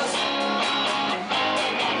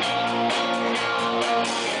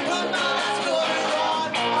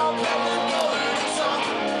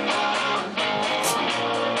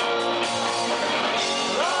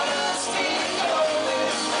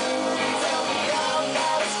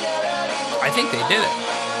 I think they did it.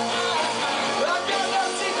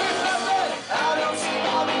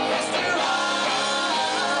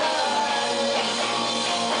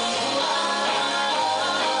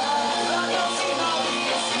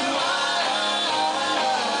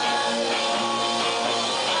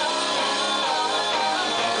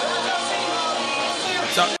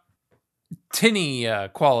 So, tinny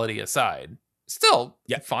quality aside, still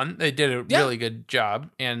fun. They did a really good job,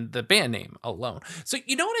 and the band name alone. So,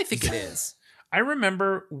 you know what I think it is? I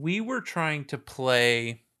remember we were trying to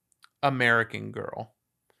play American Girl,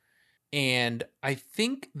 and I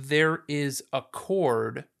think there is a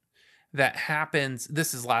chord that happens.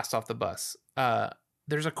 This is Last Off the Bus.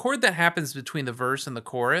 There's a chord that happens between the verse and the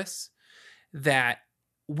chorus that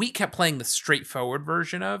we kept playing the straightforward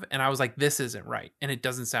version of, and I was like, this isn't right, and it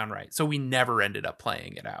doesn't sound right. So we never ended up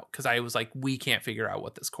playing it out because I was like, we can't figure out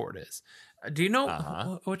what this chord is. Do you know what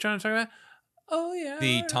I'm talking about? Oh, yeah.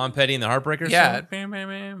 The Tom Petty and the Heartbreakers Yeah. song?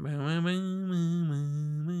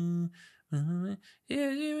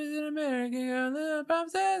 Yeah, she was an American girl, the pop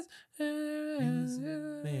says.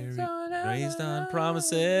 Raised on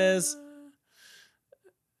promises.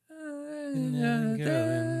 Young girl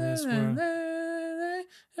in this world.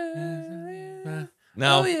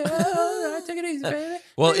 No. Oh, yeah. Take it easy, baby.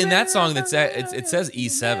 Well, in that song, it says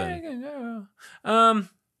E7.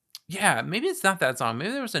 Yeah, maybe it's not that song.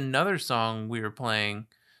 Maybe there was another song we were playing.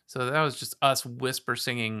 So that was just us whisper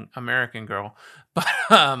singing American Girl. But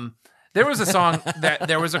there was a song that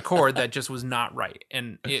there was a chord that just was not right.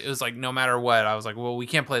 And it was like, no matter what, I was like, well, we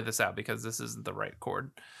can't play this out because this isn't the right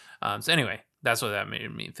chord. So anyway, that's what that made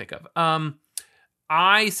me think of.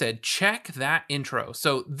 I said, check that intro.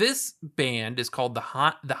 So this band is called the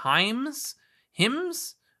Himes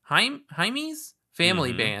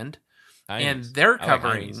Family Band. And they're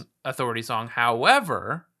covering Authority Song.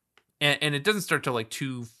 However, and it doesn't start till like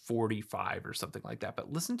 2:45 or something like that.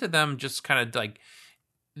 But listen to them just kind of like,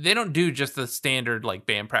 they don't do just the standard like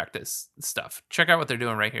band practice stuff. Check out what they're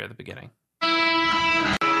doing right here at the beginning.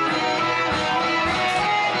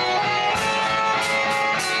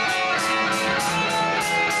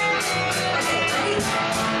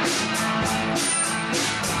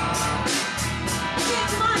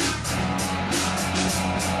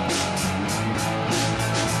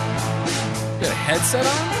 Got a headset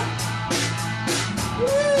on?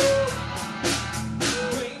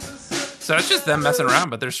 So it's just them messing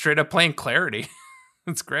around, but they're straight up playing Clarity.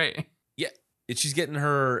 It's great. Yeah. She's got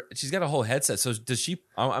a whole headset. So does she,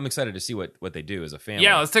 I'm excited to see what they do as a family.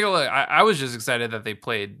 Yeah, let's take a look. I was just excited that they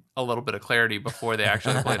played a little bit of Clarity before they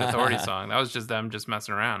actually played Authority Song. That was just them just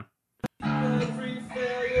messing around.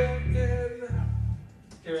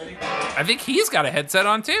 I think he's got a headset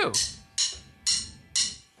on too.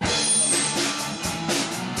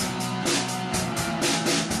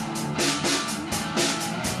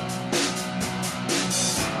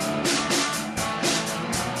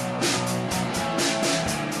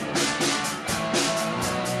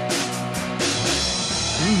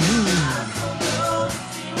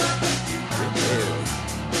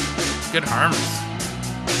 Good harmonies.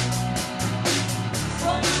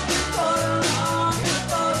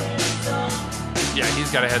 Yeah,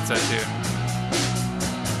 he's got a headset too.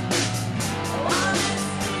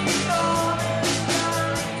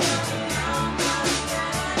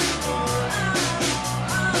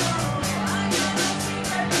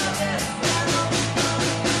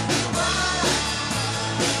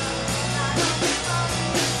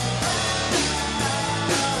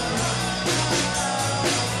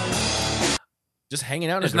 Just hanging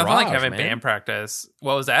out in There's a garage, nothing like having man. band practice.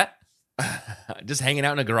 What was that? Just hanging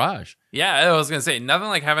out in a garage. Yeah, I was gonna say nothing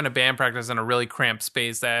like having a band practice in a really cramped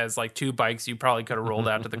space that has like two bikes you probably could have rolled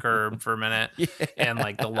out to the curb for a minute, and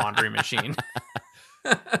like the laundry machine.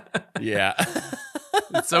 Yeah,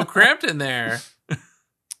 it's so cramped in there.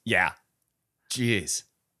 Yeah, jeez.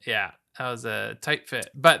 Yeah, that was a tight fit.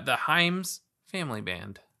 But the Himes Family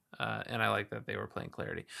Band, and I like that they were playing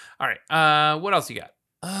Clarity. All right, what else you got?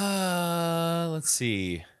 Let's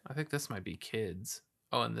see. I think this might be kids.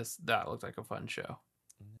 Oh, and that looked like a fun show.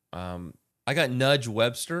 I got Nudge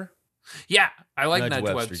Webster. Yeah, I like Nudge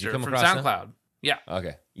Did Webster you come from across SoundCloud. him? Yeah.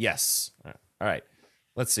 Okay. Yes. All right.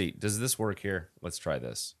 Let's see. Does this work here? Let's try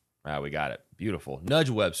this. We got it. Beautiful. Nudge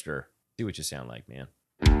Webster. See what you sound like, man.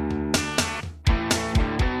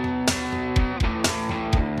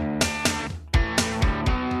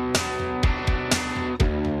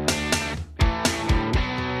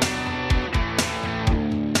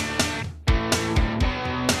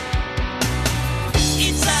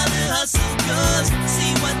 It's how the hustle goes.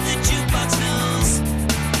 See what the jukebox knows.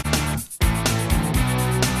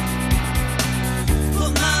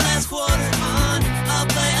 Put my last quarter on. I'll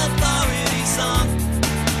play Authority Song.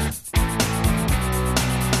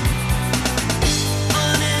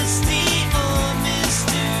 Honesty or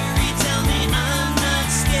mystery. Tell me I'm not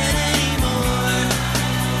scared anymore.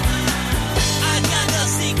 I got no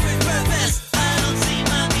secret purpose. I don't see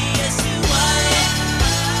my BS to why.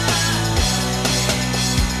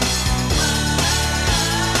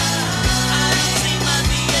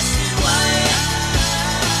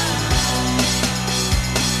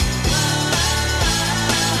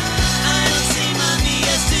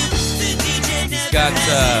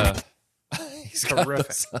 He's got Terrific.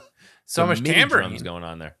 those, So much MIDI tambourine drums going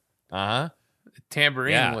on there.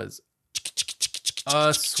 Tambourine Yeah. was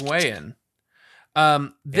swaying.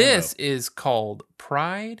 This is called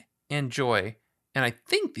Pride and Joy, and I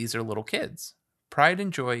think these are little kids. Pride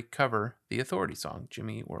and Joy cover the Authority Song,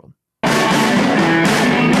 Jimmy Eat World. I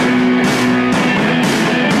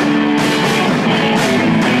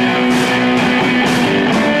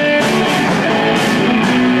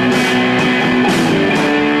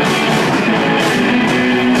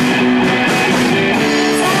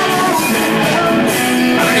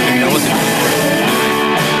don't even know what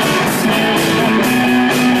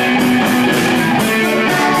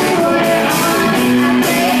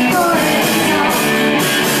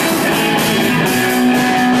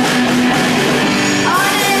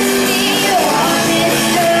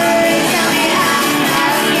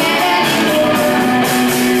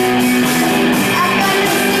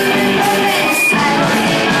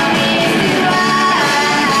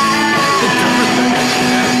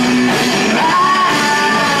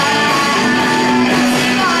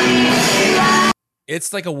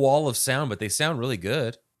It's like a wall of sound, but they sound really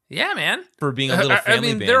good Yeah, man. for being a little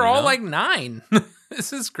family band. they're you all know? like 9.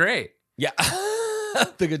 This is great. Yeah.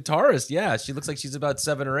 The guitarist, yeah. She looks like she's about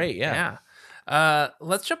 7 or 8. Yeah.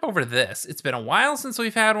 Let's jump over to this. It's been a while since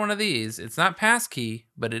we've had one of these. It's not Passkey,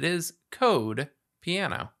 but it is Code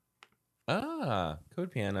Piano. Ah,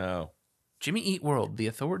 Code Piano. Jimmy Eat World, the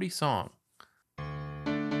Authority song.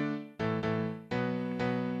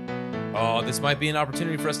 Oh, this might be an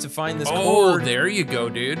opportunity for us to find this Oh, chord. there you go,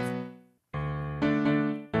 dude.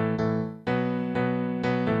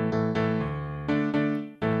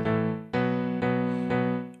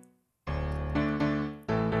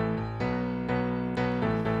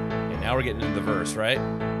 And now we're getting into the verse, right?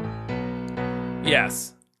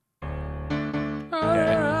 Yes.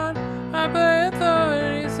 Okay. I play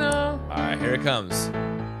Authority song. All right, here it comes.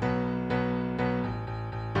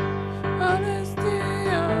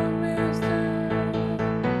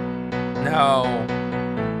 No.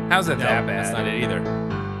 How's it No, that bad? that's not it either.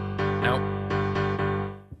 Nope.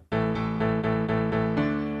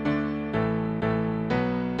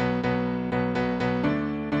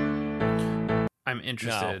 I'm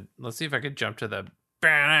interested. Let's see if I could jump to the.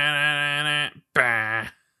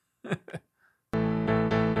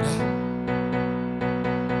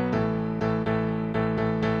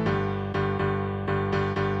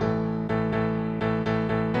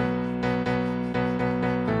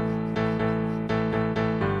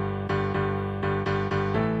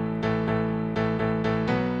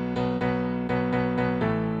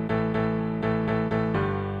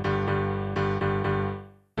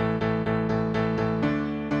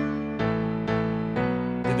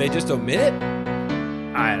 Did they just omit it?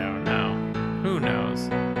 I don't know. Who knows?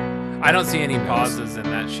 I don't see any pauses in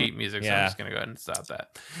that sheet music, so I'm Yeah. just going to go ahead and stop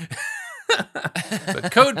that.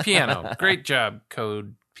 But Code Piano. Great job,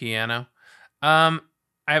 Code Piano. I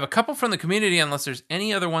have a couple from the community, unless there's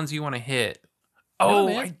any other ones you want to hit. Oh,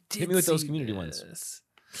 man. I did Hit me with those see community ones. this.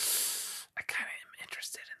 I kind of am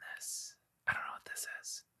interested in this. I don't know what this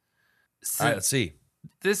is. All right, let's see.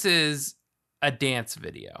 This is a dance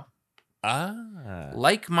video. Ah.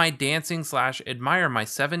 Like my dancing / admire my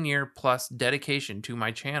 7-year plus dedication to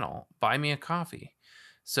my channel. Buy me a coffee.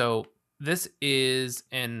 So this is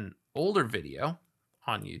an older video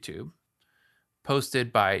on YouTube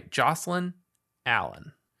posted by Jocelyn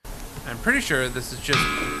Allen. I'm pretty sure this is just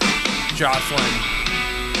Jocelyn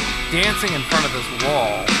dancing in front of this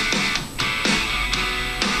wall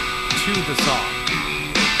to the song.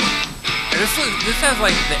 And this has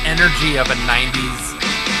like the energy of a 90s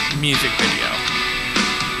music video.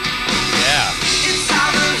 Yeah. It's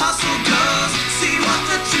how the hustle goes. See what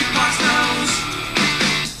the jukebox knows.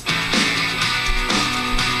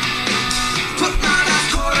 Put my last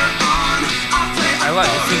quarter on. I'll play I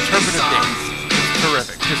like it's interpretive dance. It's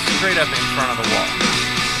terrific. Just straight up in front of the wall.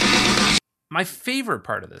 My favorite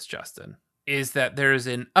part of this, Justin, is that there is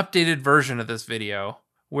an updated version of this video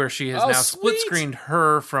where she has Oh, now sweet. split screened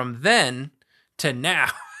her from then to now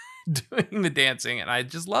doing the dancing, and I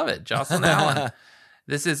just love it. Jocelyn Allen.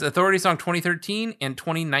 This is Authority Song 2013 and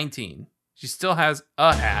 2019. She still has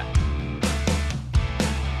a hat.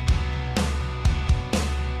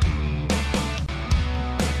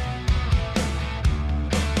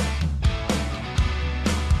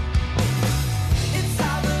 It's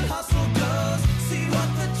how the hustle goes. See what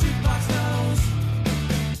the jukebox knows.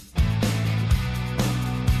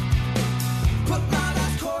 Put my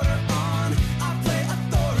last quarter on. I'll play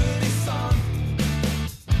Authority song.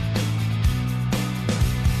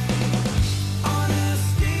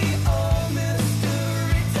 Honesty or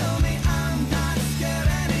mystery. Tell me I'm not scared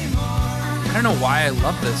anymore. I don't know why I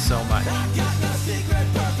love this so much. I got no secret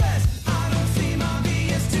purpose. I don't seem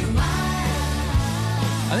obvious to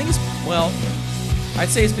I think it's, well, I'd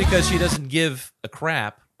say it's because she doesn't give a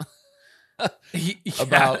crap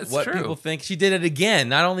about it's what true. people think. She did it again.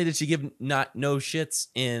 Not only did she give no shits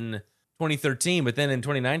in 2013, but then in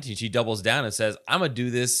 2019, she doubles down and says, I'm going to do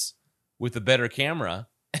this with a better camera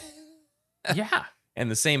Yeah. and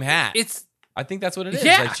the same hat. It's I think that's what it is.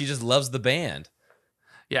 Yeah. Like, she just loves the band.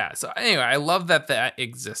 Yeah. So anyway, I love that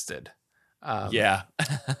existed. Yeah.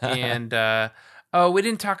 And we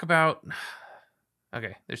didn't talk about.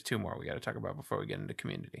 Okay, there's 2 more we got to talk about before we get into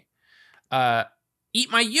community. Eat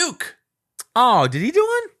My Uke. Oh, did he do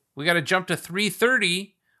one? We got to jump to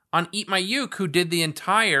 3:30 on Eat My Uke, who did the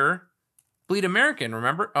entire Bleed American.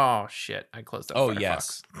 Remember? Oh shit! I closed up. Oh, Firefox.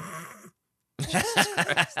 yes. Jesus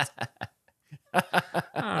Christ.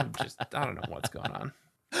 I don't know what's going on.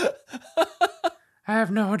 I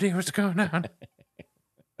have no idea what's going on.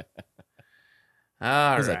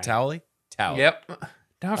 All Is right. that Towley? Towley. Yep.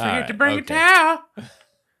 Don't forget right, to bring okay. a towel.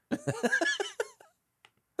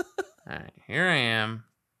 here I am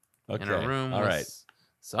in a room All with right.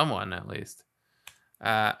 someone at least.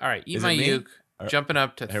 All right, Eat Is My it me? Uke, Or- jumping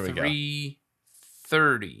up to Here we go.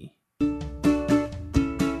 330.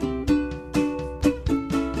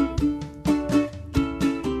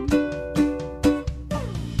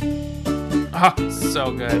 Oh,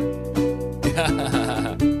 so good.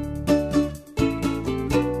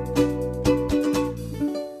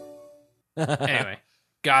 Anyway,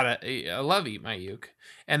 I love Eat My Uke.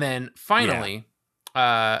 And then finally,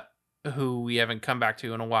 who we haven't come back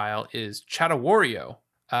to in a while is Chatawario,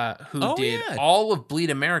 who did all of Bleed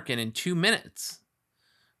American in 2 minutes.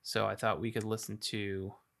 So I thought we could listen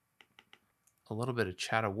to a little bit of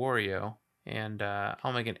Chatawario, and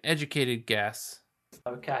I'll make an educated guess.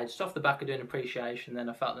 Okay, just off the back of doing appreciation, then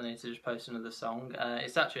I felt the need to just post another song.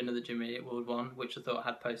 It's actually another Jimmy Eat World one, which I thought I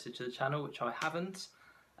had posted to the channel, which I haven't.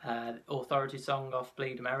 Authority song off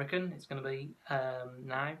Bleed American. It's going to be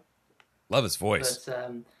now. Love his voice.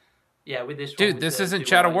 But yeah, with this Dude, one, this with isn't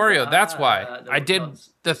the Chatawario. That's why there I was did lots-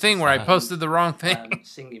 the thing where I posted the wrong thing.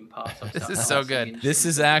 Singing parts. This is so good. This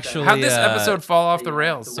is actually How'd this episode fall off the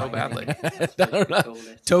rails so badly? I don't know.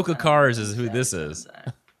 Toka Cars is who this is.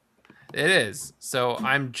 It is. So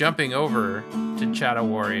I'm jumping over to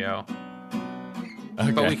Chatawario.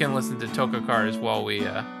 Okay. But we can listen to Toka Cars while we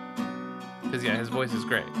because yeah, his voice is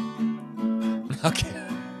great. Okay.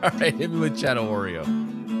 All right, hit me with Chatawario.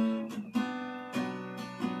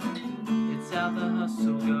 It's how the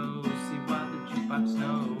hustle goes. See why the jukebox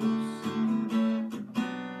knows.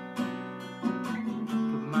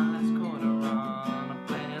 Put my last quarter on a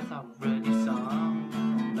player's already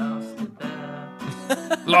song. Lost it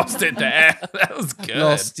there. Lost it there. That was good.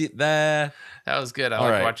 Lost it there. That was good. I All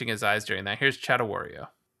like right. watching his eyes during that. Here's Chatawario.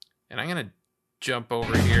 And I'm gonna jump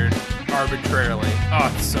over here arbitrarily.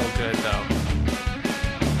 Oh, it's so good though.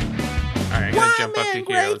 Alright, I'm gonna jump up to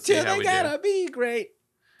here. Let's see how we do. be great.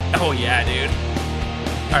 Oh yeah, dude.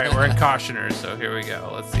 Alright, we're in cautioners, so here we go.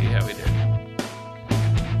 Let's see how we do.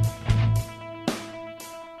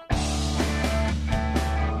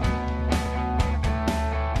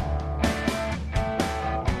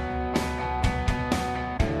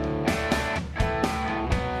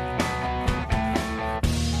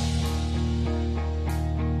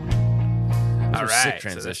 All are right, sick so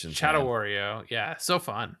transitions, that's man. Chatawario, yeah, so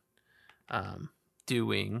fun.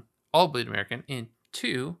 Doing all Bleed American in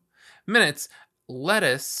 2 minutes. Let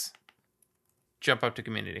us jump up to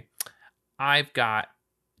community. I've got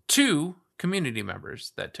 2 community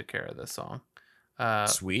members that took care of this song.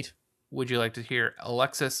 Sweet. Would you like to hear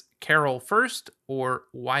Alexis Carroll first or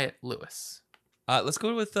Wyatt Lewis? Let's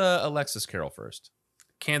go with Alexis Carroll first.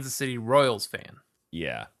 Kansas City Royals fan.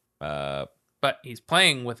 Yeah. But he's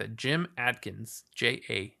playing with a Jim Adkins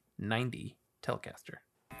JA90 Telecaster.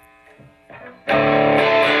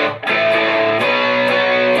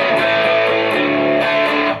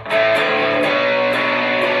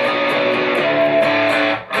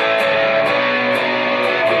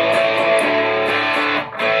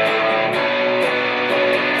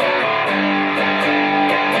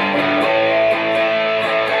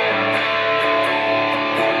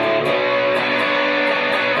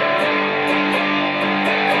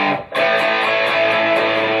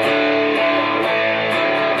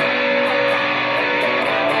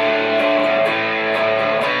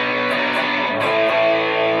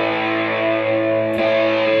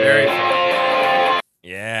 Very fun.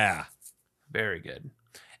 Yeah. Very good.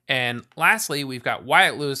 And lastly, we've got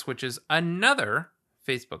Wyatt Lewis, which is another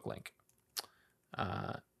Facebook link.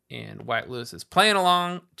 And Wyatt Lewis is playing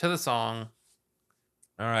along to the song.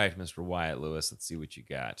 All right, Mr. Wyatt Lewis, let's see what you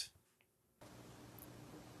got.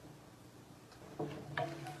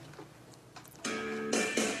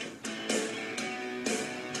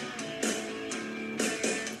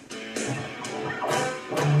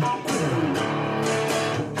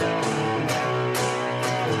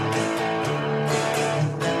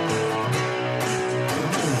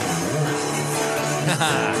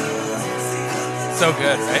 So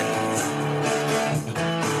good, right?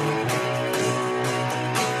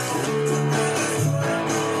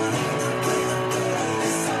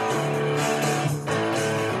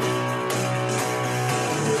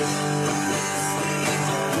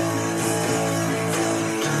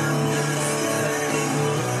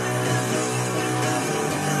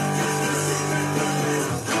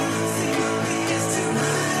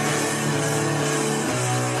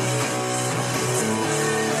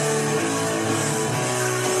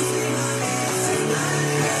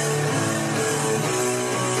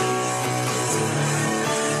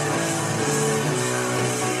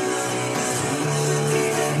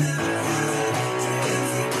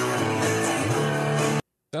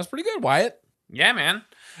 Sounds pretty good, Wyatt. Yeah, man.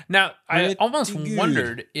 Now, I Pretty almost good.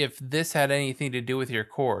 wondered if this had anything to do with your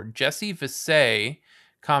chord. Jesse Visay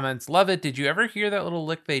comments, love it. Did you ever hear that little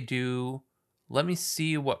lick they do? Let me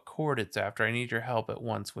see what chord it's after. I need your help at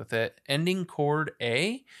once with it. Ending chord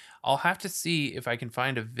A? I'll have to see if I can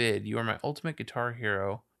find a vid. You are my ultimate guitar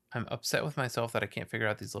hero. I'm upset with myself that I can't figure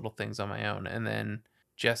out these little things on my own. And then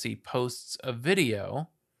Jesse posts a video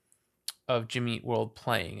of Jimmy Eat World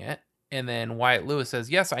playing it. And then Wyatt Lewis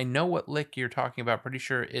says, yes, I know what lick you're talking about. Pretty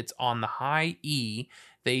sure it's on the high E.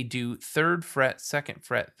 They do 3rd fret, 2nd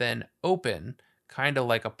fret, then open, kind of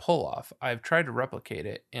like a pull-off. I've tried to replicate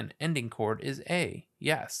it, and ending chord is A.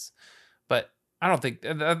 Yes. But I don't think...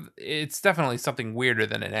 it's definitely something weirder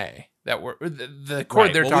than an A. The chord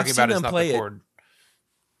Right. they're Well, talking we've seen about is them not play the it. chord.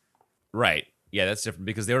 Right. Yeah, that's different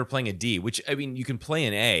because they were playing a D, which I mean, you can play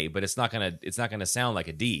an A, but it's not gonna sound like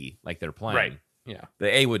a D like they're playing. Right. Yeah.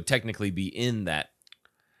 The A would technically be in that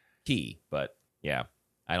key, but yeah,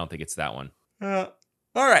 I don't think it's that one. All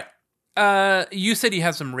right. You said you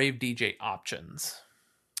have some rave DJ options.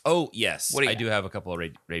 Oh yes, What do you I do have a couple of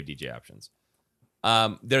rave DJ options.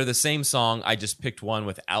 They're the same song. I just picked one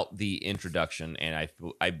without the introduction, and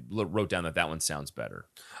I wrote down that one sounds better.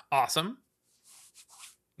 Awesome.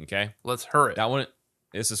 Okay, let's hurry. That one.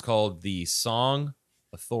 This is called the Song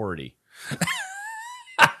Authority.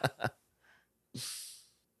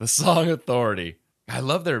 The Song Authority. I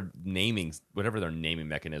love their naming, whatever their naming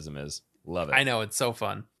mechanism is. Love it. I know, it's so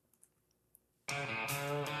fun.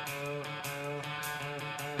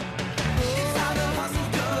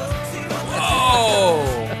 Oh!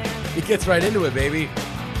 He gets right into it, baby.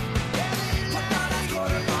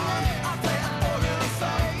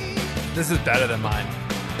 This is better than mine.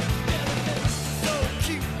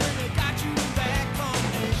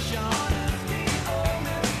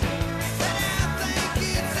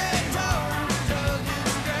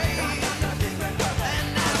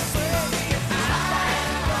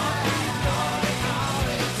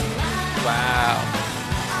 Wow.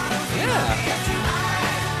 Yeah.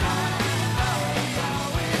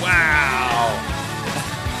 Wow.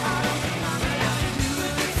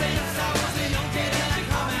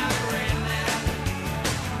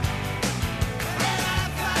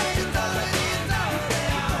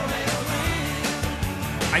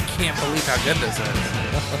 I can't believe how good this is.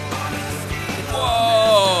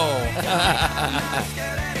 Whoa.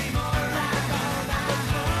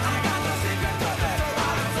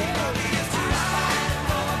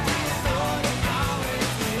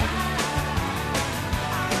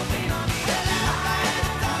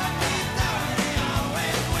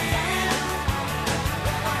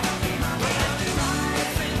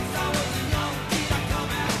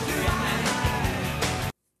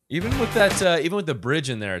 Even with that, even with the bridge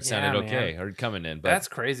in there, it sounded Yeah, okay. man. Or coming in, but That's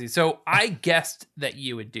crazy. So I guessed that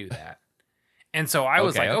you would do that. And so I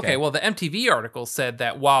was Okay, like, okay. okay, well, the MTV article said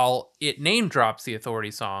that while it name drops the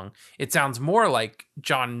Authority song, it sounds more like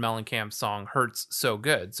John Mellencamp's song Hurts So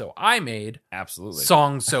Good. So I made absolutely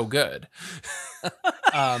Song So Good.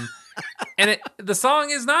 And the song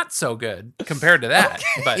is not so good compared to that.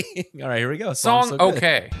 But all right, here we go. Song So good.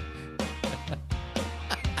 okay.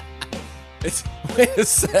 It's, wait a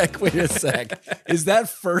sec. Is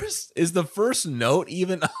the first note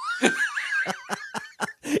even?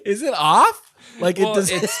 Is it off? Like Well, it does?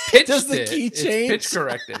 it's pitched Does the it. key It's change? pitch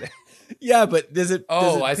corrected. Yeah, but does it? Oh,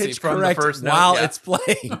 does it I see. pitch From the correct first note, while yeah. it's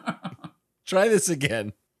playing. Try this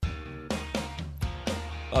again.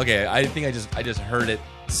 Okay, I think I just heard it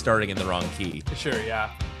starting in the wrong key. Sure, yeah.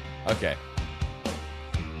 Okay.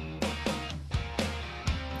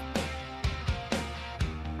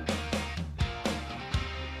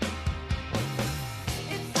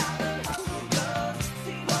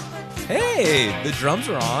 Hey, the drums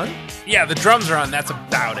are on. Yeah, the drums are on. That's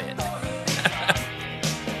about it.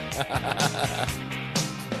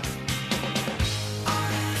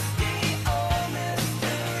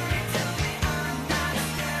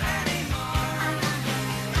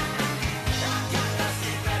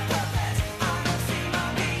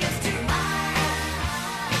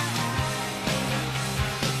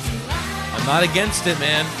 I'm not against it,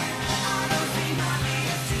 man.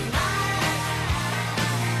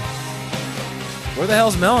 Where the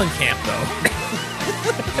hell's Mellencamp, though?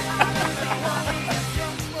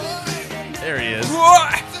 There he is.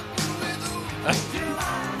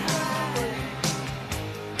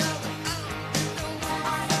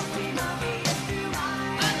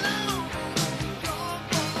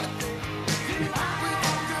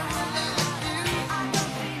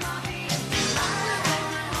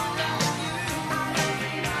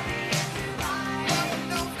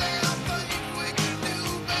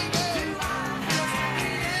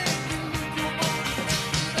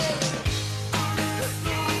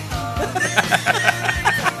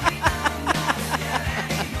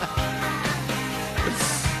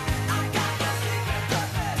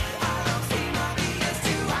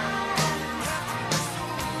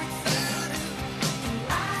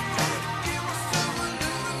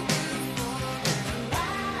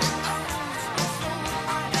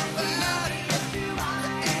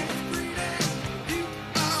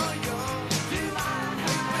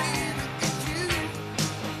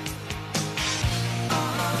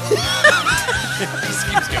 Just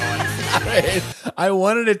keeps going. I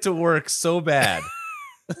wanted it to work so bad.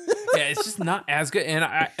 Yeah, it's just not as good.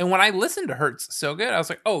 And when I listened to Hurts So Good, I was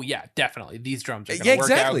like, oh yeah, definitely these drums are going to Yeah, work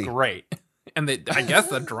exactly. out great. And I guess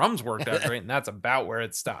the drums worked out great, and that's about where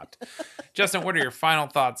it stopped. Justin, what are your final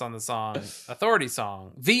thoughts on the song "Authority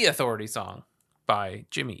Song"? The Authority Song by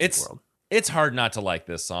Jimmy Eat World. It's hard not to like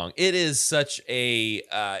this song. It is such a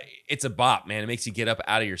it's a bop, man. It makes you get up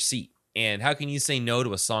out of your seat. And how can you say no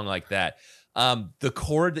to a song like that? The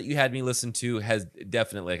chord that you had me listen to has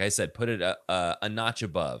definitely, like I said, put it a notch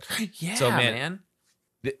above. Yeah, so, man.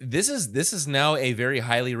 This is now a very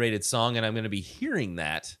highly rated song, and I'm going to be hearing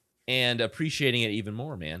that and appreciating it even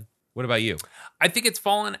more, man. What about you? I think it's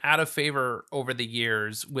fallen out of favor over the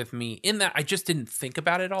years with me in that I just didn't think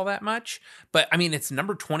about it all that much. But I mean, it's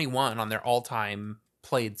number 21 on their all-time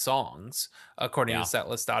played songs, according to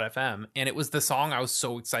setlist.fm. And it was the song I was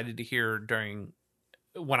so excited to hear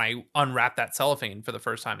when I unwrapped that cellophane for the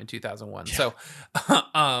first time in 2001. Yeah. So,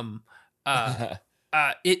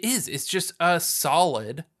 it's just a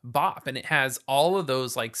solid bop, and it has all of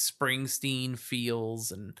those like Springsteen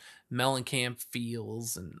feels and Mellencamp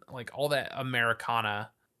feels and like all that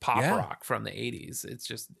Americana pop rock from the 80s. It's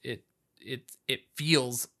just it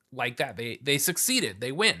feels like that. They succeeded.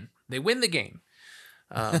 They win the game.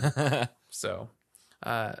 So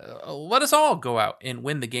let us all go out and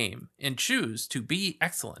win the game and choose to be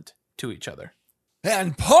excellent to each other.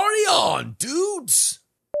 And party on, dudes!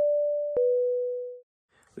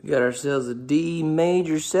 We got ourselves a D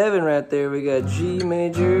major 7 right there. We got G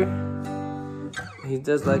major. He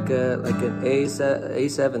does like an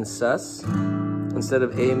A7 sus. Instead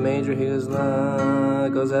of A major, he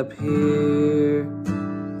goes up here.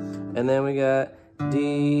 And then we got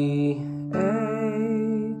D,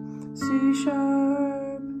 A, C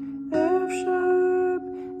sharp, F sharp,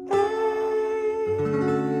 A,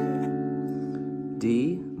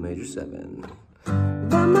 D major 7.